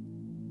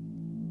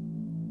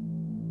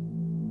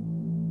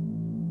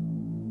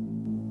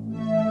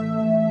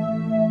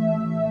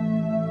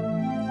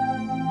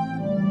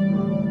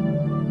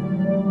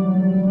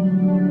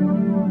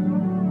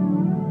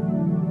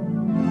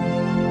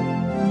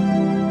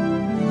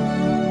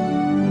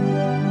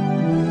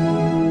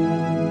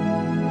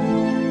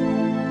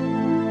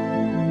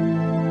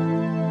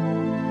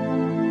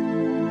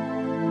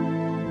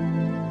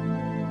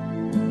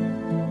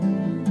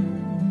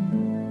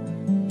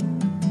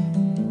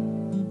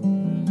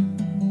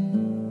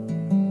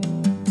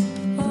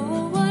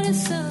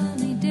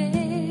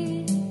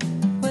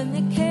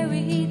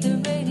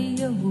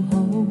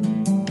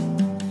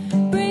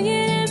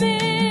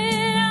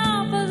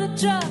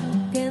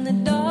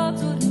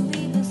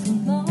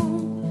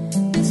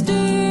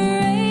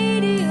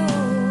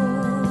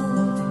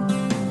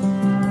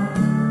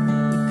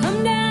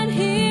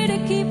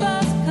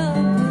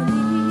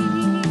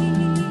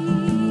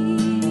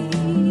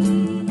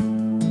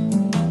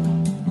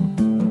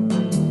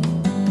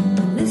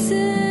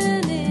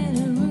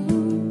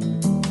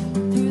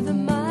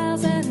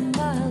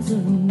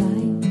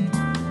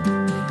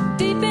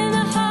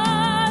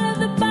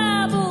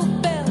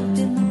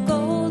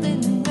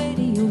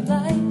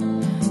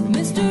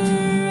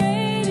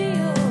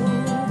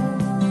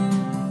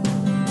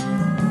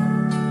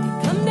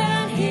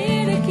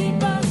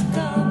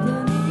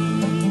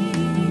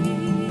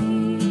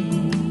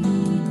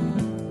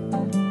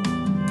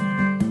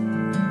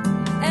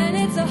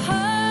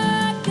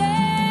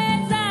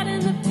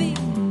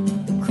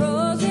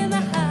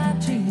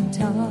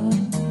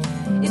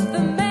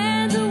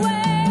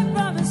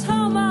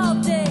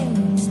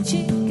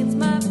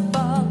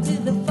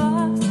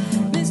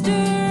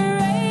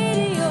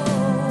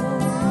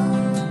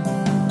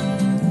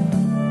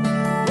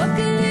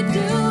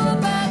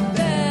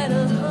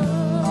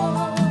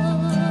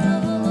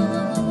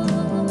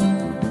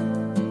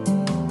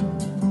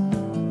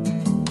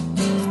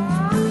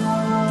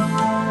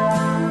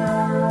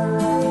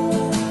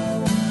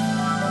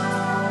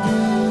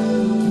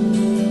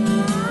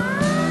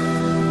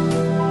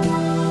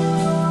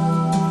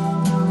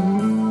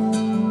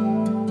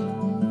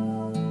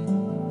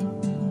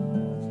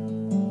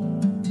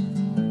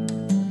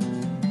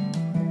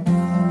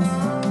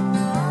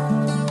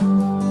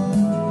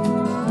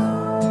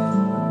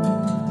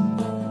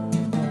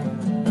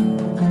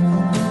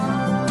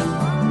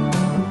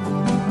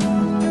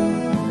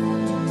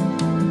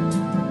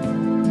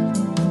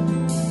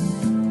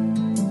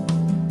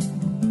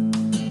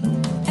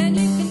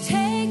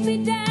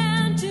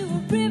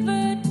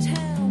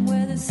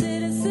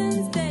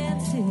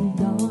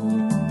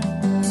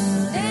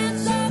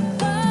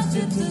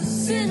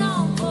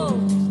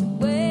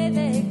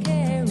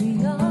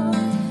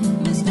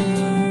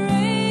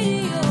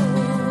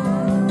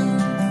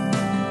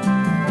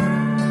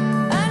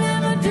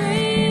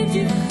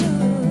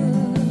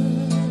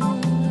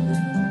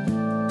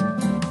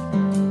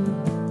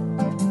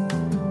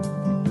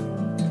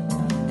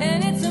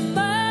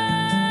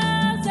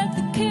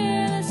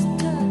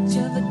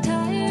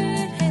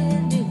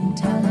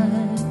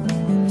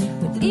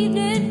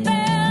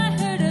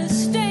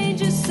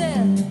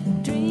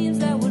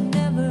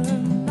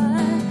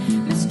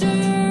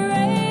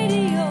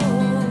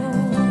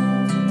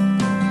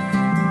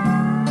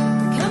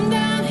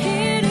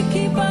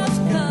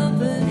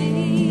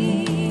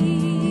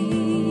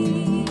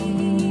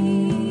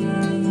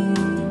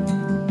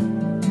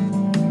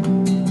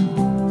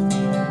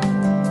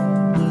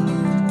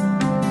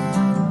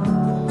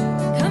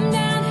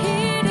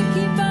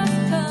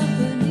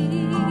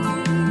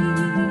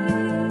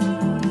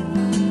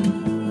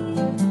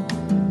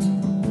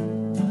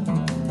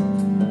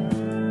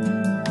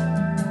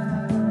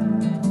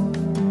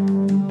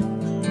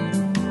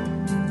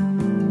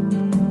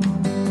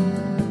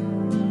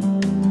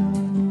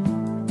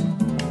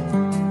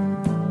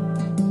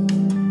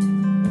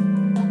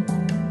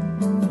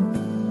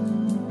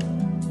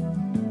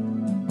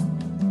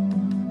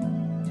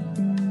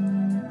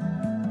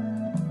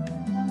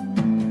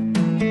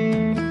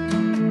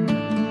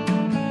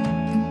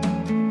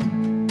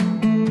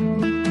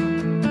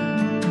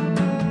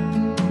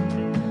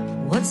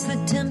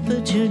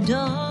 temperature,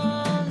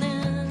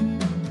 darling?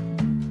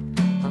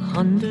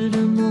 100 or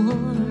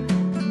more.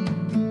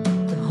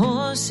 The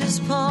horses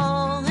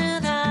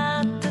pawing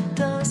at the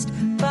dust,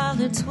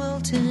 violets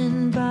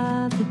wilting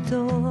by the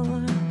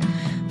door.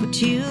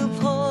 But you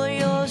pour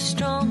your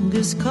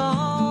strongest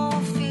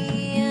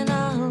coffee, and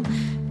I'll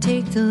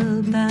take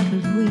the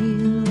battered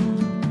wheel.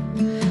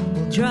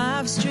 We'll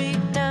drive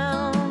straight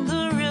down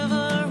the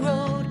river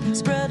road,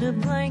 spread a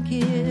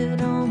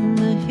blanket on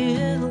the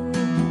hill.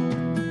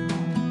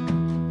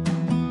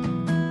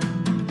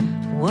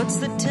 What's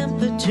the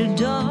temperature,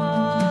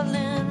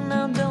 darling?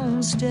 Now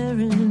don't stare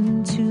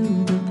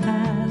into the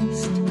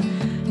past.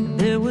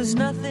 There was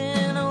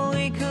nothing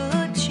we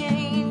could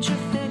change or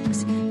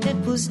fix. It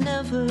was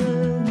never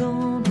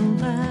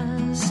gonna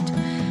last.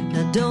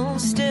 Now don't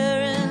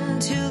stare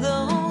into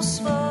those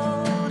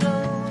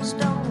photos.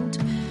 Don't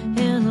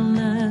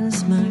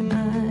analyze my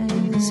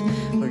eyes.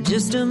 We're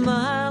just a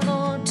mile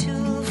or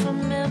two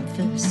from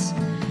Memphis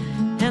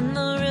and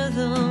the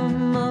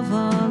rhythm of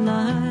our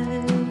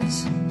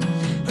lives.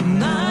 A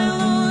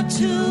mile or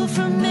two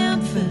from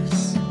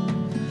Memphis,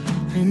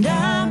 and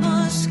I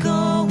must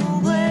go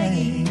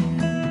away.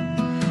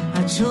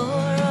 I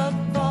tore up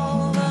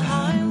all the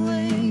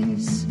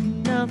highways,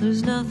 now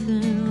there's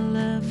nothing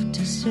left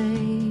to say.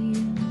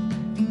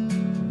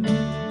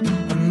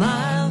 A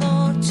mile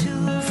or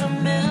two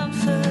from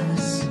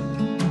Memphis,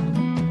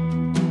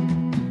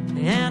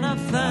 and I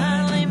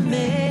finally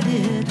made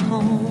it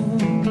home.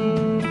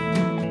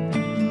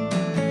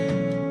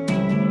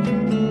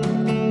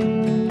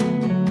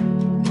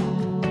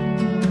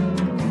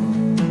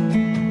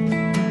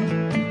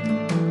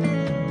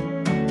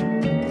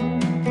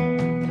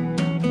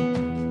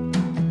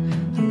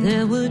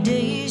 There were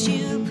days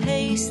you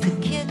paced the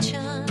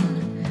kitchen.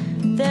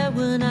 There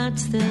were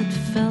nights that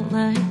felt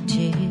like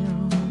jail.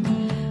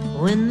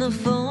 When the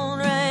phone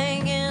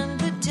rang in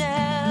the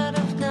dead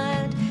of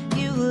night,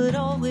 you would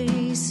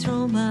always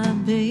throw my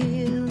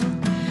bail.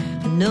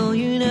 No,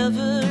 you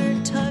never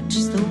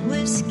touched the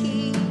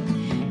whiskey,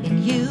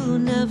 and you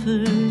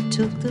never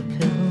took the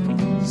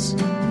pills.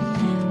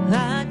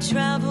 I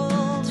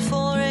traveled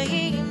for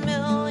 8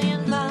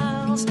 million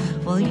miles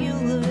while you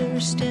were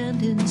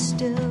standing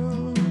still.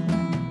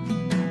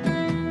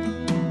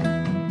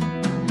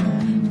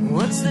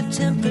 What's the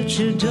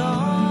temperature,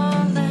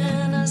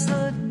 darling, as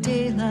the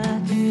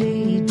daylight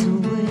fades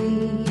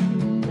away?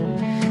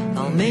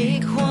 I'll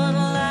make one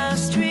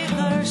last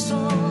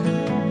rehearsal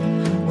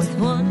with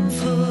one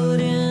foot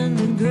in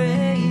the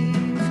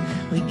grave.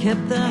 We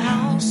kept the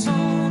house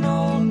on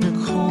old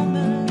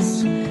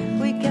Nokomis.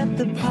 We kept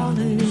the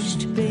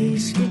polished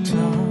bass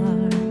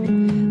guitar.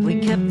 We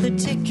kept the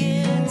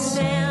tickets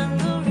and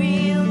the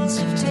reels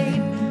of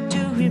tape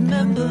to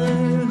remember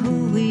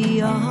who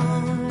we are.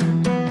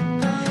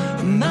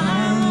 A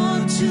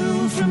mile or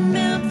two from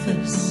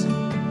Memphis,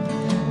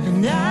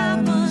 and I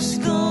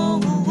must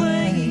go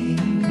away.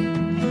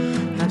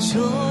 I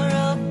tore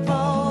up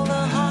all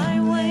the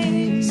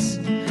highways,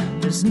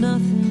 there's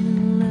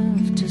nothing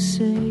left to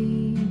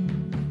say.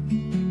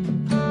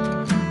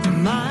 A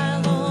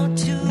mile or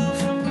two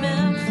from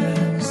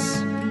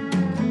Memphis,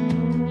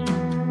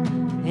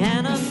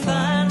 and I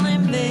finally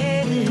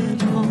made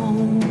it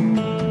home.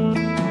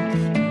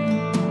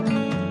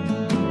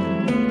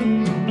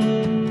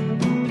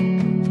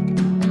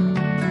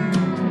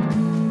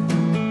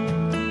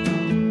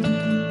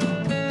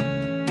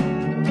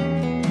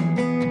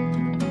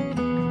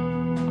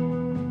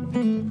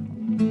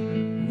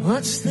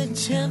 What's the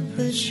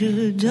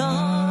temperature, darling?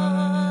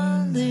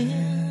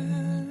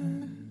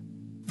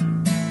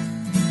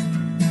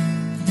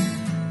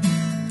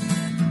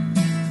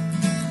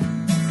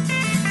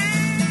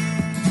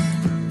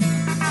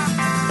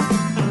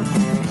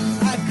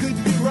 I could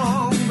be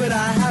wrong, but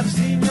I have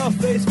seen your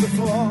face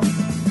before.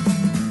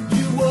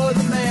 You were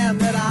the man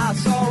that I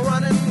saw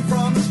running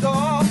from the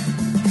store.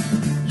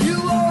 You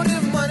owed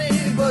him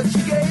money, but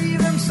you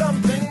gave him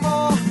something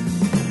more.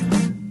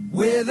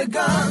 With a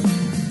gun,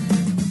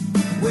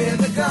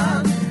 with a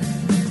gun,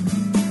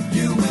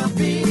 you will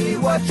be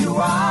what you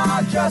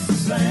are just the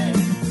same.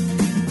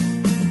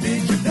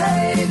 Did you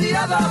pay the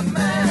other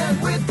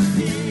man with the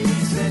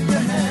piece in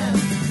your hand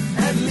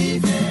and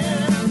leave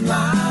him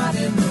lying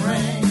in the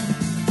rain?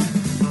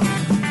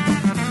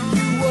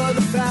 You were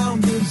the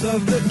founders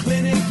of the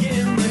clinic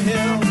in the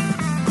hill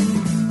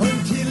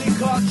until he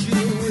caught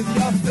you with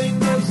your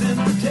fingers in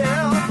the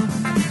tail.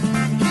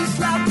 He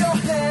slapped your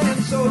hand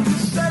so you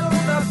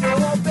settled up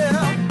your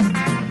bill.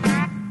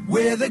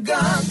 With a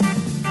gun,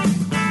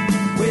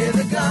 with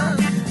a gun,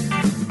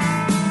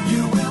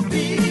 you will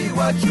be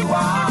what you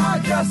are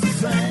just the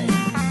same.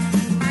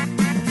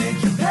 Did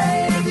you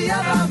pay the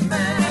other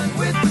man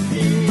with the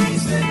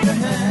piece in your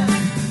hand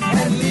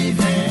and leave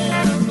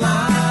him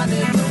lying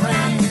in the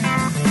rain?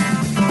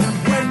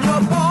 When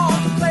you're born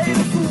to play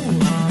the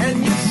fool and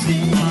you've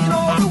seen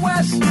all the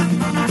Western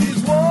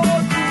movies, war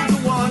to the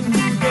one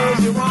who does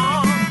you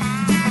wrong,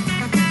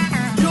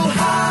 you'll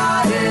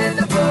hide in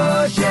the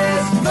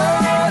bushes,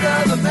 murder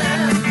the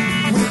man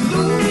with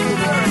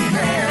Luger in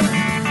hand.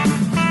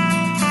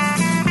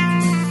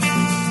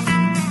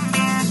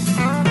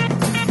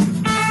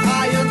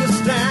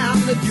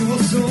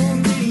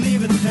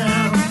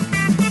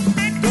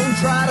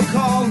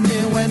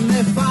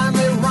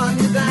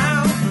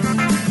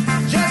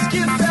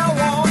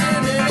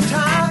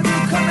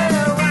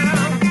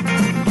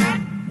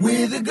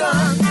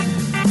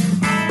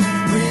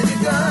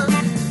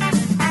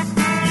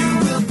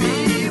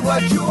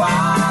 but you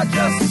are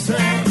just the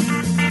same.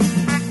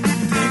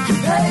 Did you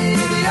pay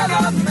the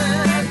other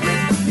man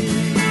with the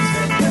keys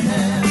in your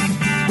hand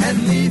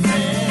and leave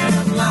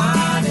him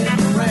lying in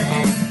the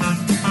rain?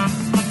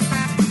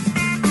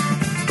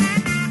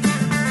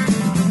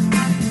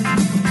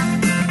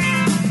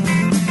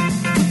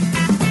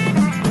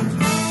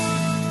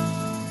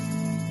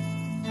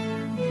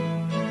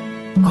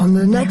 On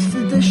the next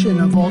edition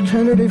of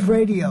Alternative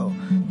Radio,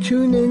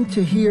 tune in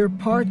to hear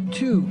part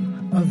 2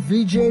 of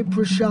Vijay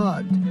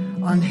Prashad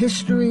on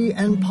history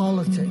and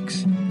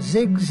politics,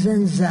 zigs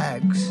and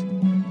zags.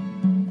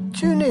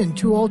 Tune in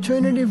to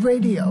Alternative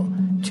Radio,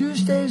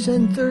 Tuesdays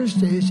and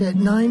Thursdays at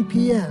 9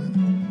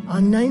 p.m.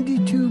 on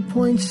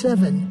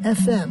 92.7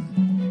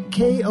 FM,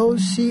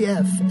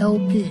 KOCF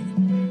LP,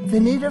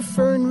 Veneta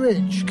Fern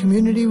Ridge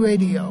Community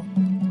Radio.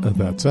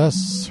 That's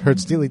us. Heard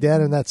Steely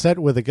Dan in that set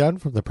with a gun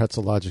from the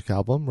Pretzel Logic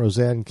album.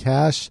 Roseanne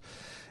Cash,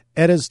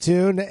 Edda's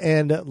Tune,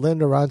 and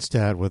Linda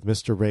Ronstadt with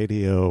Mr.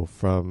 Radio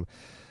from,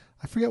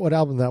 I forget what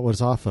album that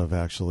was off of,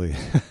 actually.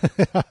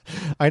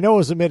 I know it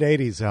was a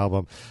mid-'80s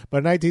album,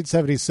 but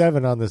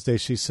 1977 on this day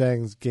she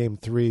sang Game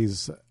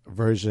 3's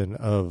version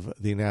of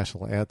the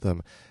national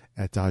anthem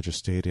at Dodger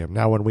Stadium.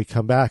 Now when we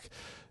come back,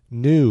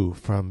 new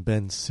from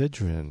Ben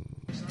Sidran.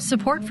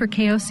 Support for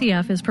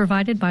KOCF is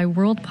provided by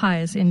World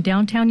Pies in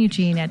downtown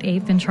Eugene at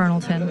 8th and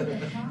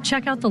Charnelton.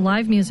 Check out the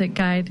live music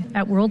guide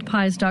at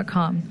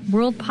worldpies.com.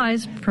 World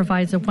Pies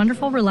provides a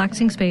wonderful,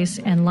 relaxing space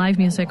and live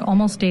music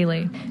almost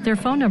daily. Their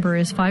phone number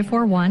is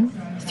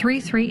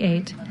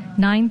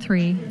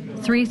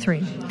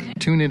 541-338-9333.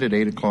 Tune in at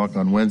 8 o'clock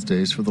on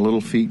Wednesdays for the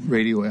Little Feat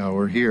Radio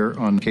Hour here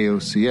on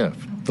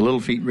KOCF. The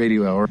Little Feat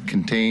Radio Hour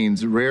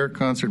contains rare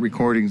concert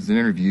recordings and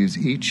interviews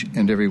each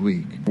and every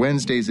week.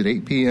 Wednesdays at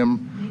 8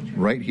 p.m.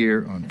 right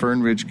here on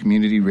Fern Ridge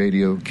Community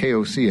Radio,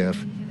 KOCF,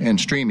 and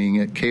streaming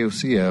at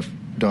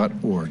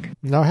KOCF.org.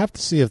 Now I have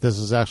to see if this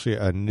is actually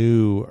a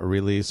new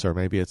release or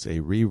maybe it's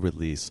a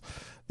re-release.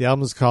 The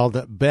album is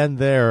called Been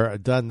There,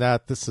 Done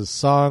That. This is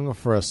Song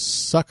for a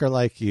Sucker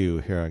Like You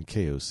here on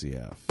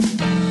KOCF.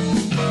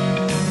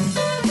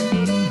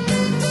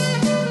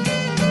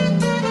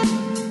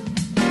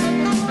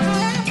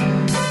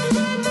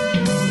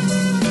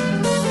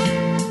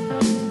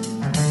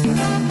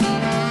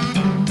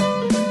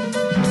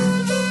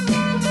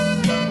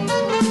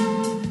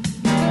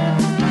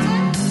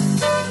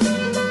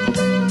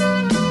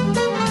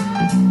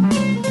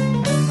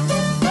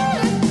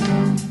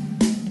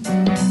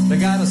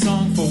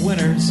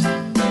 Winners.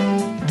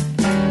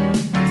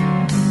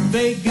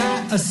 They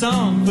got a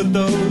song for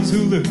those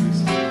who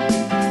lose.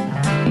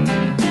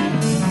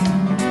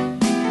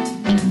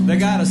 They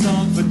got a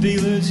song for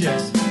dealers,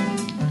 yes.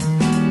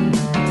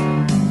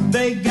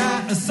 They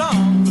got a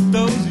song for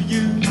those who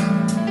use.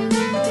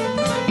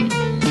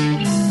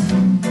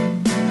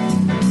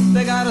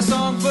 They got a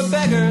song for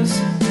beggars.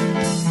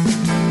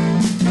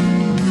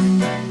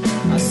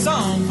 A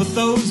song for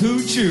those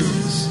who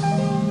choose.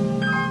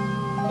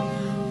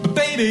 But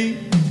baby,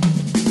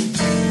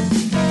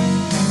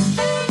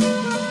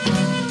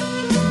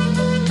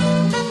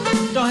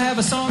 have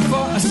a song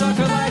for a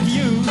sucker like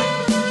you.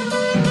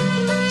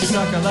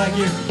 Sucker like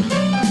you.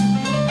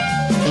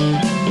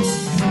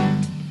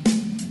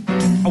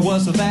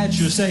 What's that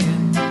you're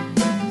saying?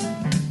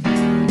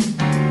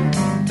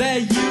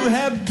 That you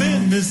have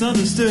been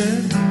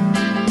misunderstood.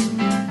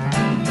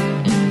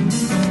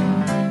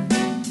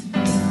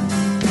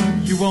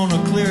 You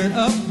wanna clear it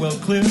up? Well,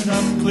 clear it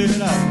up, clear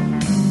it up.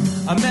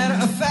 A matter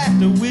of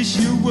fact, I wish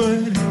you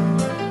would.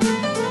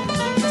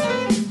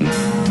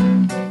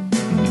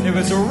 If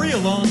it's a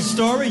real long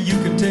story, you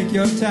can take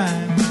your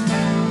time.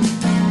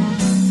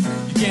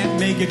 You can't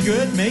make it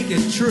good, make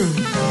it true.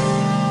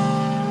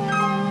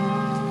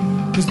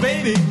 'Cause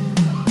baby,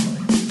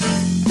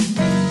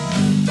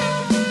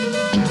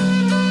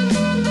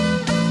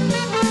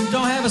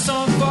 don't have a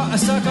song for a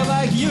sucker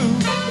like you.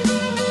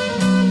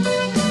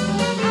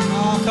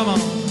 Oh, come on.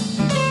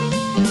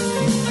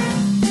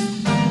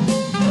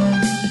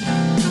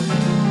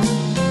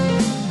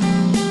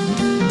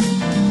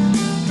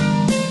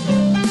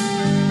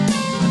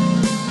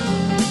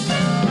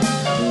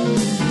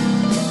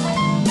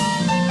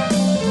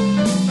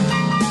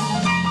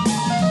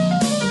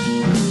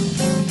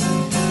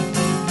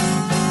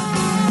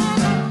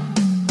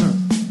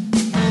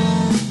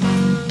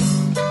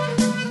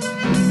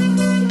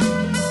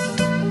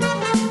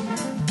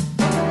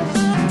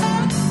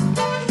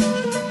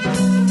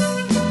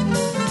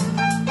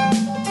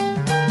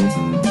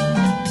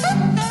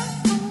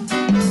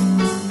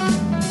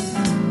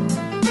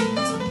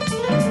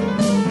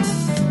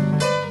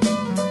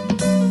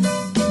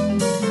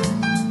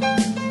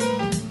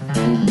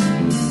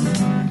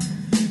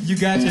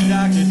 Got your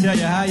doctor tell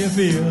you how you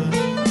feel.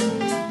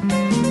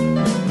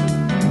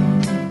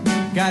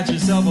 Got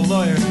yourself a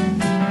lawyer.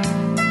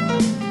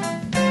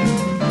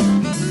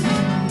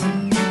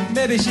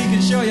 Maybe she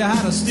can show you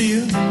how to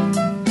steal.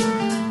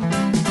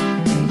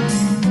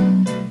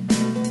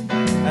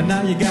 And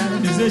now you got a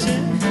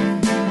musician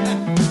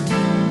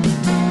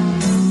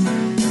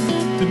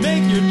to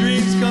make your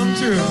dreams come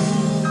true.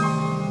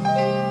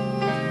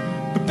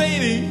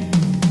 baby.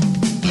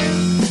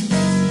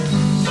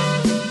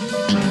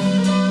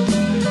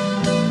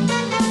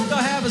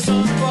 Don't have a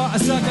song for a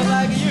sucker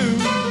like you.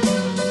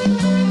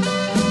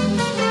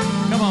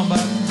 Come on,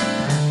 bud.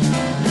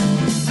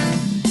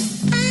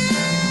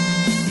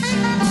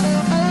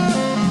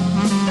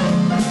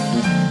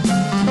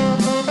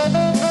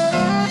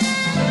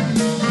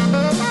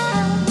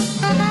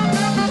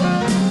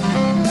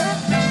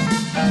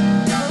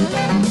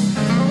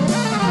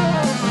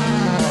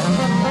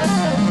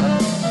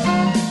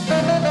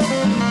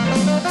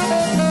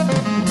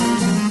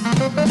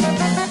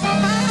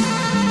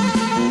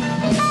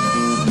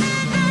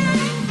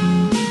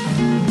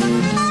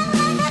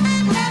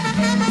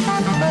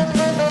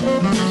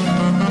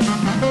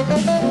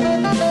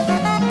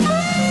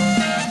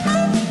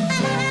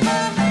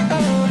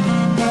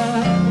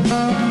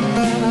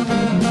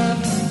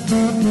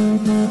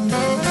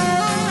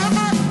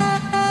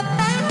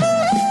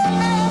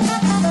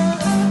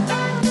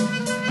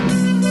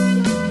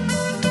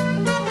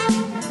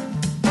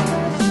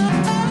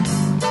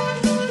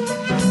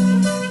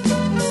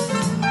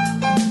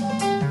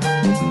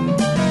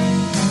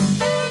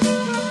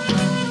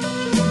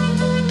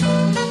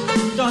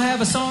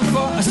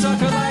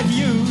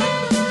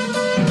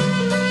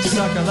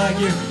 Like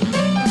you.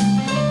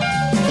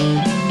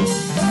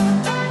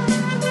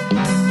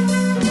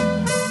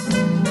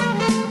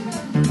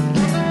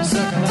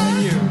 Sucker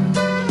like you.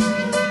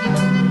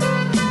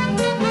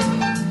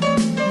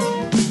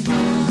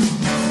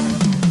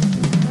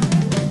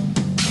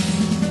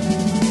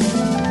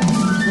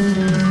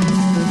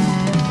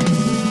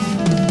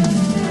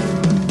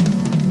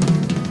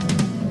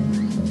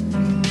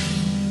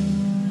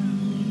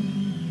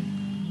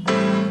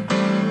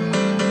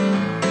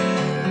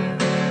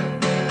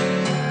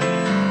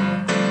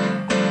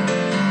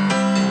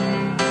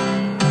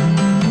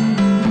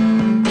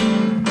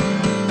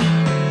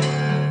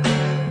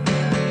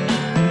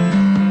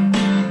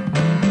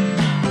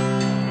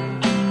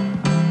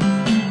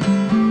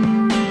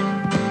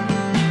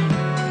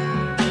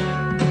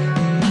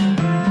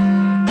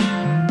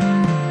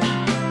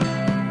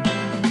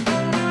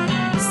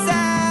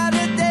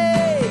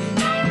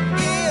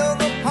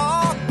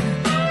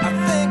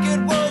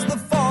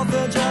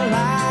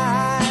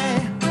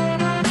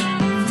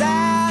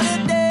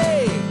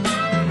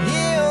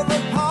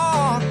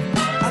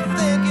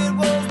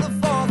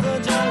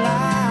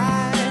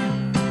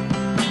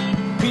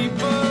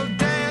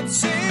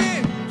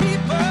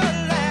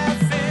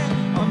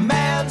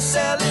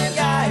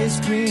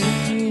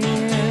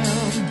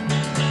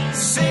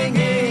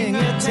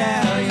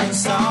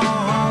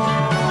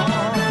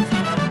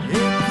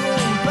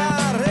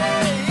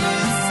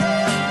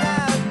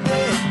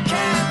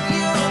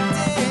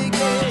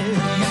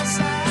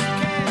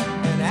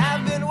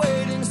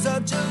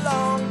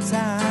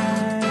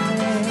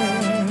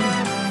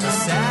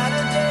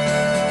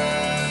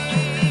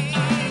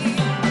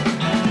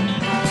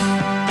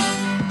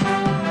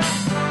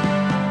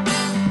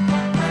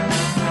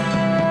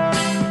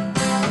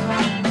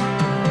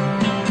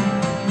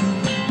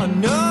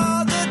 No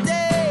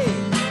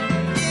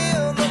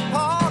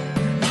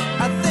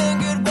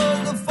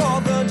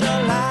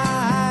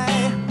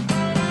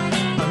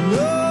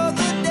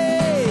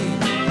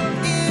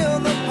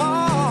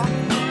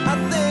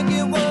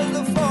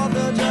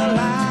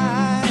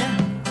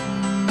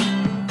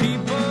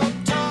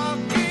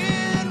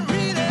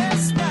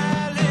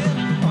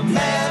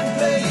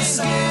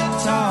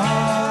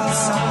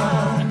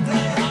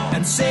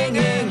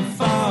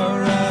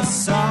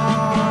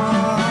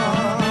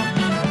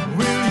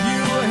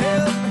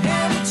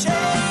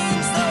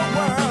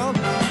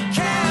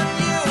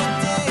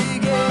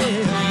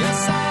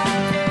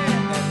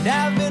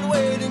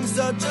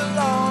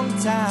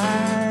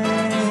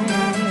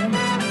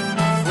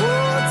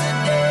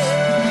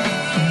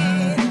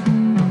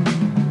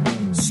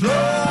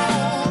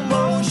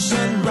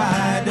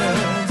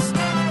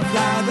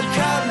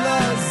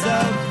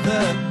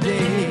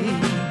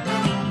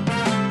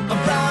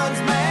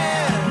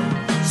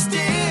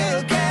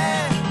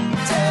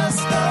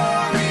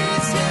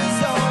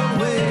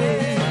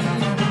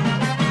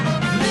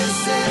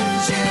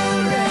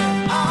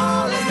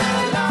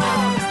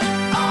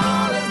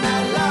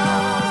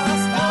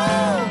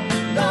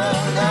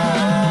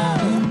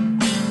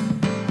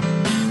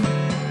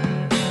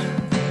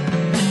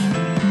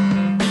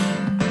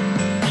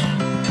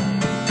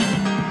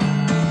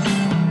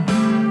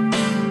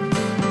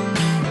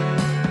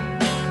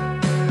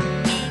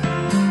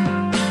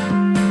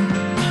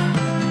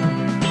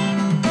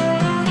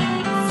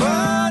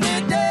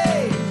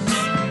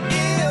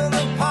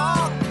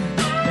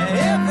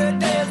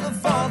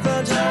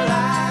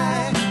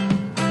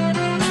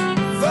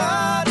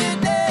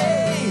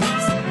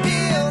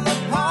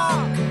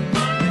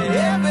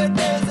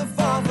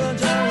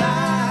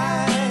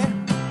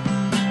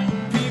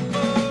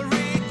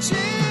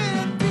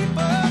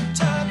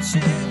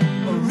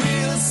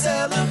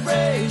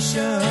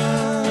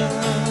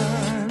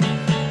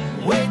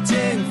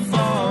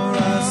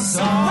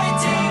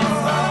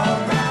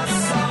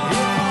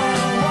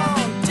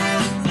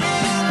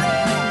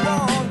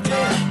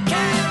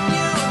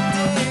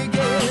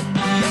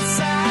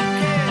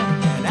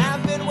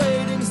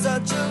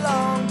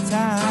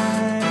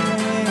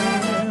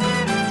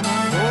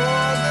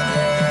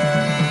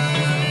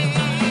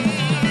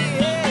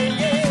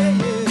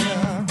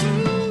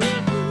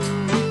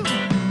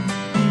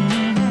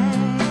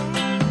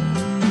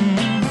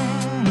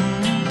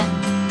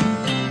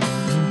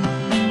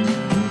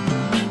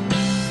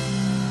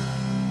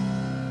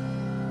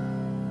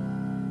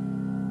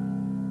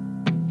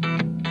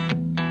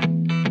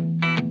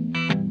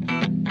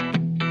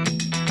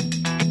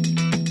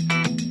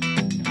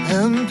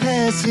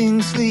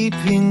moving,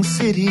 sleeping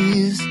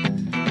cities,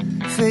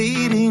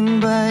 fading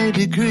by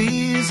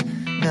degrees,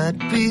 not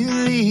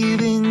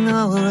believing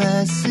all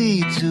I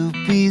see to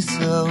be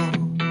so.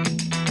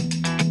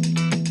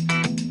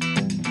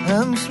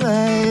 I'm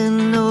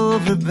flying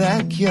over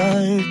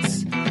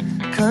backyards,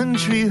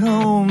 country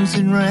homes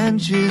and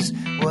ranches,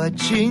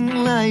 watching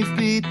life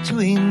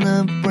between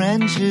the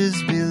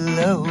branches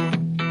below.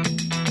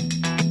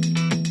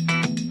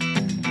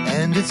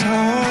 And it's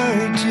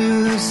hard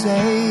to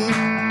say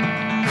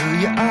who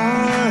you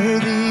are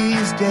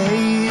these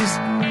days,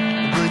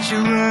 but you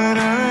run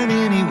on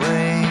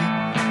anyway,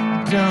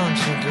 don't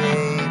you,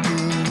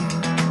 baby?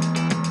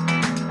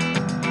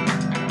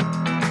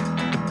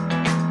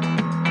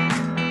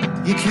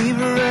 You keep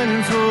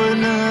running for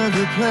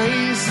another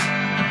place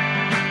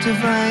to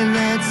find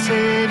that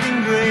saving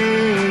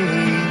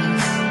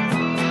grace.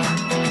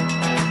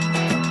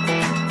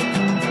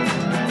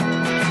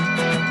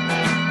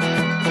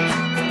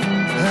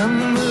 I'm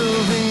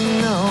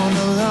moving on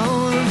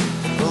alone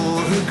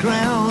over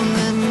ground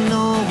that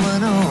no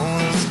one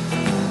owns,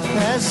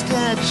 past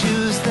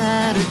statues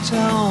that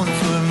atone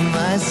for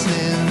my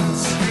sins.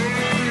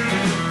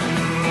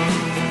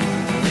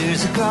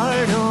 There's a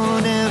guard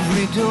on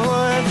every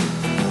door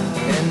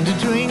and a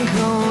drink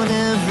on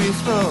every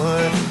floor,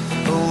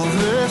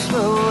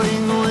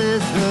 overflowing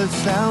with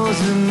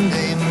 1,000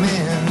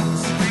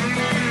 amens.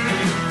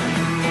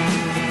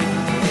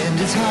 And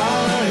it's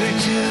hard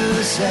to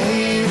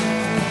say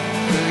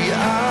who you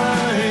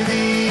are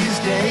these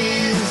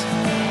days,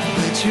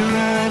 but you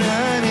run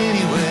on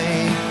anyway,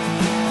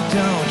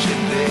 don't you,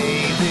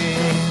 baby?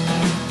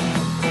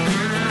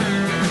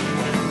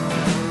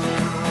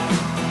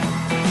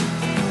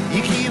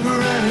 You keep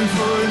running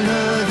for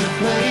another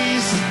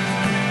place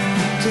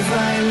to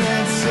find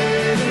that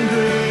saving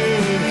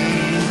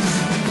grace,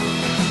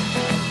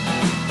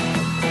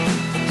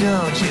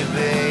 don't you,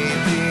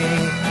 baby?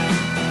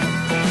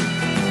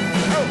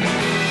 Oh.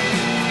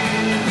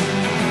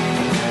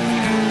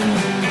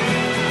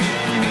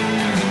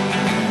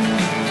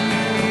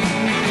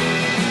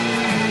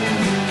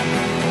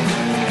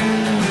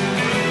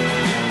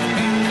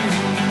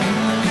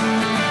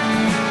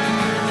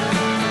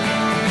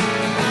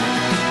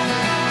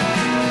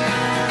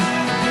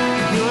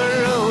 You're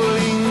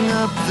rolling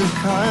up the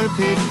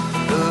carpet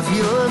of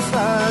your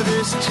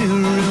father's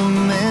two-room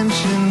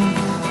mansion,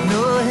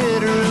 no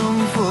headroom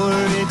for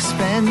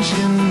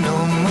expansion no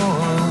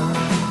more.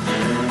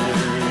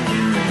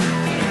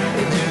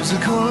 And there's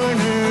a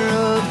corner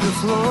of the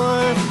floor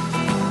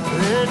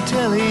they're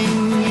telling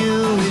you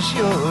is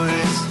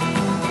yours.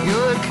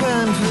 You're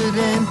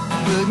confident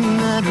but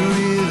not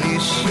really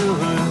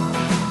sure.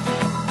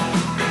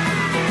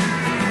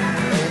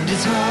 And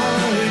it's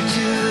hard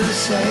to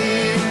say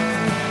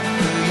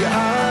who you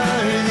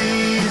are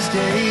these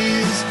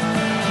days,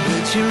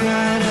 but you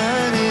run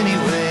on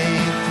anyway,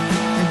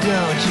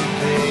 don't you,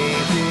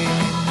 baby?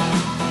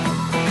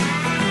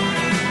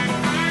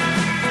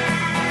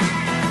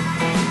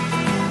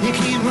 You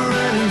keep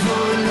running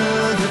for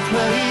another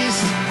place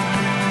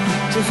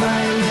to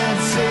find that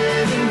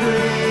saving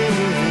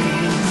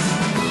grace,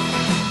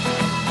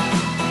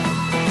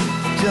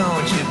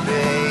 don't you,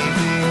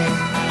 baby?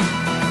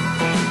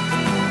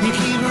 You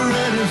keep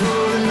running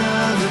for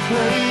another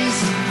place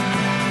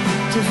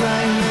to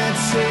find that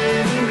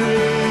saving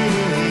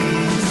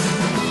grace,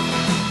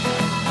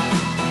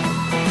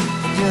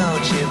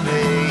 don't you,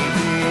 baby?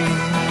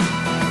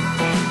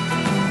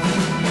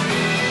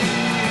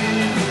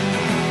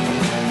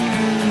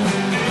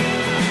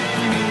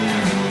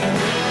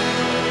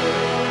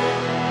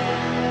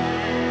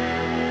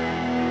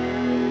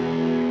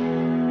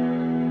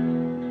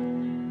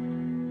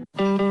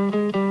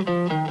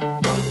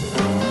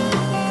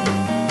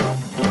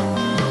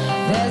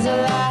 There's a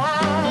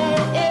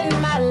light in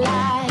my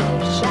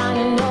life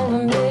shining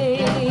over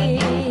me.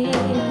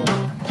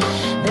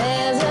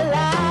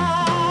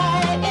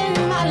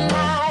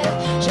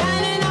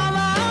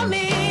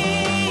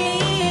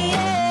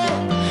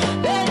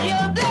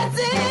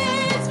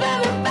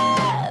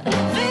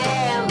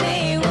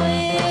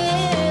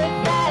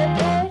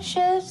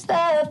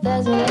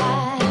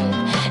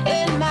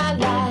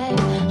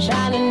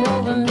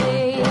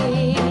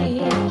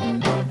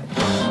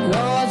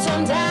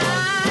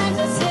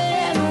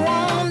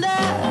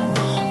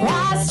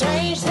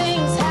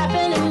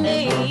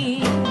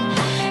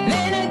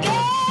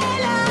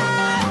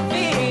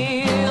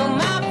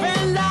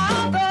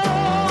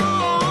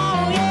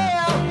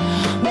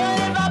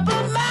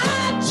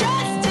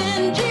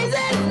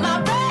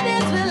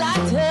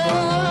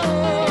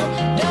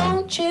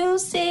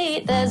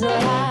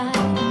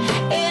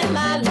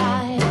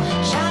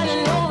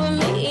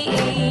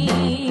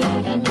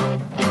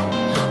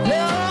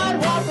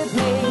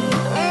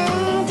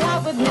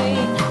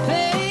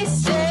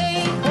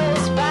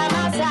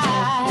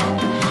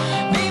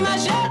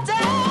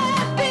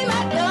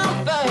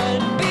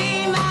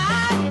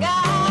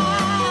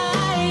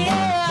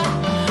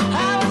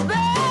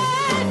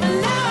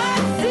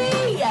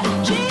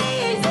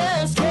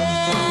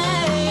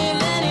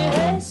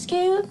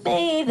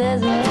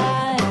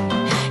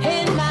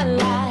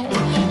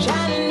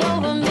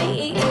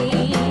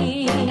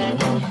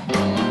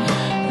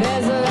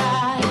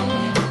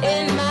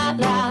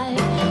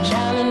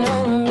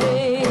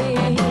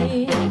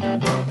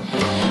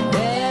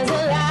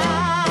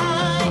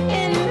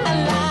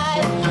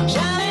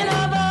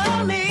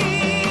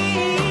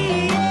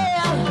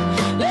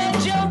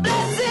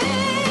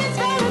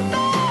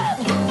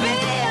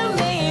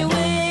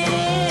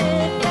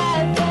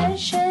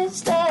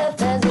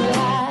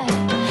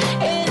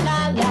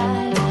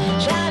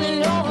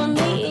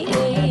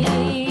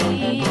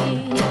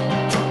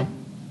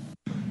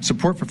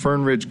 Support for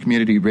Fern Ridge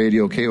Community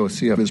Radio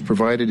KOCF is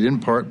provided in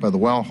part by the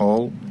Wow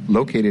Hall,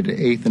 located at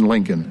 8th and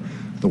Lincoln.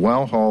 The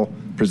Wow Hall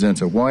presents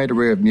a wide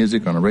array of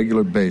music on a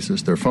regular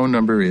basis. Their phone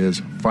number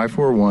is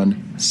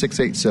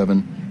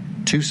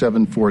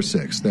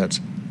 541-687-2746. That's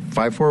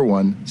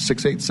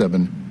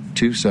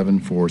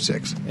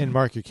 541-687-2746. And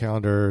mark your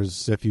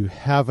calendars if you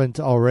haven't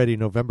already.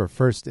 November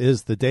 1st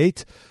is the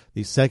date.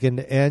 The second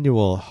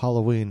annual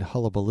Halloween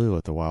Hullabaloo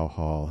at the Wow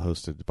Hall,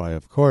 hosted by,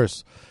 of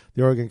course,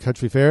 the Oregon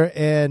Country Fair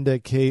and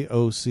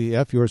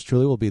KOCF. Yours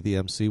truly will be the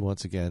MC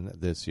once again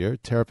this year.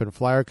 Terrapin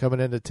Flyer coming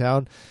into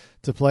town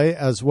to play,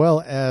 as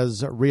well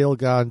as Real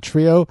Gone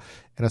Trio,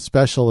 and a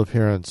special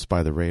appearance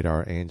by the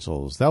Radar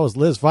Angels. That was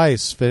Liz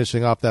Weiss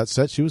finishing off that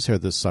set. She was here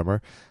this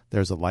summer.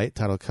 There's a Light,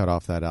 title cut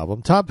off that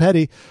album. Tom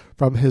Petty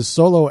from his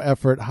solo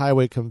effort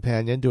Highway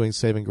Companion, doing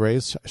Saving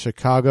Grace,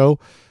 Chicago.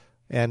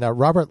 And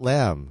Robert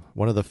Lamm,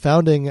 one of the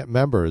founding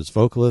members,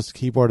 vocalist,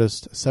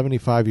 keyboardist,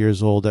 75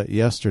 years old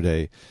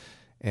yesterday.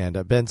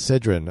 And Ben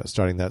Sidran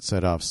starting that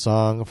set off,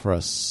 Song for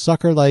a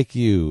Sucker Like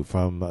You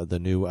from the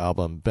new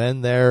album.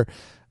 Been there,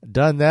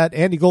 done that.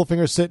 Andy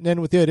Goldfinger sitting in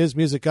with you. It is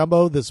Music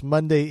Gumbo this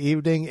Monday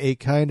evening, a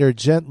kinder,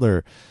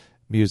 gentler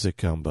Music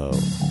Gumbo.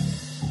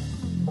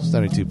 It's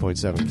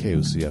 92.7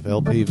 KOCF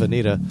LP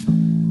Veneta.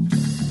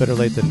 Better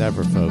late than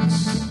never,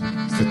 folks.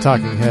 It's the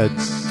Talking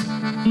Heads.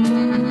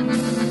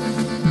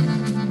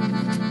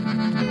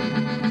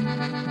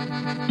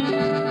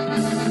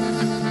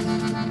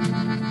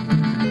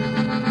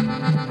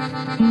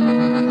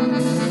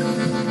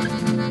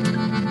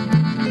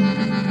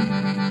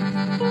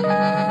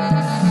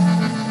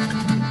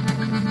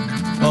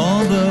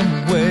 All the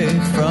way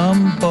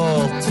from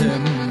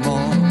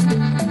Baltimore,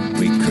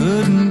 we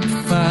couldn't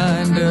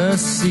find a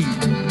seat.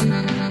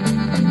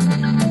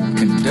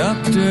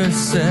 Conductor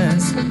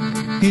says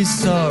he's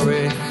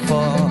sorry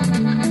for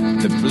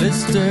the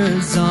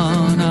blisters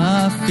on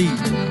our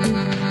feet.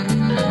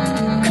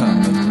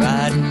 Coming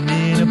riding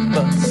in a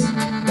bus,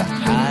 the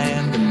high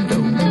and the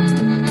low.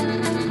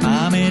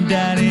 Mommy,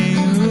 Daddy,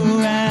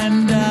 you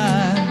and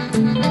I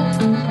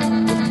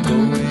were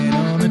going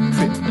on a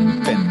trip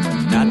and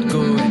we're not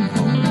going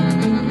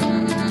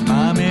home.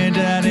 Mommy,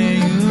 Daddy,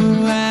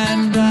 you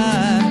and I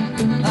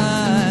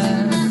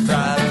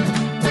driving,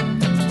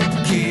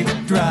 keep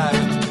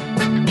driving,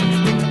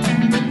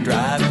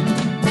 driving,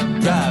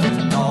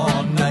 driving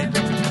all night,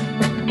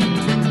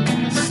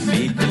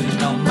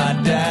 sleeping on my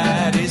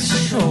daddy's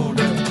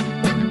shoulder,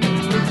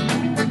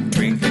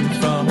 drinking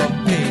from a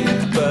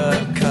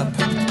paper cup,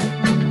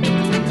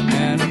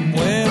 and I'm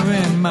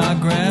wearing my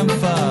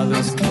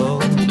grandfather's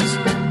clothes,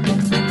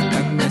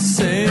 and they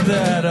say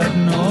that up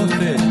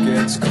north it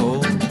gets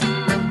cold.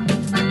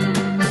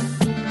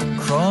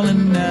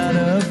 Crawling out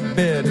of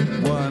bed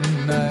one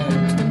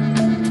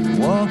night,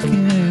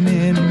 walking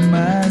in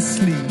my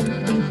sleep.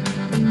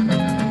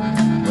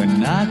 We're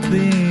not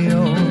the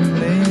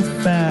only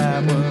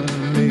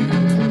family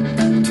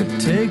to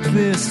take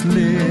this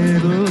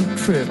little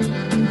trip.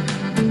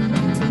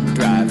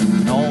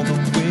 Driving all the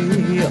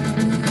way up,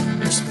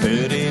 it's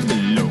 30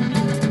 below.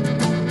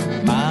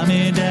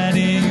 Mommy,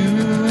 Daddy,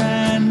 you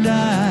and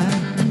I,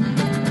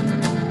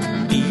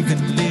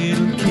 even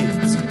little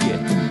kids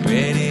getting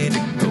ready to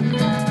go.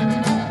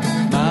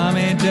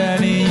 Mommy,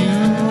 Daddy,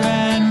 you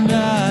and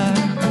I,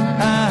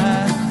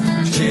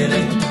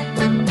 chilly,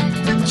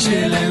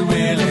 chilly,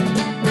 willy.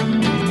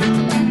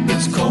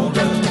 It's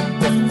colder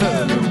the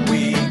further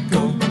we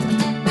go.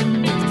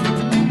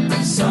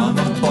 Some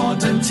are born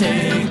to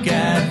take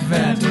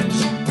advantage,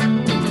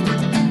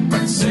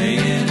 but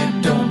saying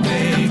it don't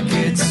make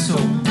it so.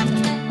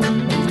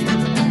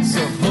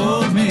 So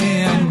hold me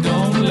and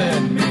don't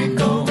let me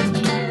go,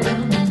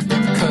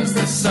 'cause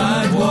the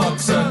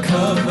sidewalks are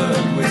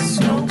covered with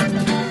snow.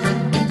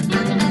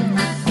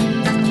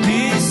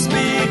 He's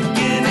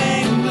speaking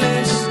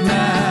English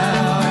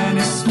now, and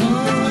he's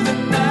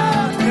smoothing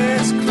out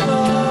his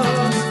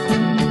clothes.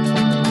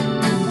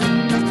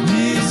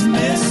 He's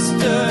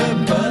Mr.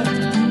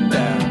 Button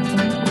Down.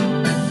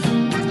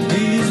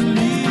 He's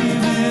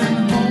leaving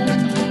home,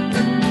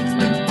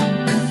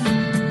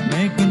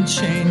 making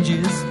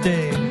changes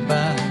day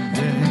by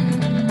day.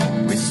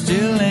 We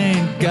still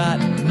ain't got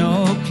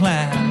no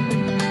plan.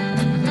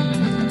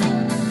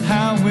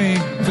 How we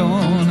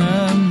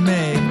gonna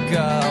make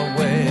our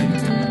way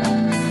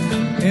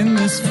in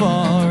this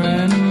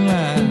foreign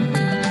land?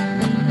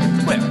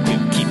 Well,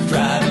 we'll keep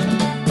driving,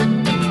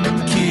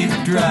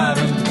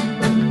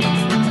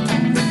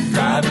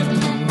 driving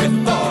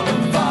with all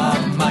of our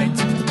might.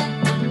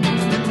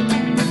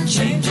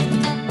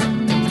 Changing,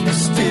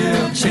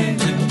 still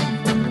changing,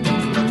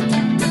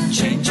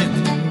 changing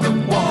the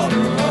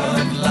water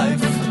of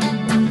life.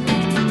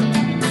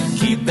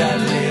 Keep that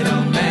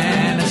little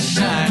man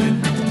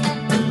a-shining.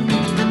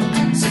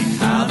 See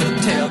how the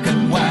tail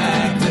can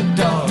wag the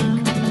dog,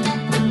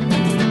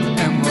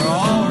 and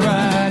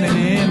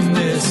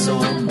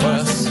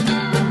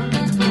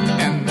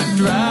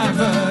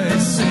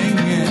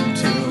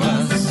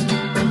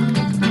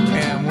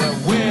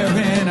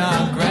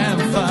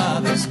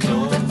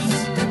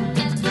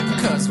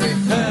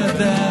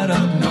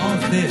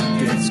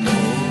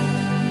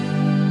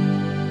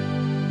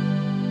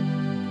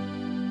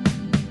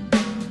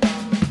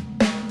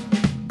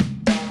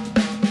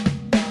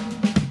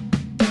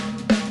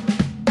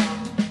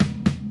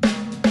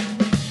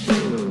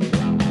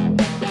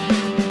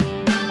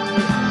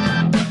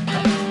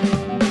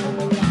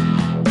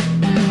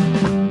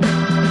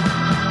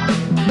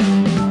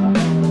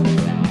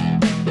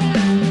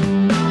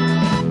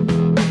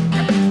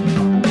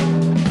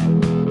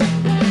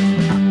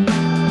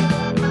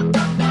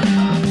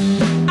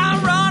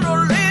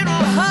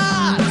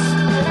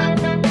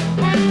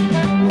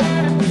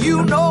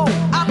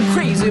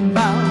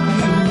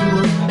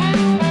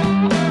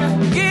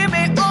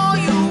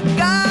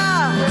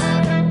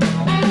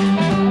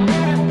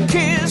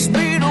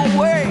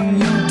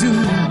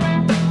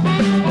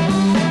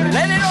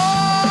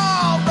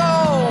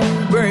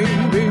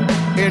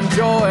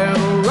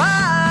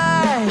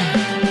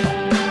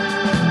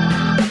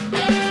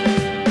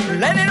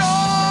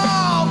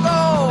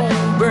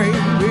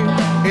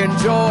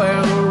enjoy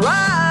the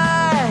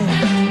ride.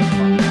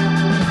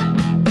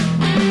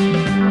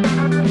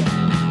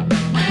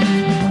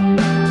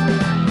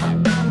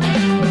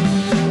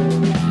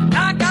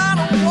 I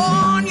gotta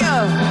warn you,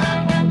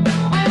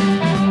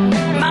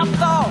 my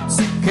thoughts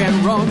can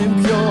run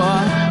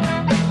impure,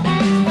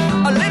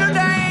 a little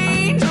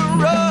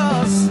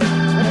dangerous.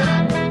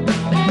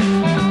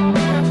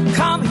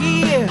 Come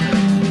here,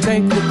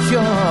 take the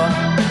cure.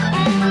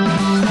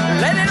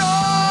 Let it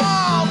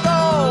all go,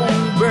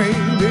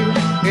 baby.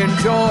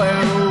 Enjoy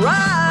the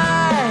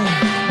ride.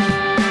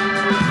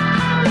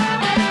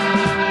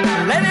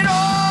 Let it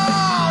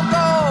all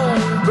go,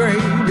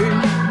 baby.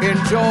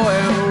 Enjoy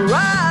the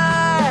ride.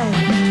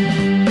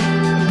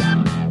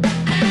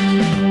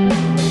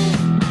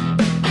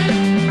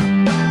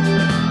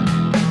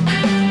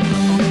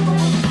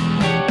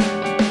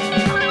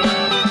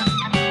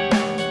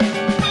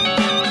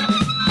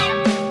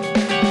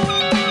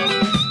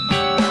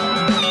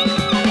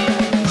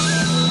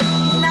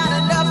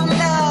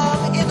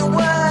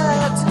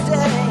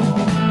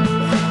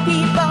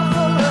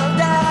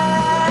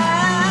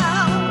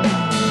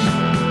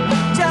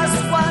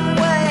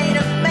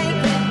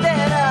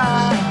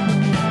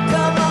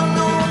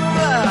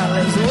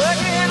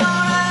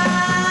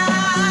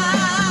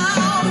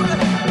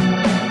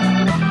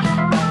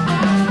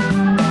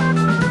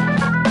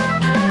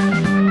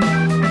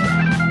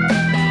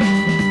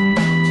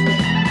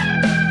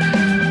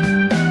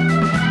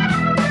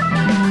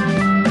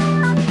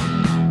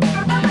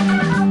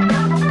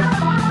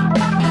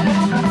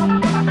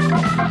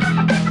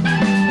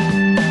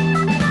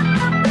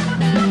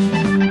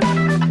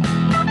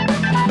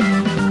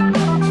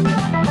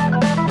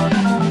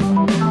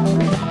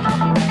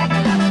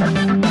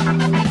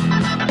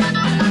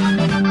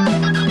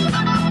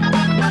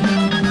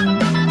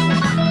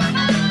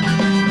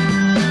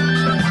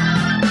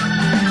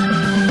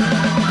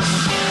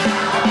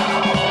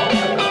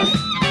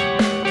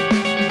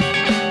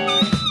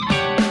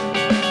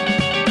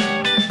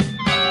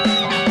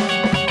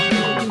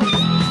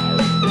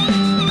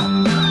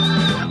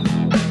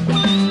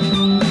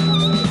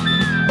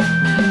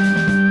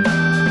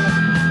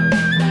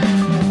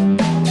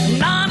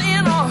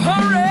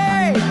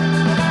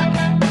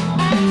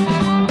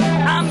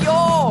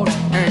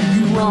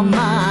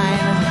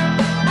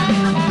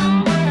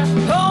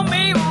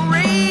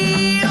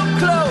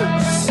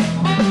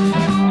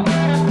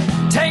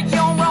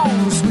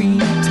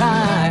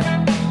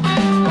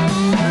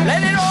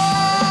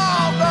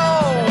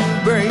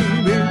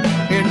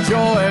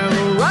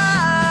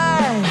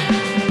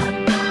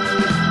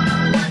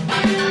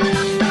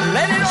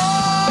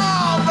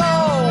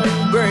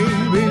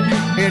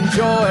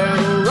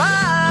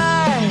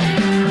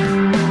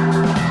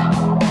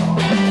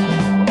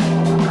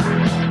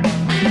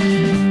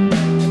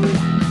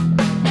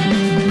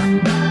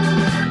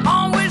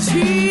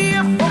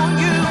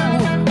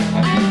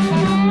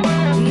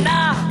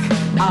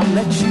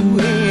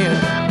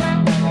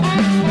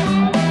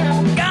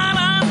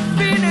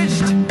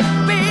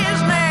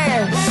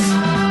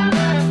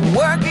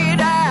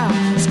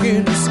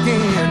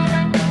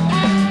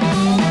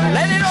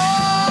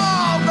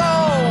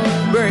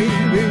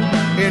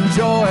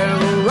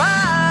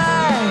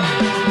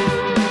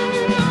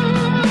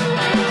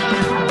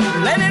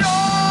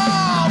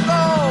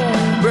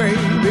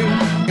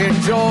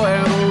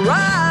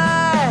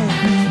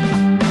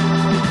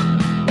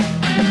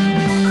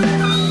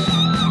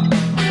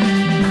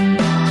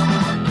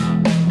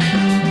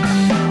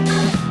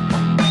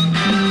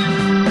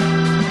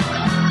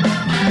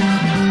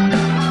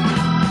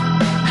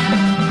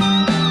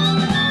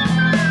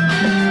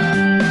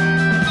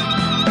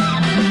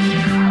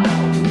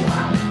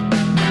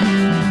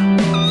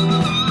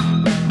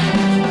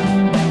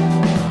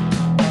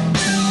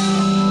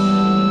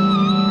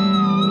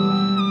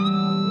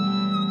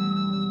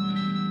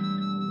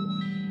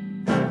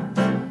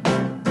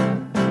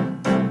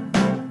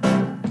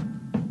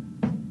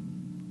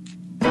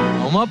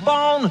 Up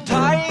on the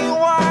tie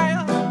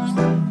wire,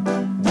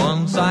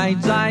 one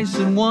side's ice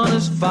and one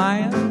is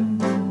fire.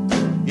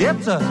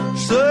 It's a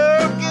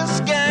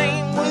circus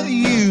game with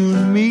you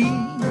and me.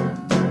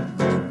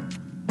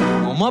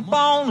 I'm up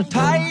on the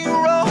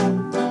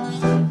tightrope,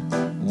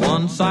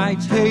 one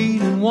side's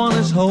hate and one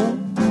is hope.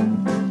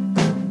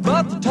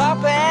 But the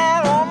top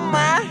hat on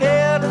my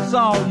head is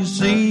all you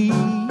see,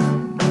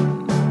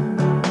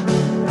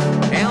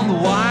 and the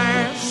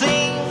wire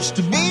seems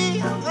to be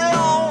the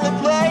only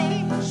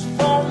place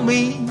for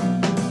me,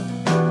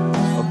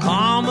 a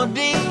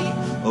comedy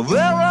of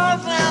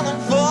errors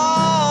and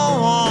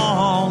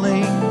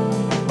falling,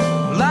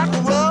 like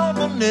a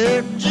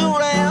rubber-neck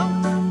giraffe.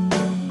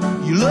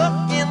 You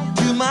look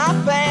into my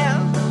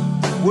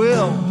past,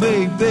 well,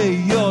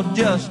 maybe you're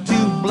just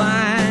too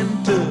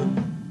blind to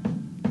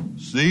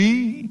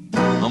see.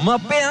 I'm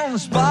up in the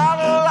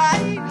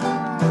spotlight,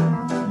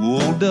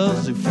 oh,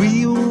 does it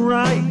feel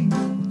right?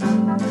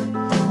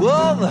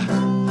 Well, the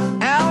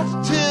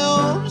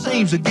altitude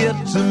seems to get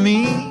to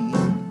me.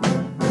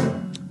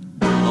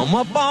 I'm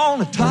up on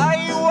the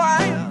tie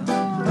wire,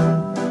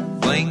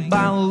 flanked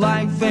by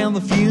life and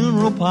the funeral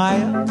funeral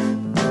pyre,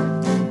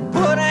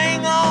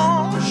 putting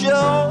on a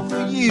show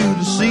for you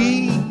to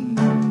see.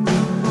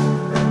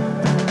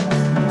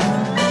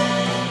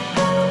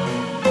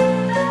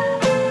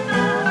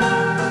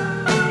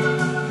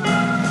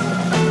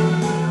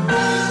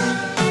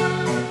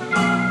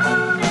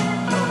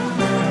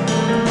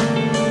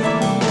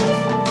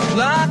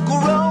 Like a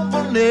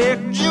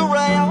rumble-necked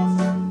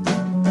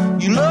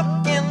giraffe, you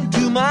look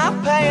into my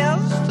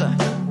past.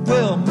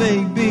 Well,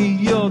 maybe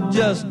you're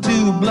just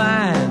too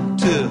blind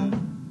to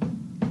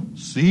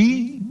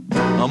see.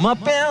 I'm up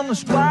in the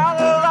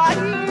spotlight.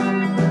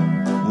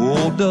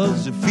 Oh,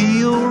 does it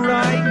feel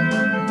right?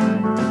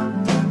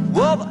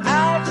 Well, the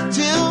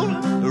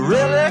altitude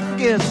really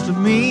gets to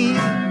me.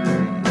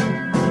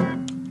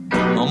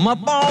 I'm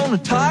up on a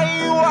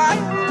tight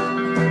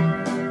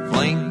wire,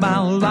 flanked by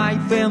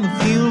life and the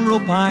funeral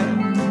pyre,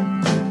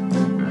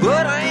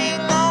 but I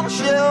ain't gonna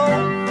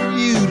show for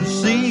you to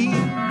see.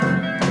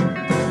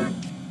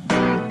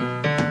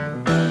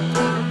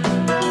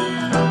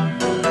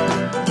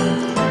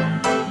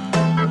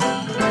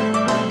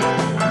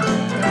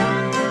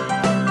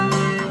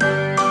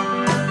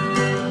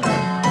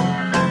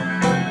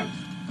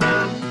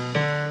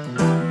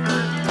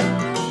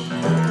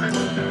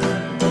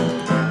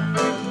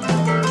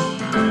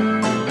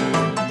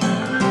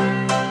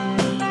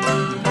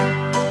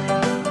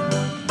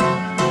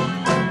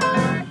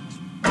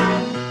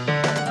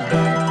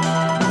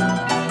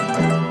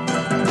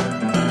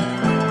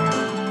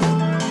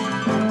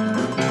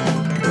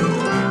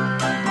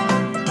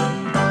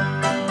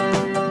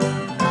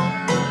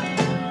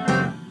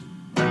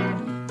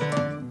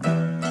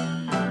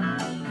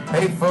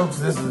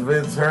 This is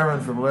Vince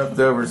Herman from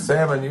Leftover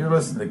Salmon. You're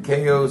listening to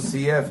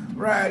KOCF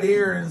right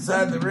here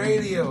inside the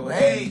radio.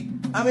 Hey,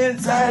 I'm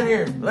inside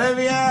here. Let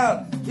me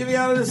out. Get me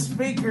out of the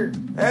speaker.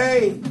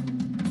 Hey.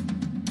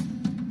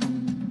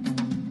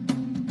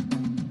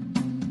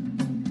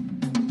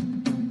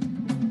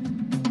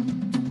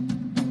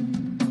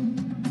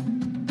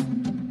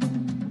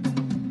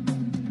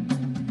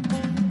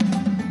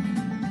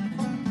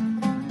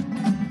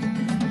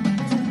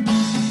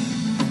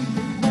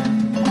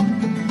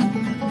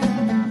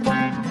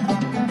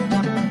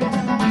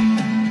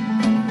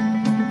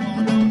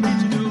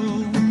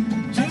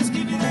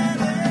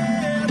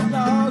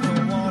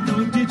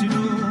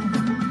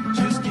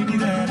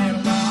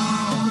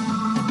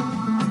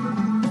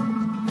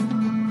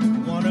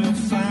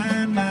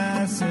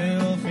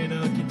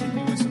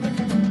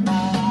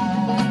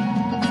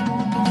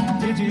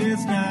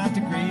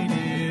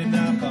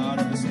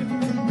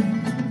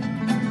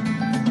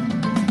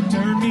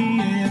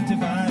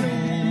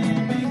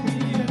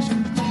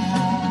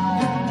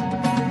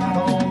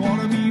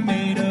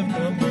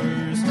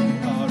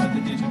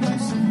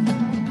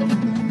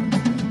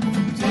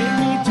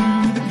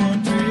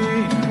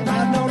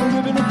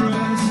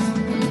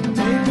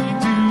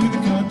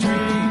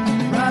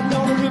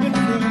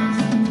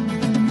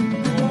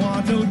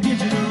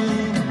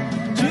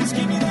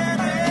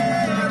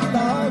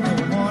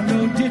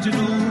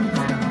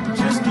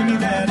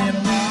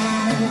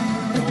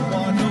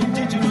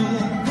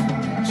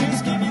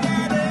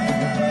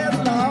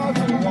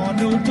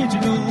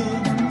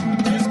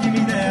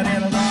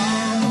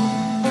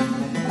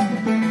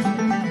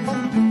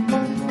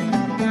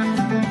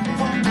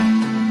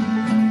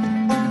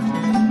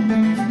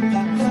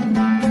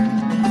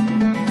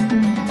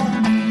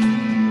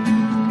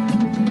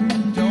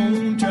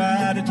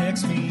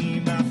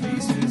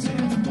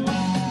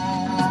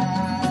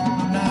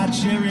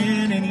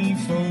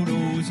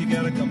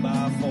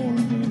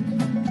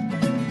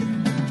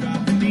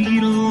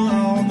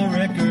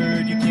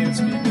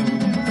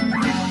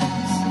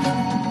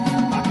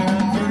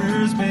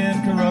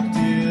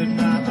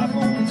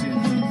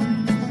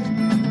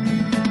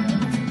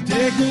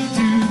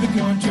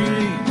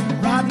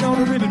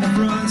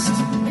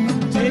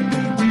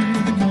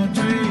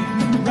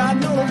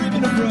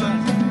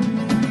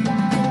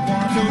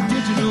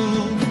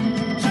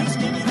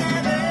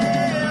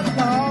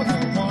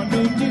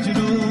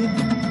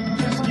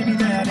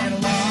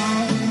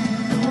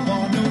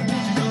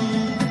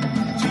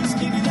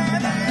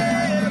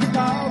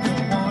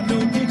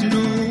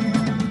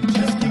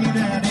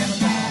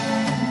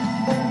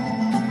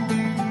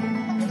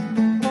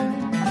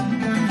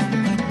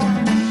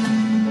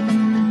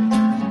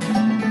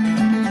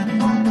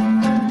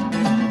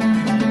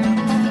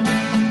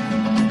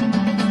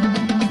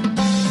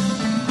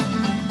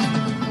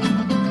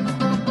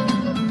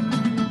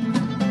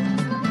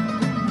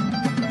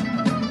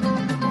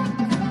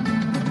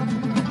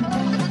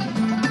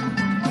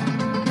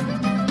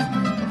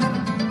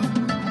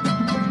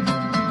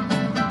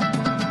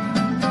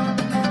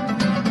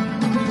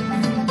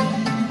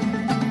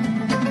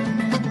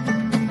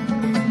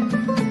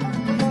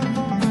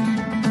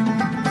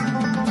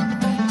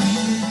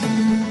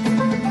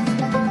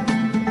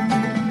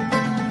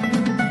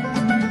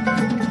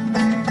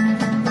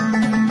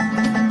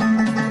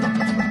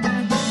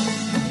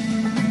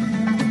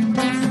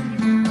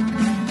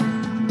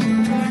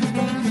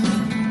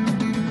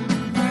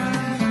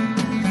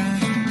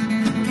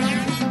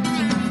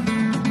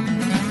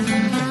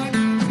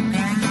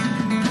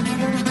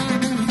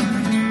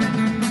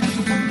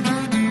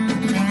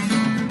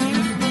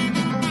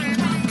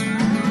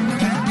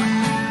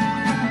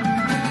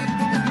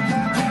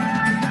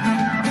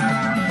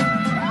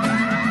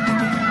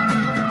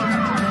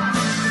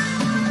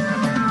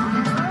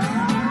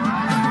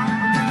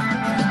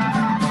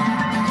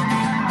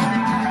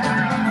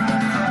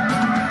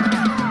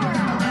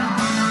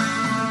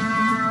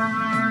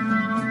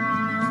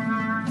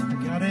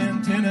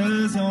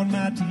 on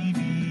my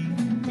TV,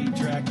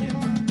 8-tracking.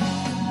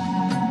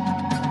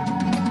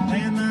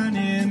 Landline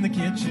in the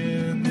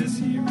kitchen, this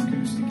here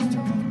acoustic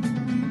guitar.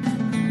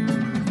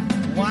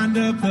 Wind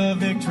up the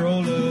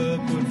Victrola,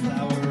 put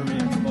flour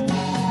in the bowl.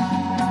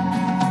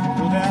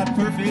 For that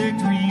perfect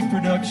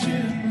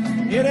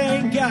reproduction, it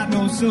ain't got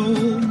no soul.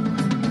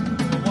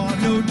 Don't want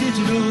no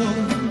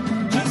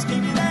digital, just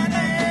give me that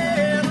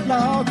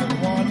analog.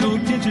 Don't want no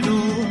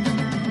digital,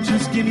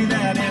 just give me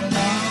that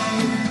analog.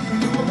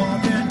 Don't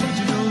want that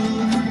digital,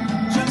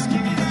 just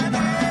give me that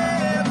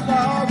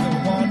analog.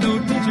 Don't want no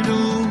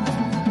digital,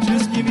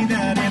 just give me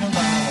that analog.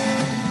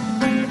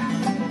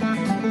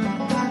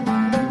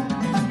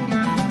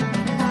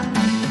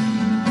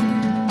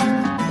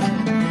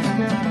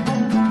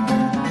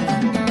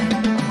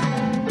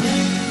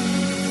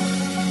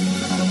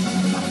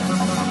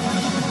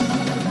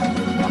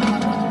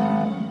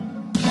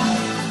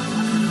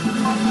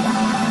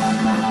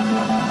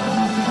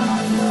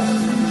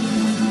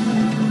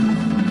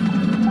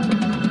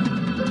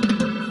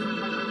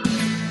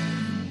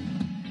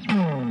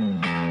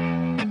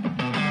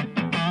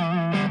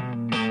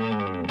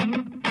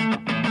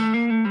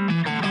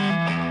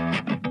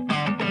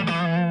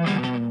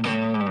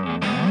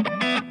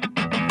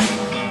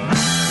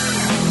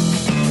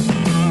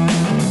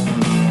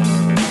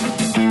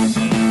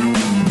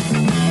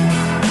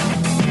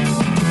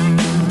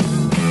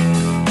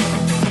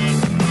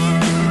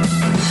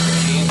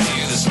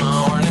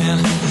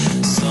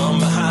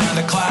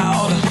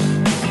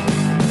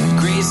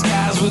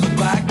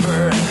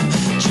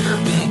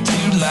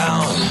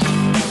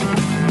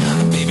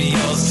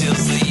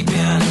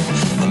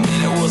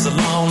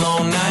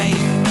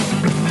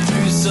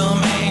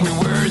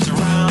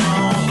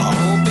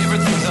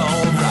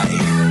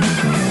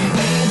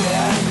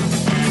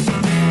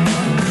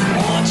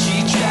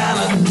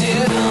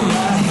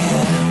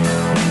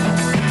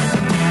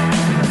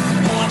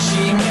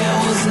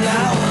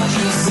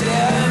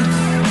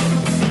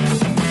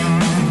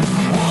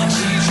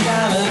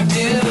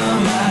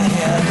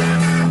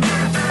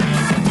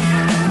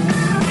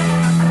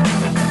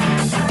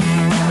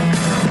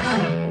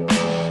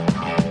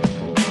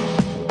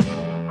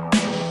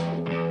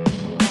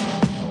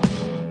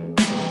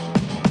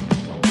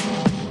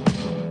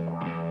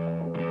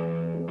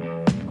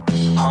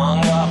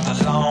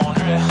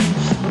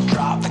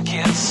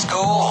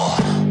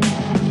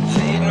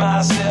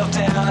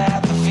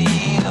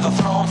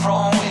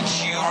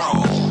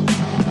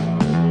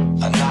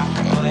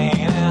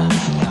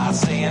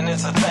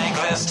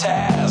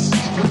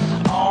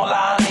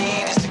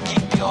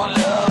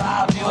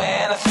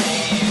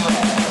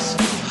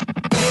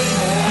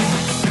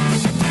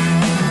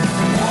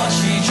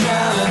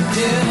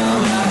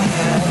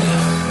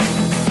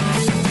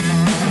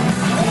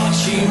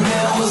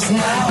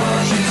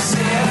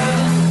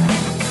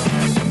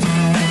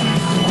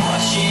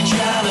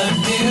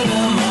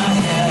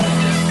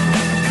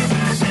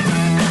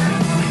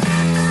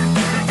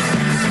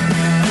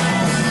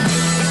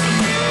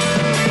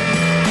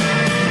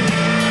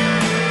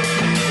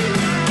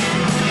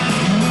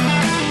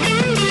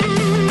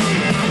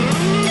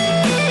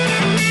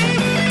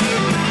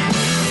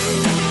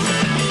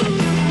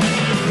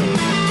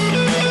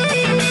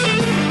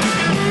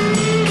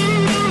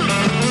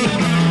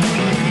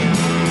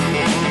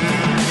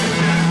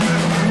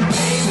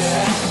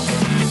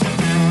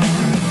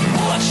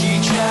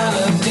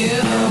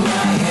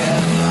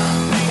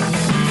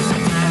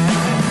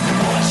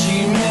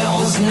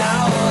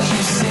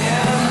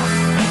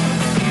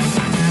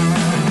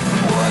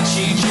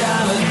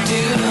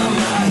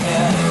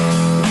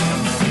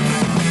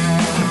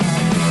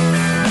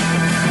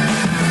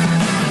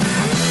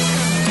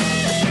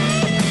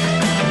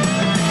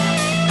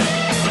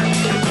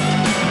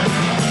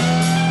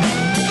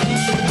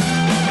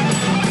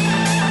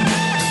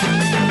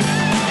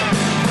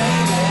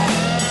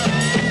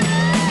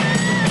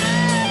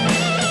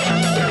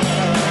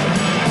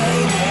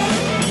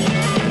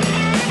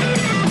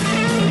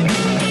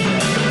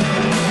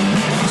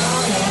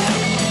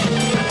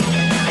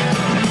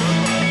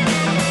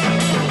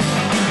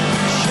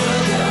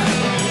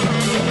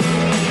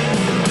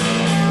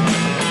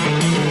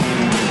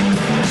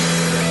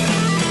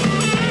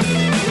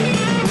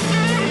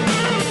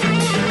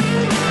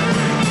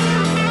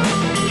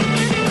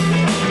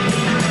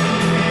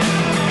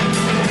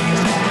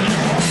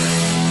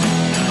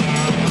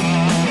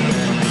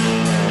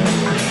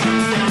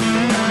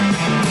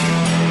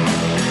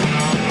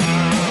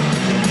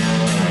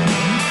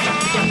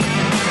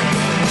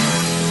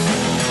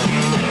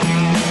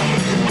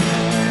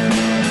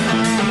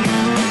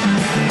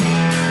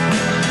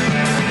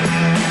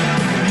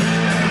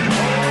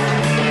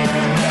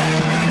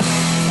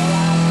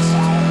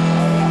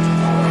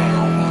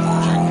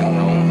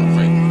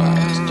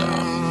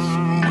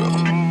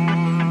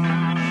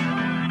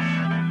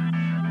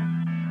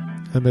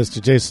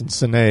 Mr. Jason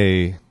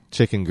Sinay,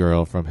 Chicken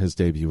Girl, from his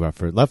debut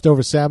effort.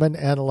 Leftover Salmon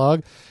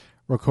Analog,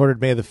 recorded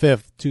May the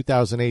 5th,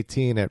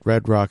 2018 at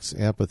Red Rocks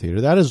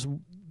Amphitheater. That is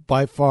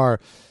by far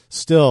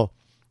still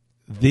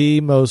the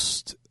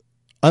most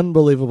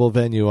unbelievable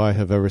venue I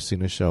have ever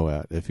seen a show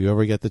at. If you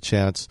ever get the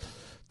chance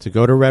to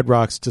go to Red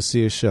Rocks to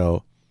see a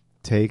show,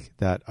 take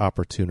that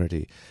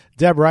opportunity.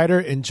 Deb Ryder,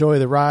 Enjoy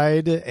the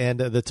Ride, and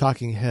the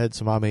Talking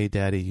Heads, Mommy,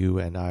 Daddy, You,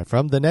 and I,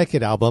 from the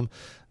Naked album.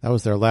 That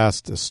was their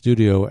last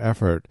studio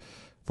effort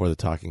for the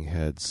Talking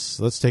Heads.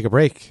 Let's take a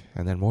break,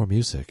 and then more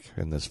music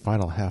in this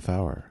final half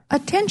hour.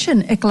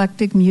 Attention,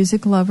 eclectic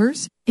music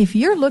lovers. If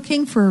you're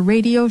looking for a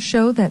radio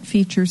show that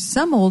features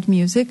some old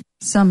music,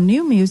 some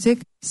new music,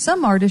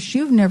 some artists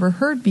you've never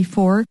heard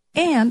before,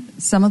 and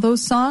some of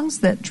those songs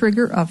that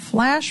trigger a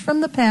flash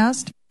from the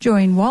past,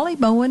 join Wally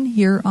Bowen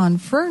here on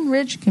Fern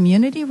Ridge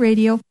Community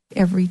Radio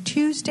every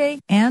Tuesday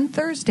and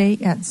Thursday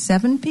at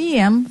 7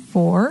 p.m.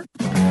 for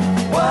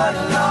What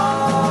a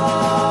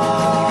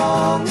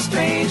long,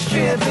 strange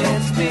trip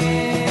it's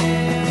been.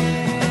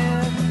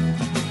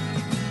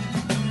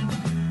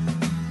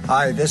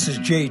 Hi, this is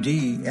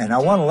JD, and I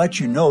want to let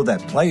you know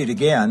that Play It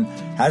Again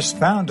has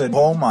found a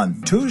home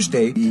on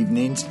Tuesday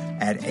evenings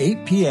at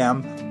 8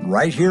 p.m.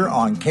 right here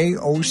on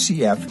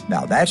KOCF.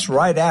 Now, that's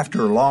right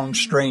after a long,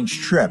 strange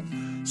trip.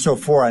 So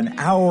for an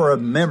hour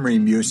of memory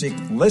music,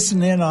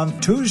 listen in on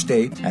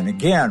Tuesday and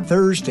again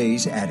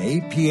Thursdays at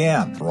 8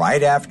 p.m.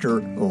 right after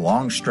a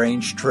long,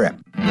 strange trip.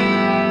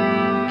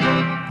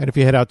 And if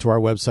you head out to our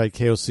website,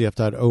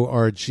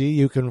 kocf.org,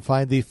 you can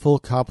find the full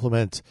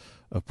complement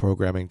of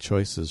programming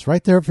choices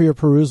right there for your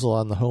perusal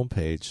on the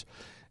homepage.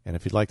 And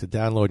if you'd like to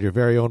download your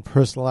very own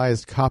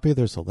personalized copy,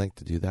 there's a link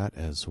to do that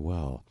as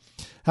well.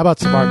 How about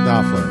some Mark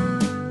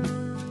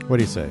Knopfler? What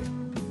do you say?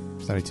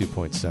 It's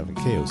 92.7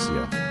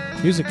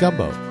 KOCF. Music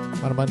Gumbo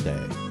on a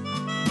Monday.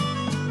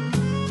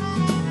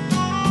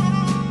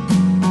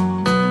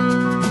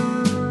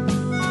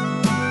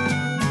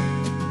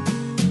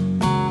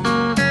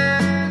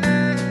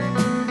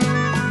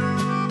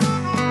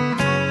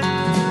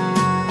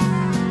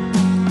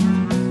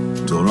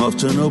 Don't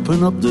often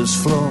open up this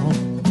floor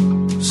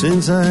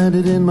since I had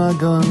it in my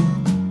gun.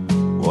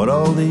 What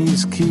all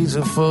these keys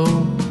are for?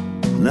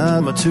 Now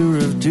my tour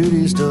of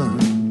duty's done.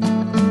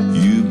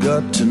 You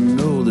got to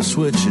know the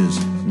switches.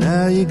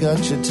 Now you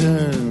got your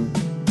turn.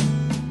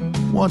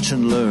 Watch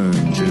and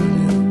learn,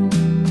 Junior.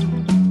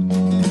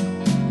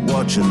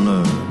 Watch and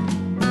learn.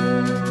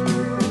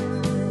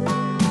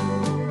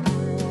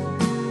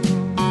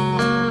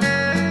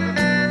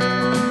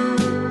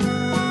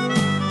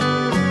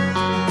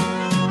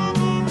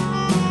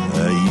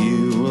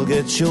 You will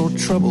get your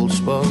troubles,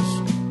 boss.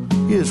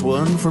 Here's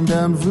one from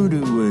down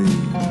Voodoo Way.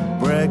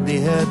 Bragged he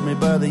had me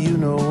by the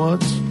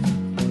you-know-whats.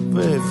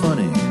 Very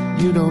funny,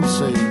 you don't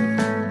say.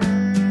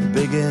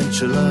 Big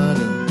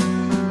enchilada,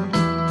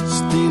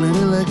 stealing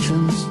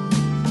elections,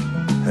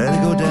 had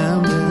to go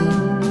down there.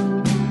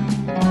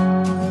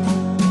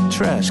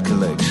 Trash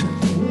collection,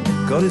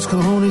 got his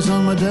cojones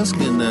on my desk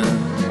in there.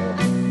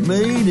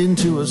 Made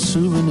into a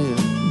souvenir,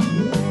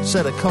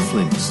 set of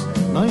cufflinks,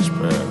 nice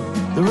pair.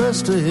 The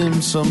rest of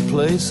him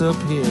someplace up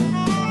here.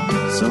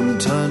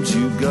 Sometimes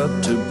you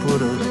got to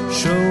put a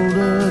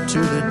shoulder to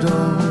the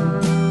door.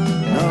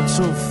 Not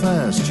so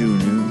fast,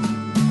 Junior.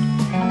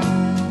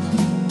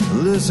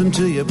 Listen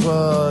to your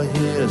pa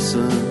here,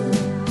 son.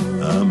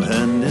 I'm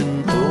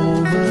handing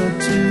over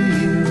to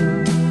you.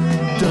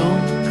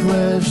 Don't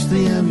crash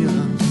the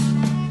ambulance.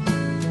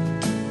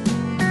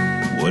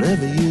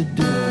 Whatever you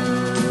do.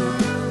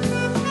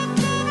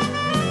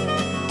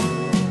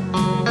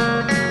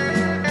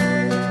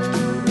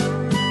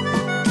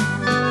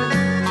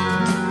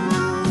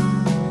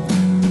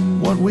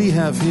 What we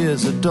have here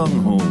is a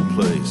dunghole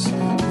place.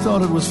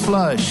 Thought it was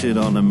fly shit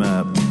on the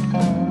map.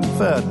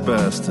 Fat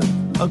bastard.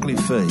 Ugly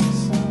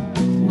face,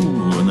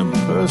 ooh, an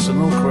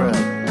impersonal crap.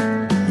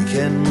 You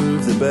can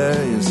move the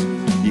barriers,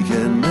 you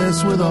can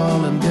mess with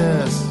oil and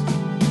gas.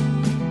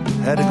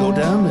 Had to go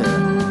down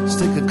there,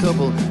 stick a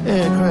couple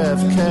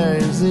aircraft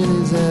carriers in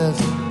his ass.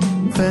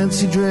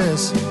 Fancy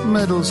dress,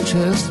 medals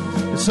chest,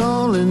 it's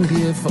all in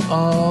here for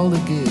all the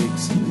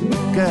gigs.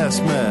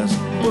 Gas mask,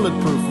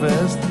 bulletproof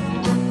vest,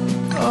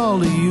 all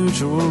the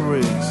usual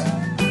rigs.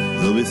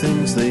 There'll be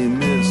things they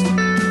missed,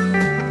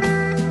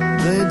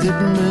 they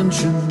didn't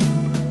mention.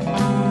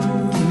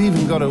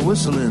 Even got a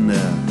whistle in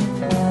there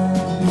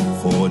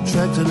for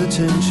attracting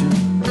attention.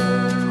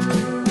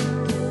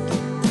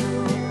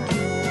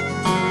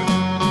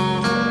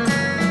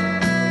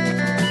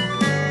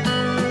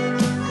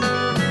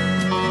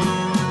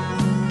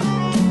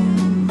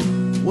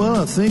 Well,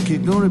 I think you're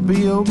gonna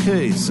be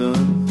okay,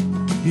 son.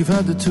 You've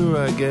had the tour,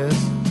 I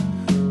guess.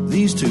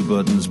 These two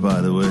buttons, by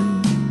the way.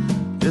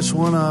 This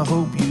one I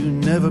hope you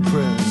never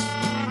press.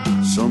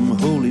 Some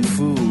holy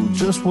fool,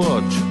 just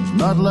watch,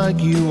 not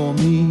like you or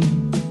me.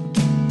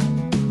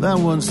 That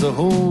one's the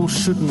whole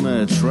shooting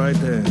match right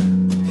there.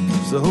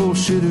 It's the whole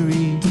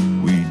shittery.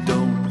 We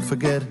don't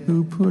forget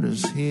who put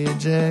us here,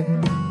 Jack.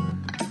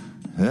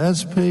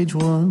 That's page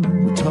one.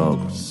 We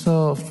talk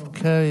soft,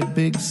 carry a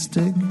big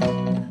stick,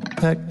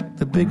 pack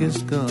the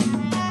biggest gun.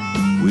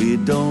 We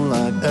don't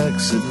like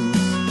accidents,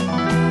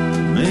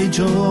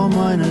 major or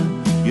minor.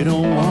 You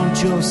don't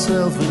want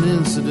yourself an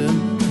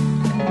incident.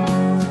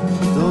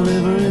 Don't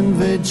ever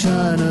invade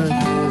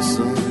China.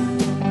 listen,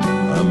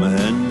 I'm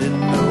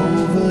handing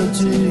over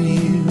to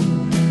you.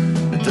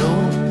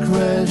 Don't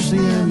crash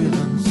the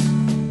ambulance.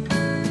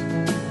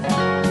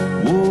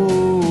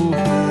 Whoa,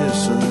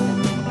 listen,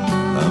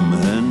 I'm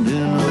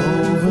handing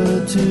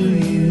over to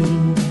you.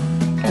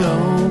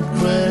 Don't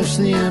crash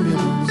the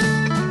ambulance.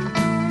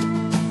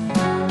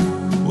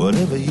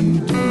 Whatever you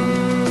do.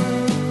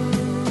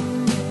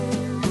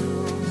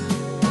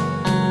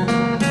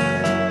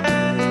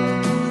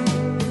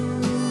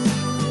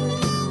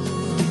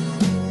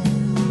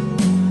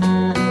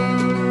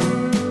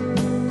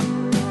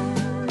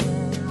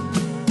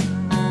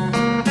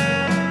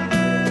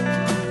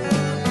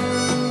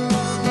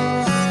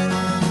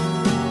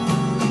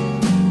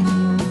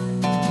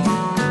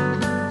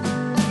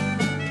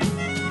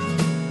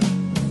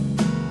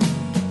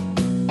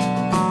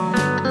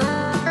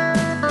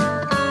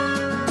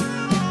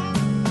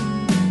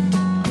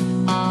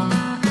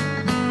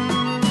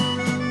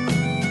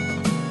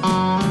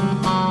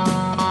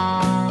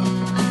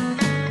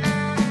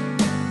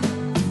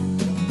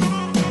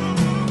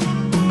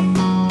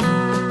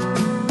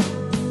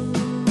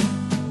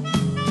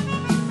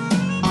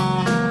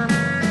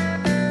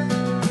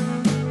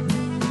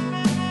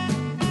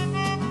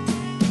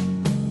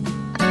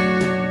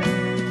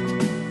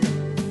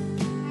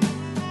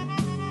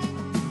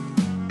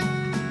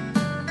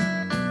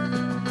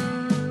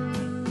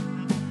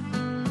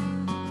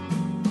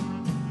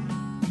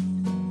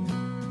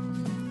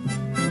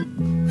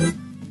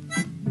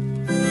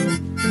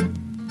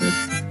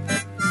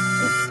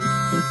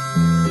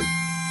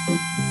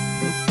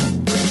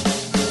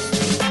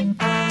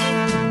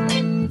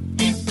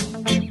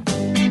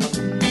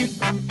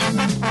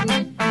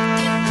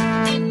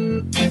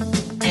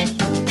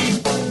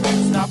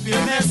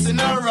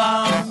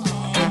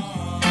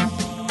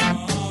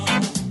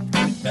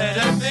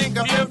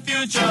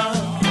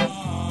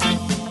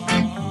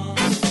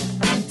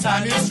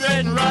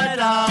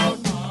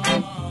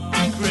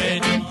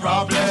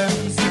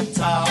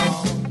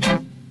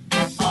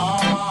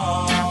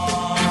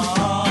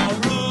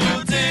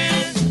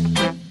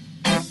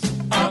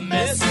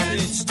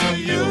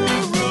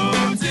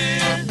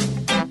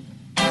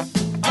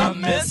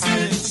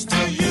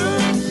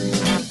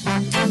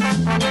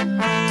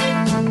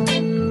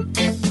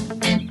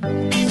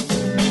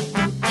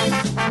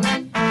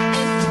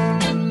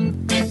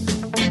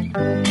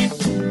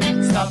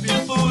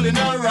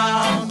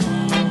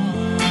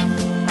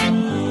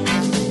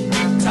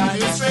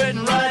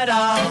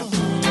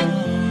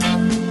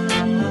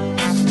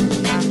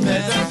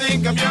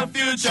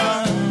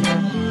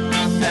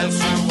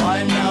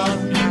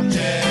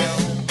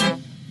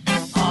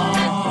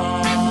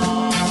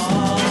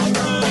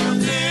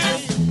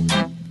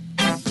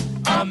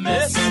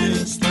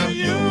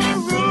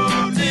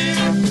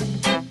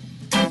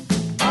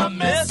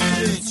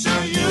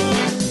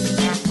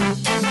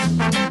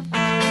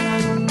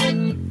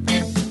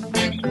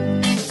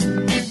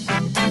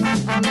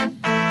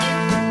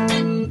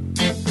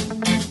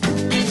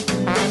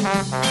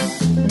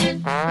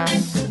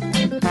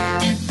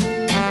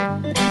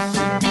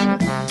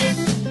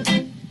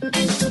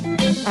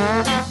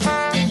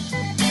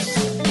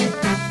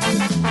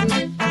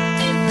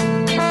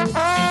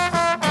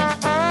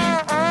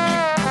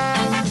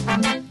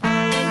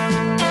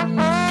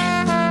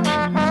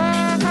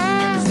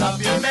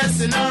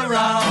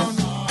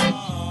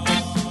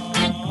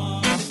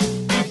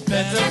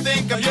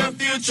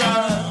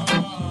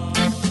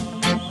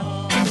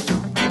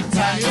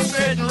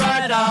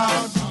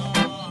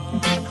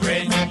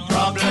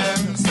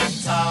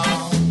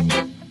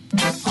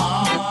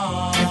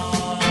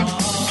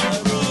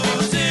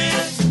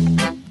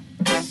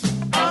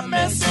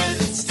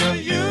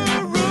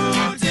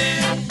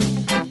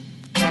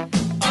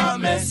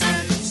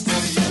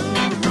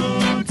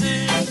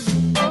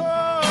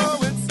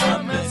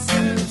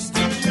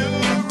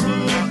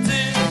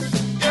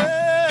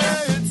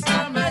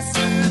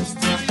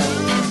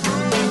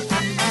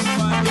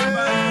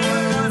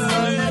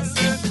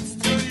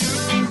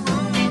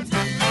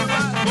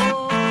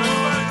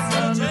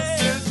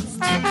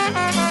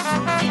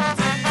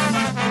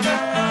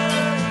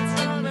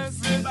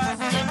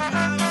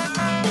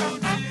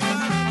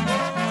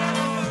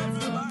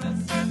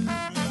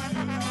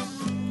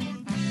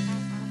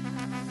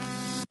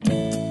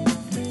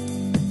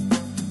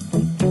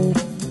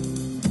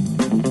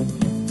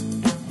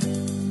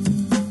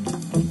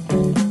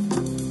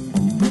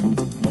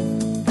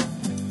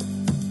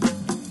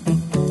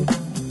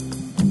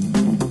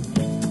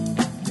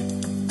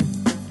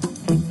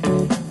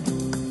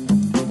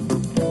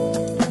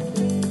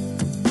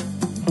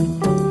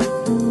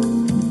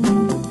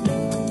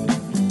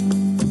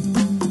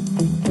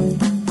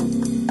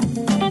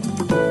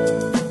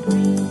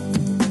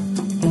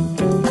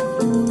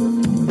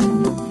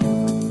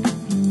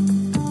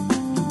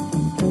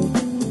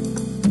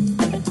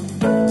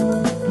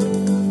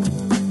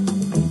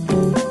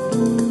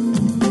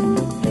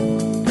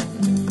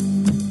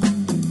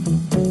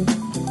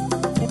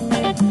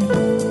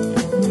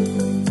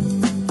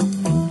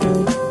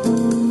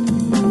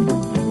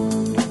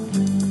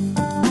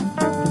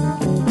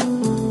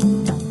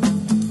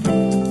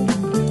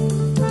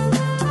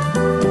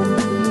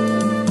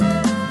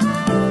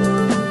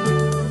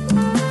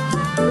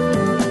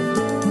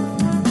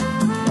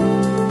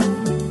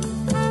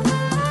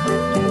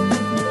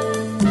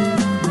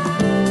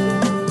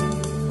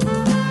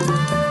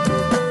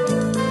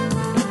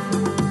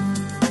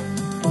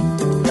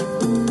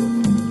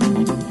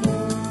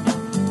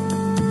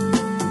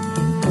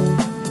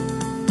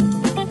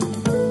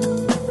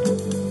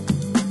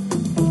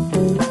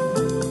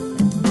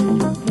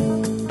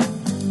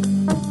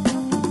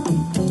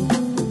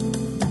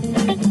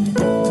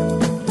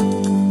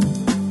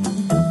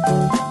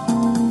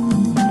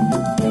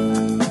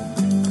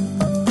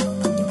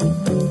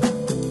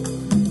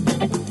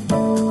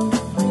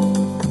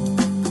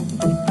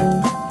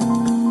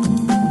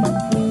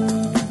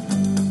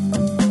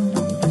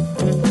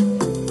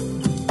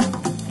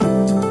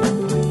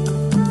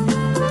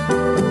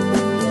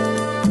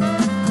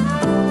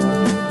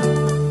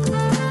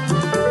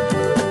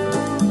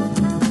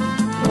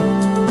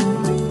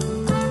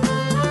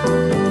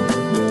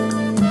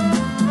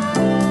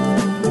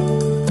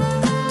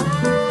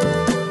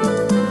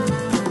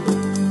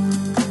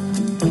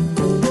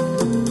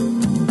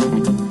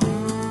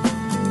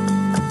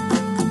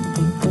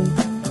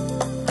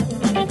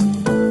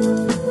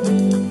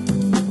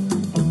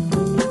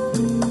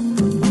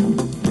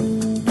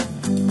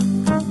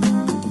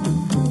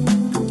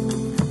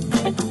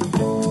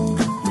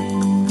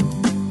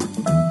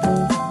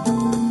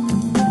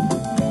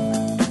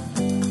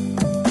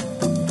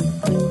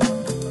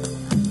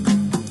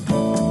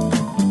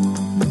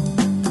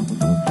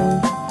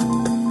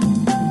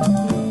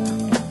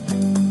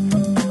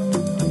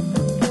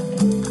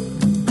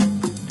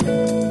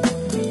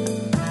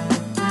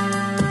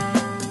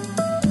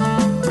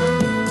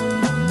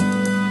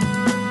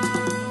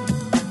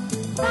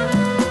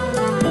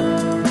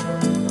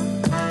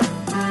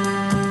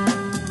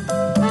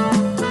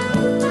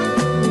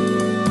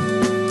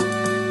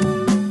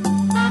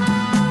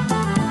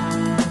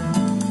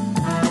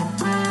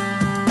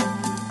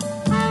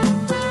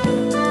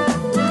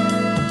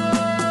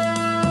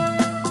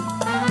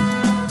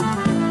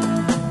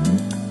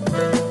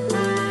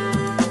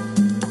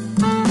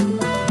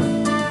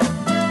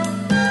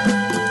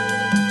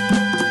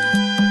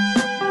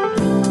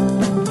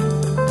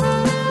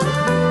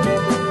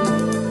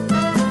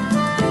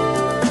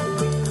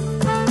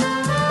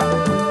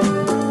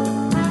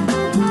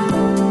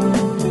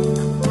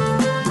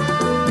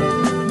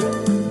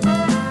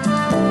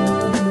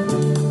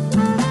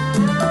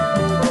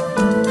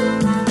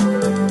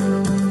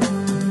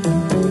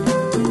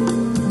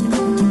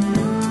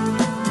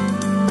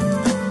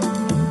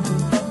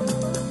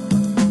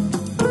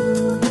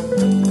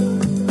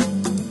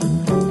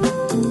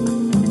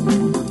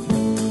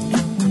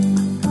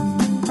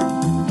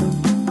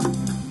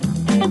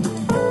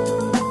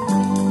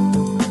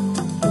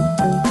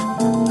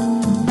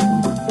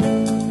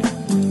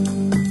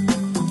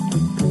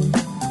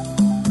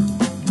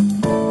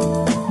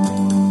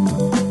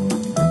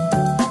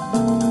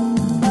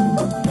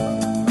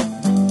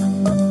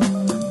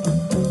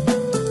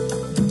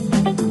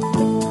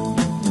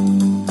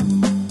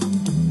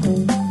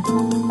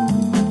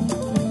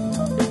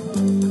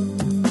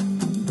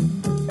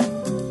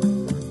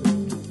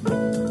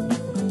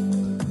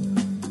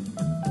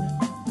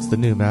 the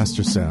new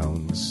Master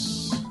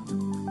Sounds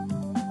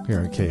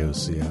here on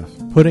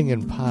KOCF. Pudding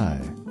and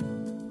Pie.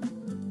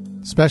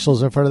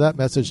 Specials in front of that,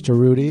 Message to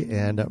Rudy,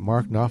 and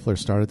Mark Knopfler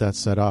started that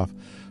set off.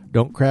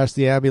 Don't Crash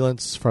the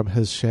Ambulance from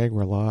his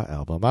Shangri-La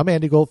album. I'm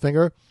Andy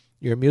Goldfinger,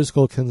 your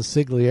musical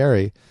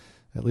consigliere,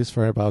 at least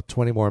for about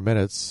 20 more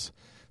minutes.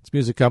 It's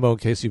Music Gumbo in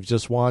case you've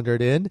just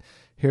wandered in,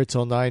 here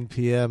till 9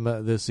 p.m.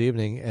 this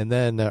evening. And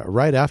then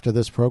right after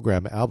this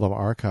program, Album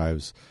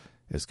Archives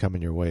is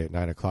coming your way at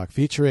 9 o'clock,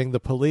 featuring The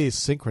Police,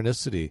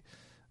 Synchronicity,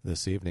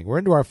 this evening. We're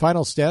into our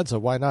final stanza.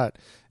 Why not?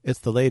 It's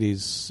the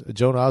ladies.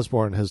 Joan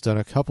Osborne has done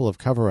a couple of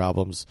cover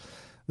albums.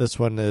 This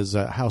one is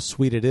How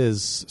Sweet It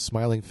Is,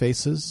 Smiling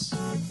Faces.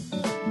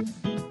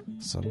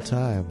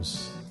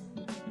 Sometimes.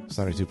 It's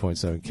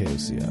 92.7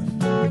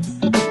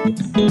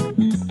 KOCF.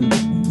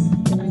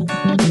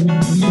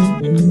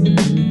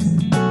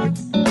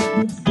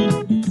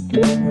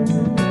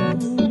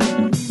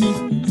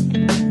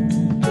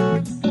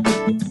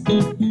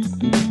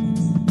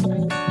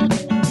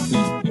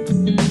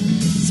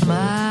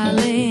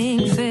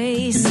 Smiling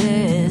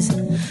faces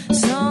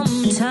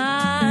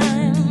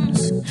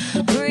sometimes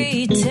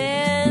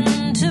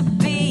pretend to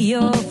be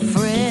your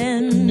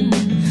friend.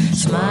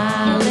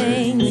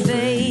 Smiling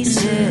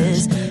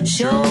faces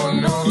show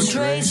no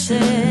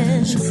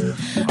traces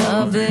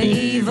of the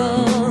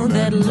evil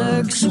that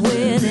lurks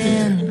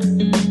within.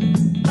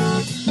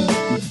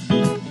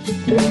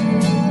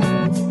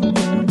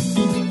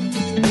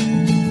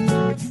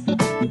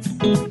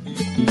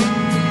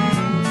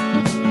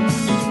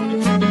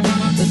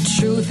 The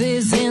truth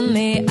is in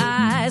the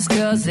eyes,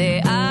 'cause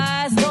the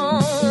eyes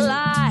don't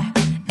lie.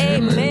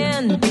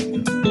 Amen.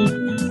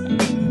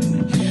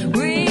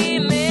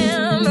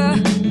 Remember,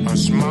 a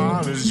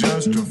smile is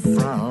just a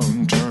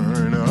frown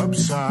turned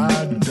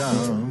upside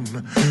down,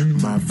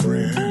 my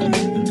friend.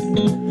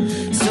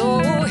 so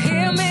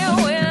hear me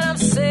when I'm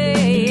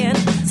saying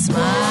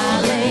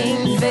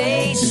smiling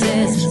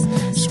faces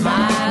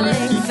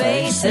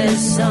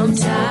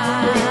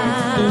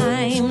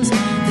sometimes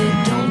they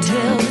don't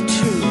tell the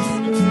truth.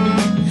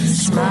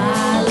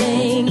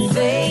 Smiling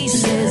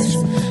faces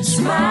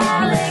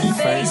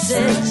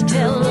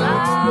tell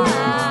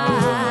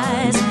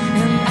lies,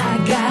 and I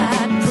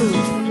got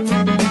proof.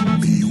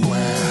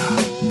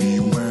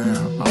 Beware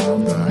of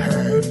the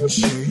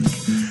handshake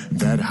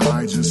that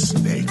hides a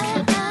snake.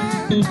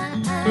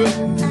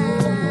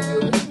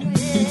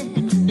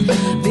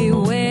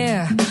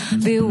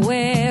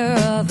 Beware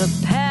of the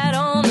pat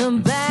on the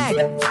back.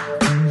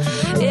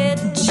 It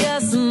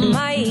just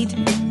might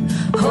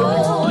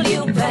hold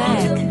you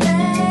back.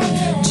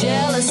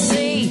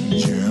 Jealousy,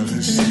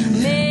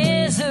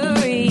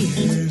 misery,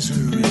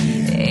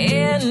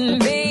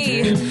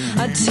 envy.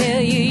 I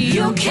tell you,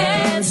 you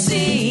can't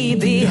see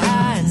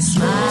behind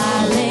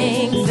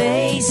smiling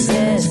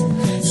faces.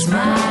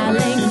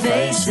 Smiling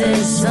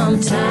faces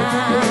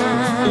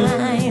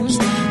sometimes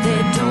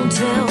they don't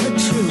tell the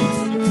truth.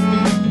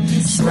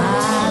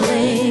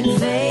 Smiling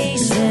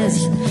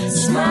faces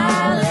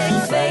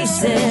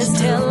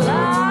tell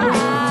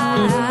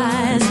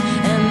lies,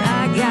 and I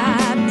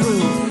got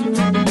proof.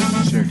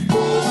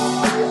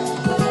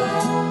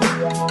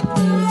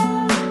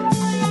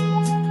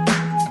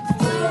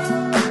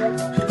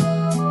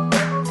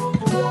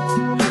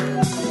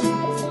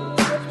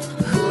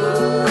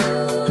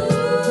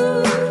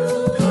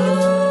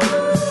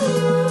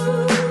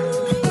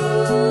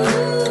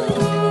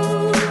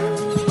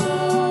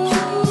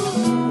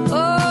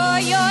 Oh,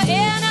 your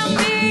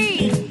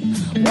enemy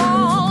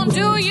won't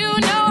do you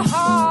no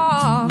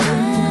harm,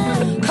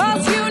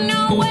 'cause you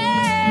know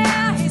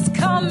where he's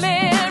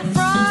coming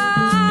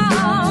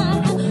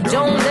from.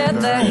 Don't let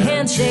the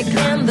handshake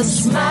and the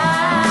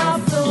smile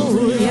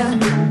fool ya.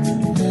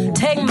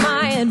 Take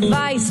my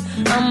advice,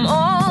 I'm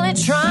only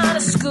trying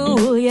to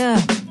school ya.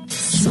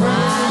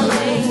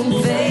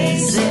 Smiling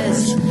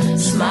faces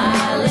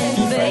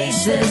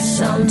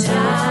sometimes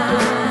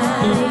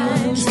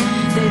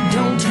they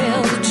don't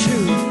tell the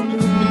truth.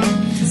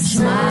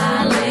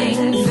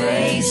 Smiling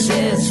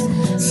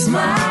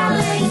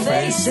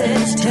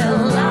faces tell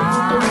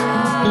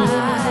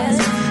lies,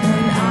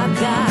 and I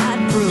got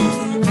proof.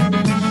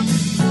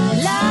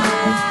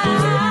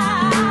 Lies,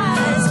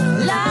 lies,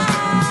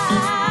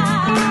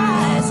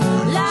 lies.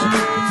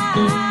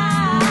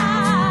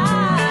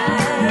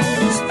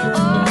 Oh,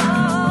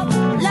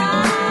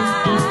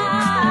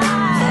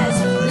 lies,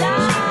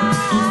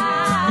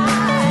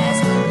 lies,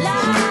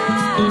 lies.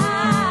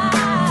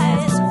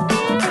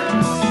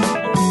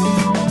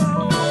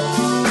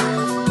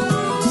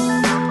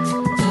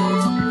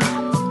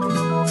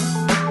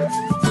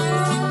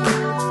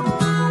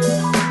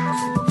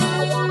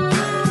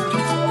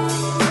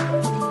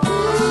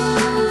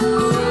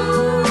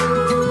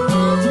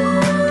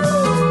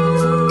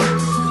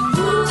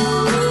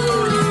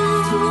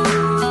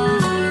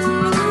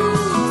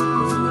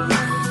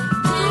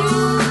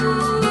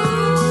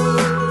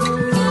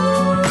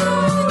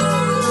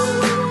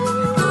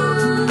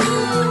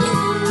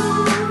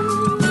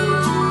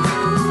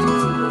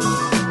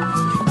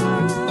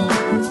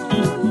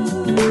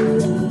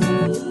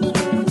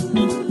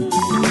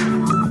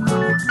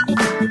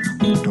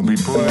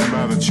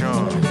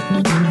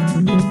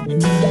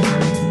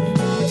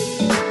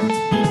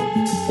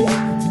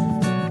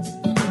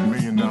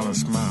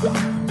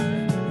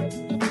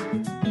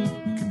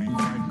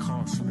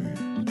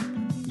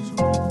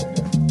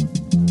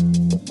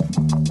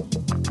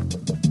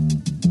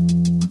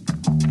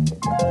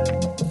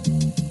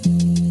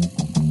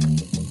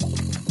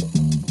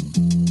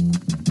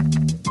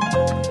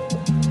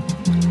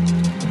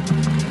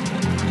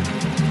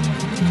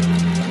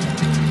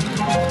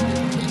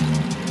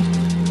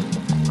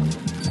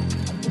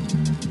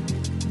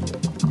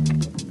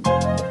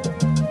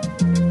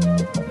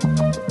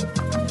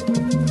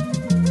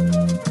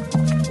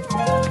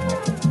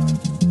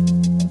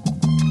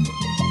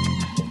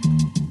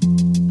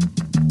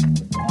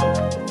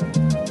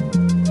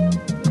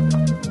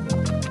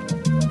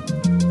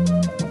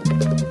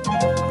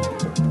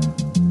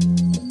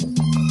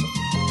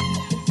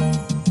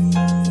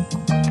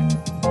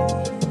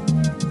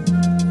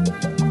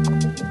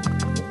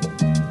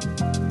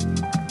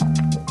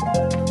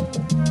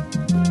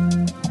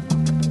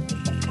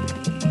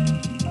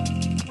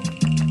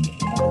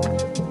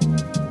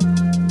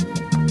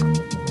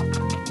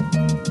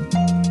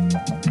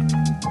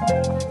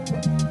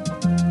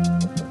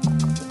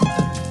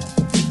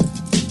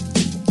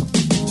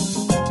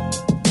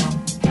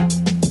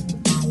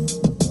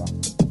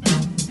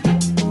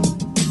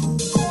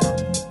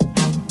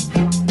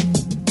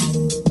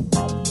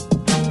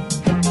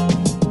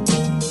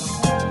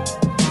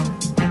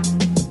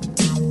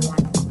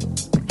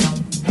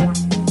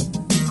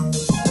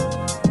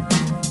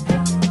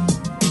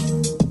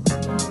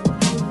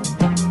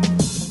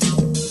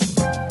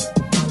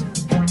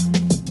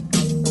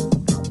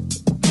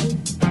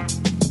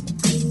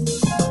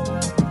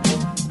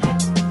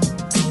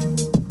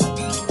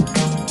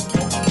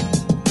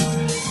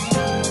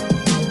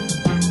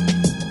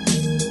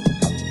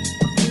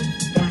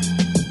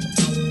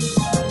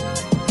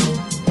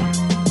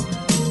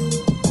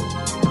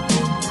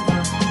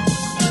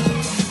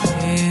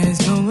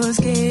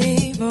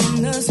 escape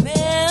from the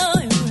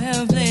spell you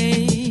have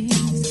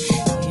placed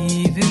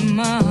deep in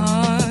my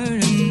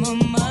heart and my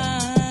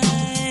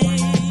mind.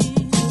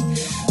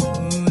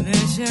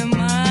 Foolish am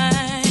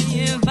I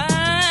if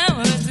I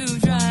were to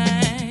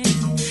try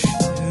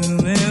to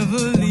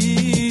ever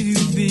leave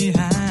you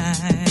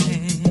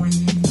behind.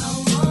 I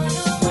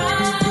wanna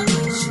ride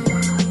with you.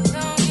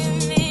 Don't give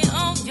me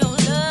all your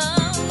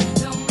love,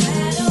 no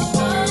matter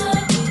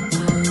what we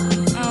do.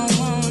 I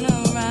wanna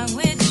ride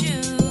with you,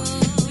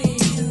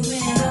 with you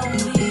and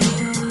only you.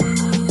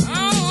 I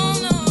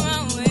wanna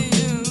ride with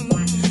you.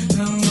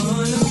 I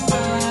wanna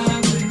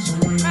ride with you,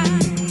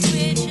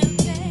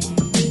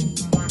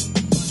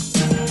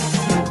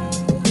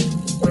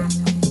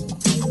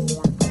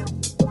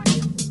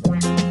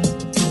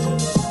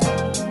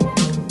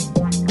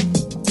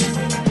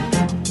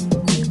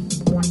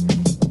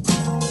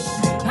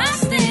 I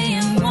stay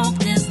and walk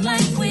this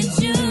life with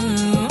you.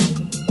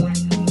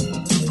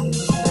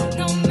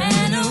 No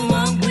matter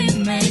what we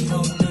may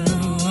go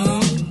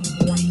through.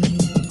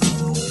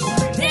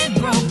 Dead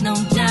broke, no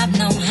job,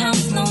 no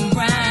house, no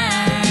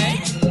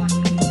ride.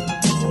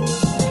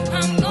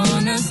 I'm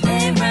gonna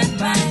stay right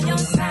by your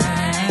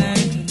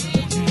side.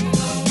 I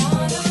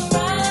wanna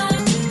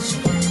ride with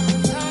you.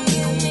 Don't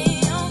give me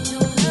all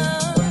your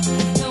love,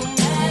 no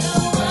matter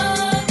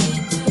what we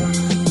do. I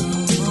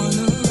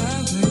wanna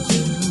ride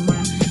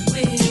with you,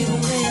 with you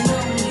and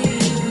only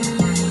you,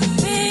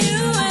 with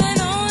you and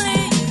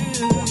only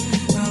you.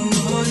 I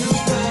wanna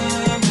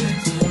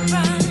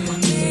ride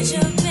with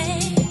you,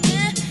 baby,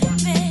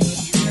 baby.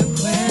 The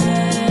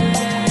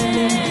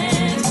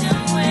question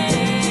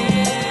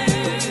where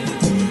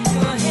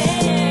your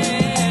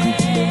head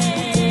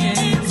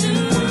to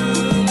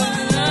my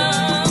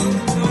love.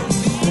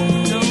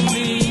 Don't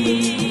be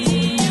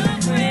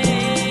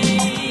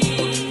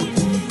afraid.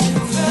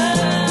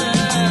 Trust,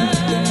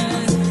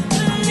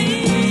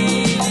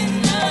 believe in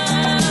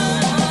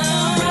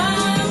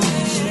love.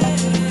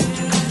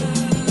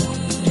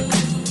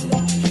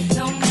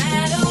 No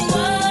matter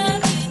what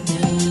we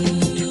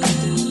do,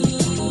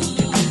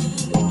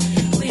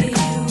 with you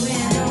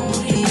and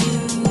only you.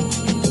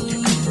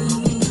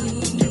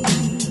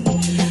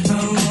 I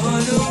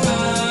wanna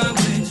ride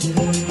with you.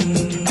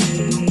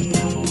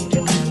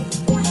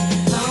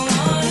 I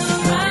wanna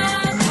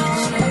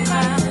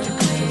ride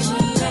with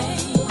you,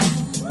 babe.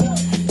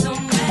 No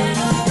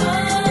matter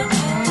what,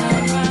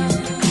 ride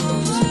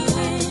with you,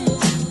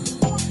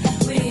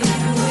 with you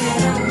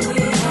and only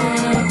you.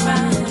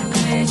 Ride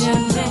with you,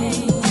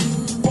 babe.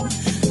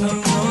 I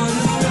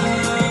wanna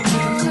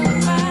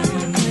ride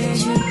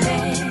with you,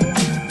 babe.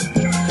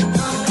 I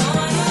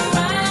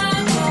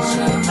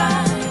wanna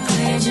ride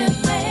with you,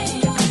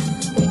 babe.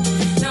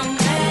 No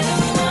matter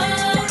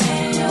what,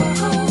 and your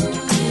whole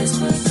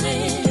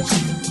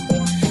disposition.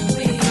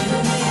 We wanna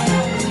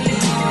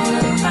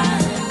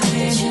ride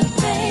with you,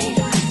 babe.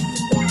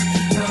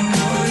 I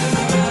wanna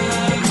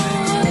ride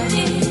with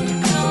you,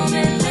 come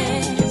and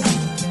let's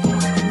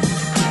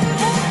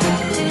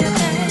do your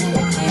thing,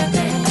 do your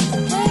thing,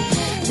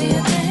 do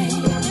your thing,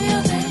 do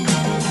your thing,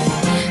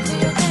 do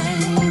your thing,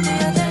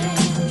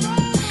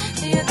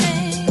 do your thing, do your thing, do your thing,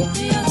 do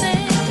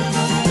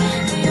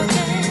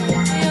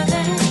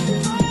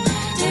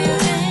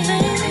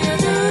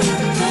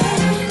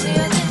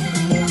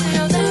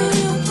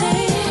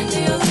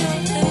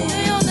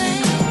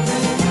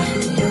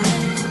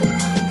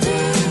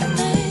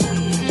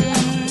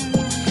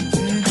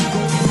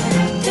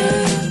thing, do your thing, do your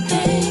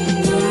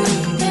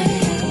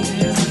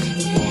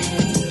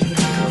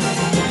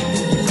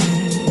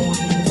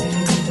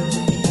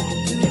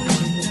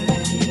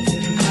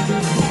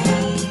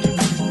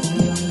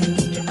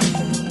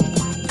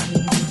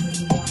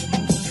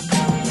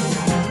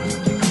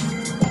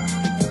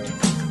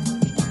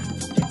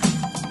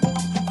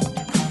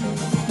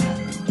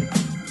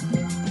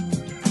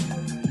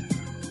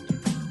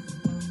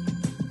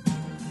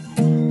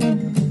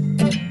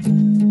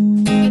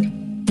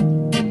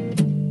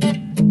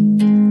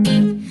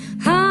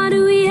How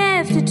do we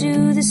have to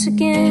do this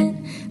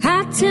again?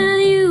 I tell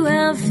you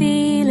how I'm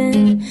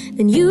feeling,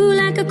 then you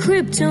like a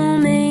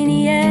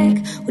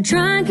cryptomaniac will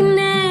try and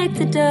connect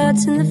the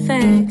dots and the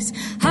facts.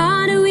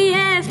 How do we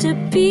have to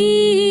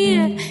be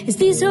here? It's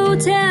these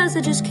hotels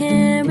I just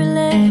can't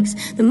relax.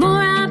 The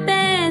more I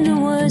bend, the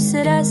worse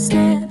that I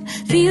snap.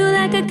 Feel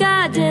like a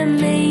goddamn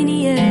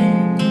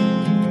maniac.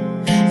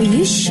 Are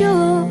you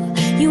sure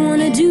you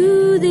wanna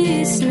do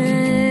this now?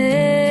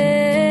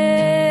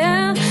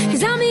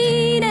 'Cause I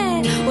mean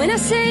it when I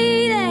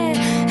say that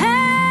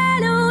I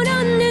don't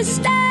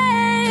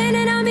understand.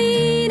 And I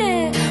mean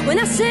it when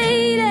I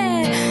say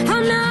that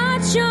I'm not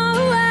sure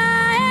who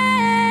I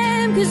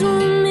am. 'Cause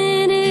one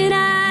minute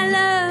I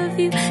love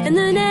you and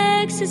the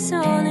next it's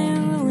all in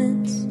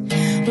ruins.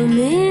 One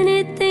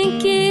minute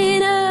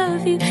thinking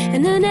of you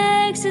and the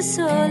next it's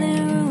all in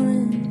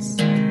ruins.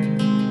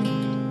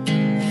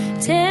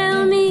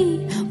 Tell me,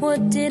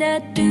 what did I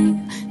do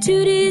to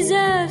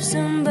deserve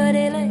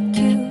somebody like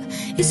you?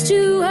 It's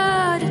too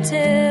hard to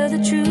tell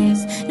the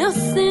truth.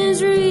 Nothing's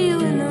real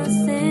and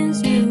nothing's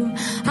new.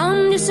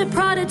 I'm just a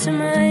product of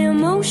my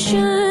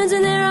emotions,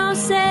 and they're all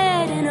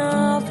setting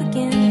off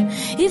again.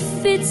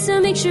 If it's a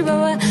mixture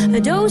or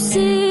a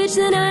dosage,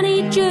 then I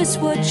need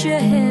just what you're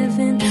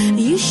having. Are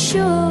you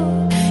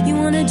sure you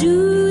wanna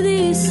do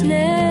this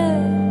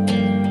now?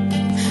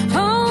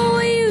 Oh,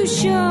 are you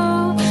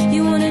sure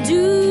you wanna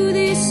do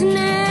this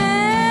now?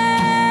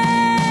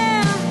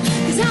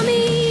 I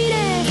mean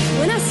it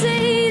when I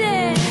say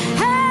that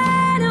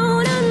I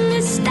don't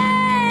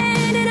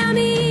understand, and I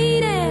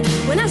mean it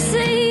when I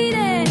say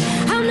that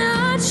I'm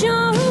not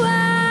sure who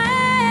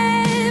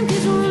I am.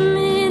 'Cause one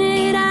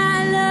minute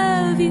I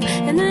love you,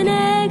 and the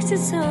next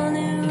it's all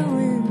in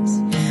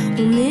ruins.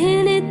 One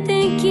minute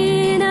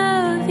thinking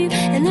of you,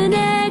 and the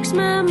next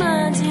my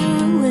mind's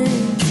in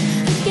ruins.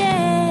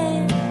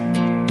 Again,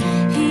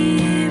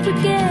 here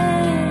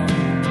again,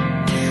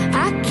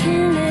 I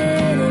can't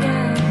let it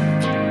out,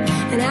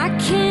 and I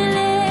can't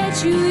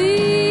let you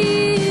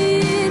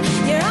in.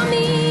 Yeah, I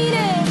mean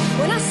it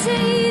when I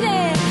say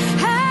that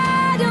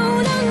I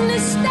don't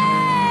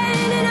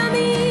understand, and I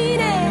mean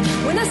it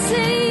when I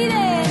say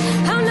that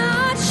I'm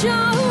not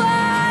sure who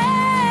I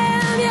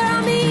am. Yeah, I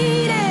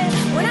mean it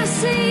when I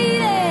say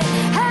that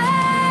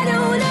I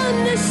don't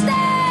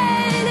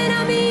understand, and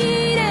I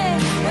mean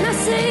it when I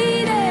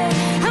say that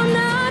I'm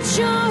not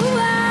sure who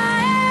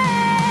I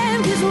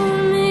am. 'Cause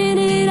one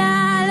minute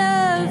I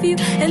love you,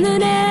 and the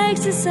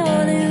next it's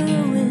all in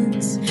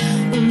ruins.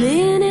 One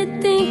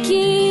minute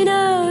thinking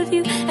of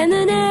you, and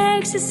the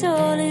next it's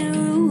all in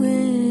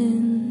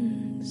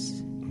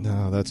ruins.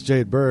 No, that's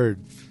Jade Bird.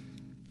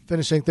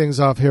 Finishing things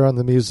off here on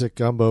the Music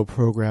Gumbo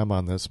program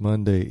on this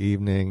Monday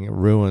evening.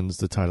 Ruins,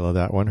 the title of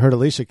that one. Heard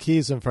Alicia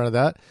Keys in front of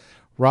that.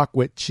 Rock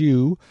With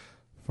You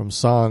from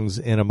Songs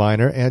in a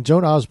Minor. And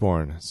Joan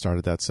Osborne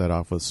started that set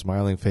off with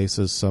Smiling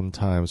Faces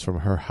Sometimes from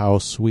her How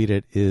Sweet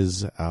It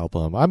Is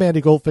album. I'm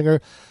Andy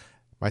Goldfinger.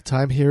 My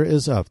time here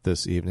is up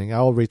this evening.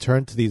 I will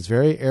return to these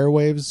very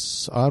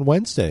airwaves on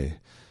Wednesday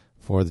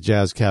for the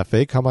Jazz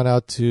Cafe. Come on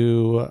out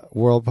to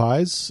World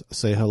Pies.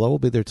 Say hello. We'll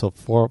be there till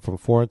from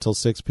 4 until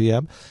 6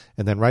 p.m.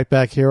 And then right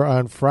back here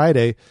on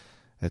Friday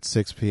at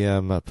 6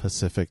 p.m.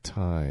 Pacific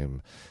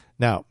time.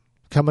 Now,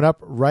 coming up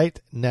right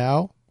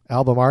now,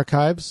 album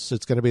archives.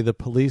 It's going to be the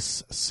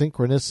Police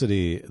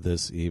Synchronicity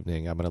this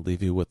evening. I'm going to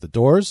leave you with The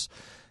Doors.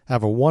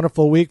 Have a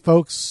wonderful week,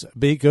 folks.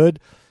 Be good.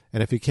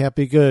 And if you can't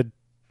be good,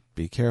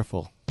 be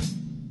careful.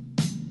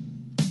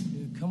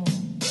 Come on.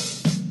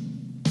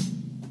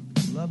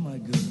 Love my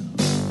girl.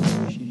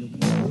 She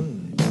looking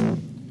good.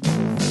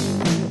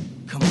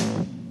 Come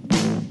on.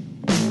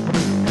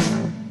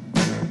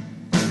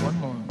 One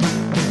more.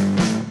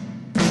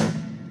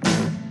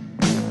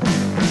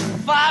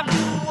 5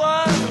 to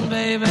 1,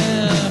 baby.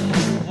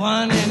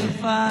 1 in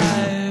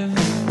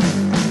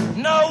 5.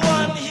 No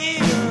one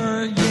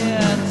here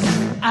gets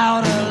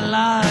out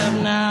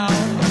alive now.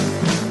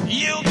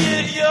 You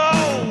get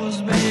yours,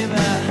 baby.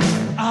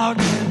 I'll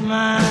get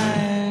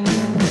mine.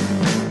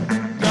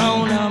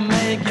 Gonna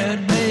make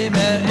it, baby,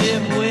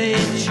 if we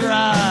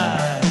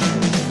try.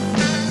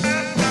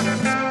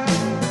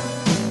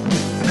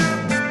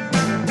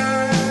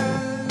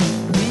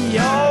 The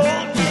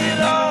old get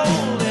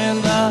old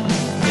and the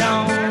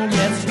young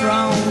get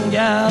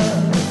stronger.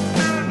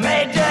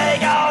 May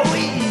take a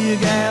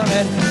week and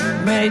it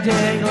may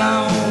take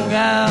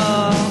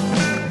longer.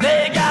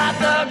 They got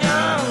the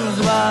guns,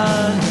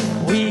 but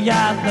we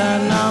got the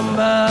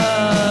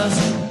numbers.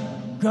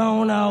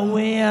 Gonna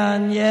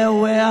win, yeah,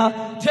 we're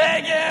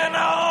taking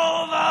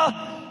over.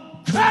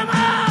 Come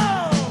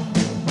on!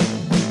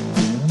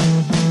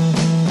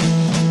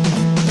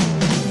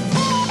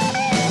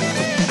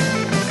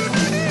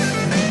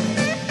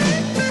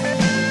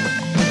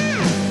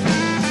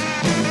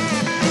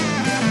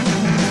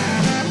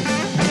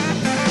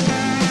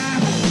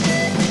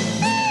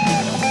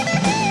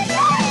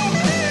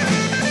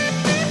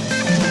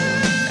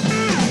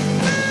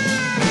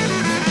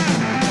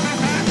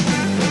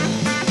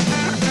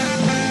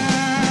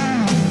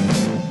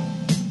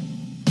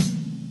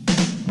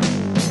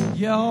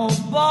 Your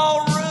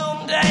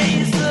ballroom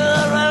days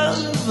are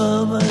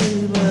over,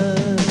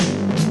 baby.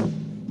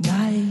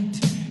 Night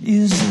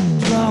is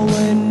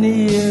drawing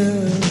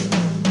near.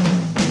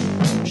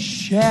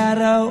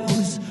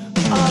 Shadows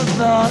of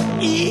the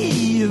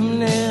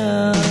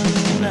evening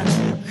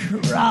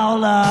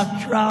crawl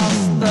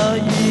across the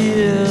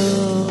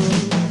years.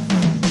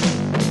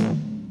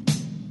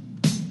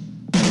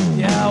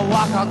 Yeah,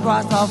 walk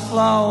across the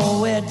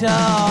floor with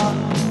the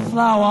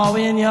flower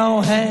in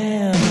your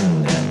hand.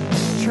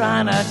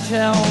 Trying to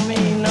tell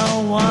me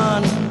no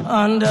one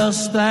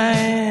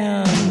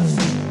understands.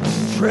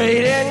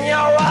 Trading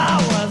your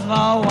hours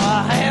for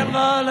a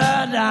handful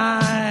of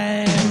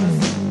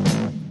dimes.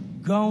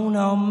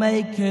 Gonna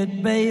make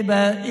it,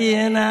 baby,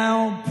 in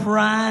our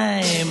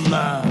prime.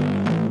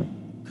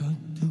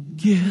 Got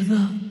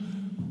together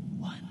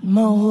one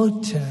more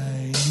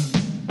time.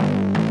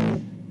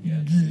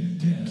 Get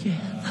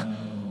together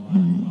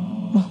one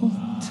more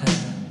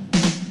time.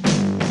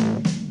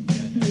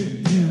 Get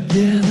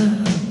together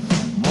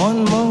one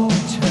more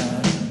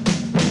time.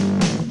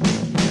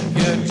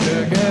 Get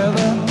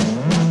together.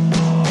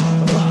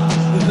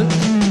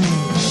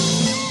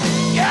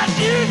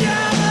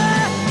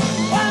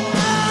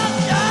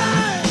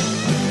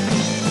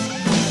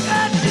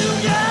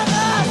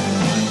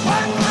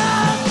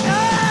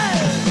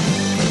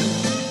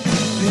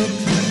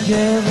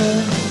 together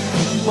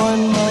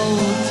one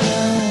more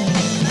time.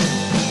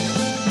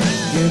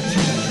 Get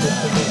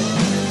together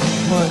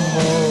one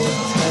more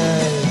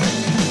time.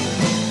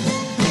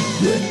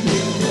 Get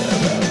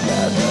together,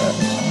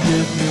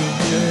 get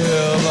together.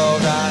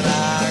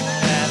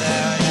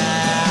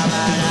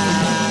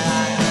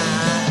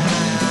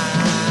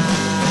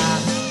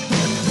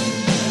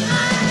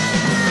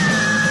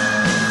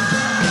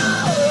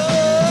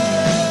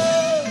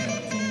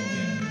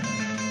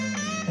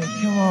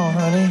 Come on,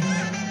 honey.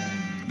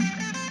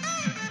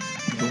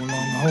 Go along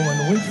home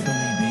and wait for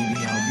me,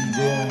 baby. I'll be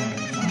there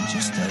in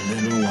just a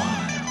little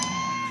while.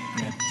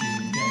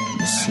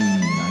 You see, I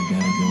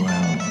gotta go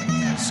out in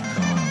this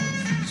car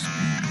with these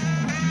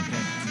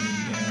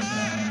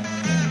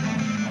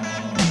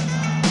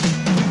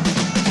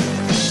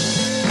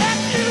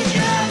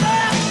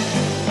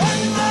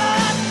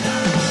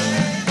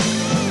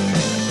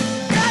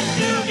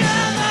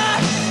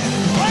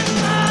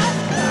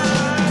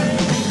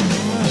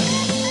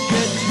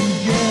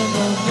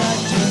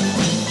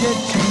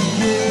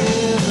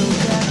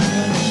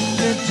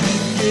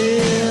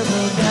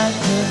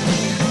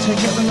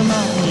take up in the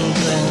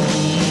mountains and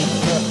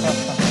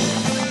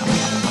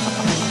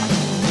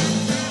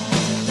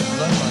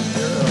love my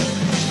girl.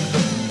 She's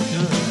looking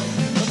good.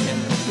 Look at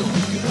her,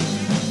 feels good.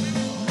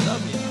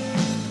 Love you.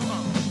 Come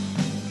on.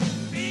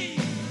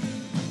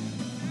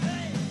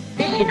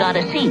 This you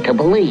gotta see to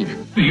believe.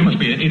 You must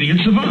be an idiot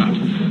savant.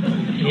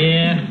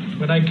 Yeah,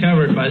 but I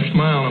covered by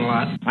smiling a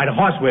lot. I'd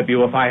horsewhip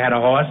you if I had a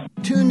horse.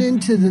 Tune in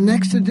to the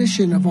next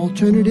edition of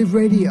Alternative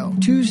Radio,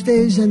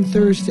 Tuesdays and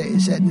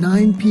Thursdays at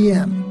 9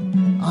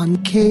 p.m. on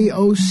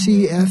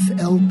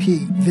KOCF-LP,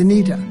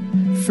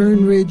 Veneta,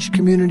 Fern Ridge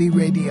Community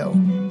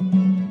Radio.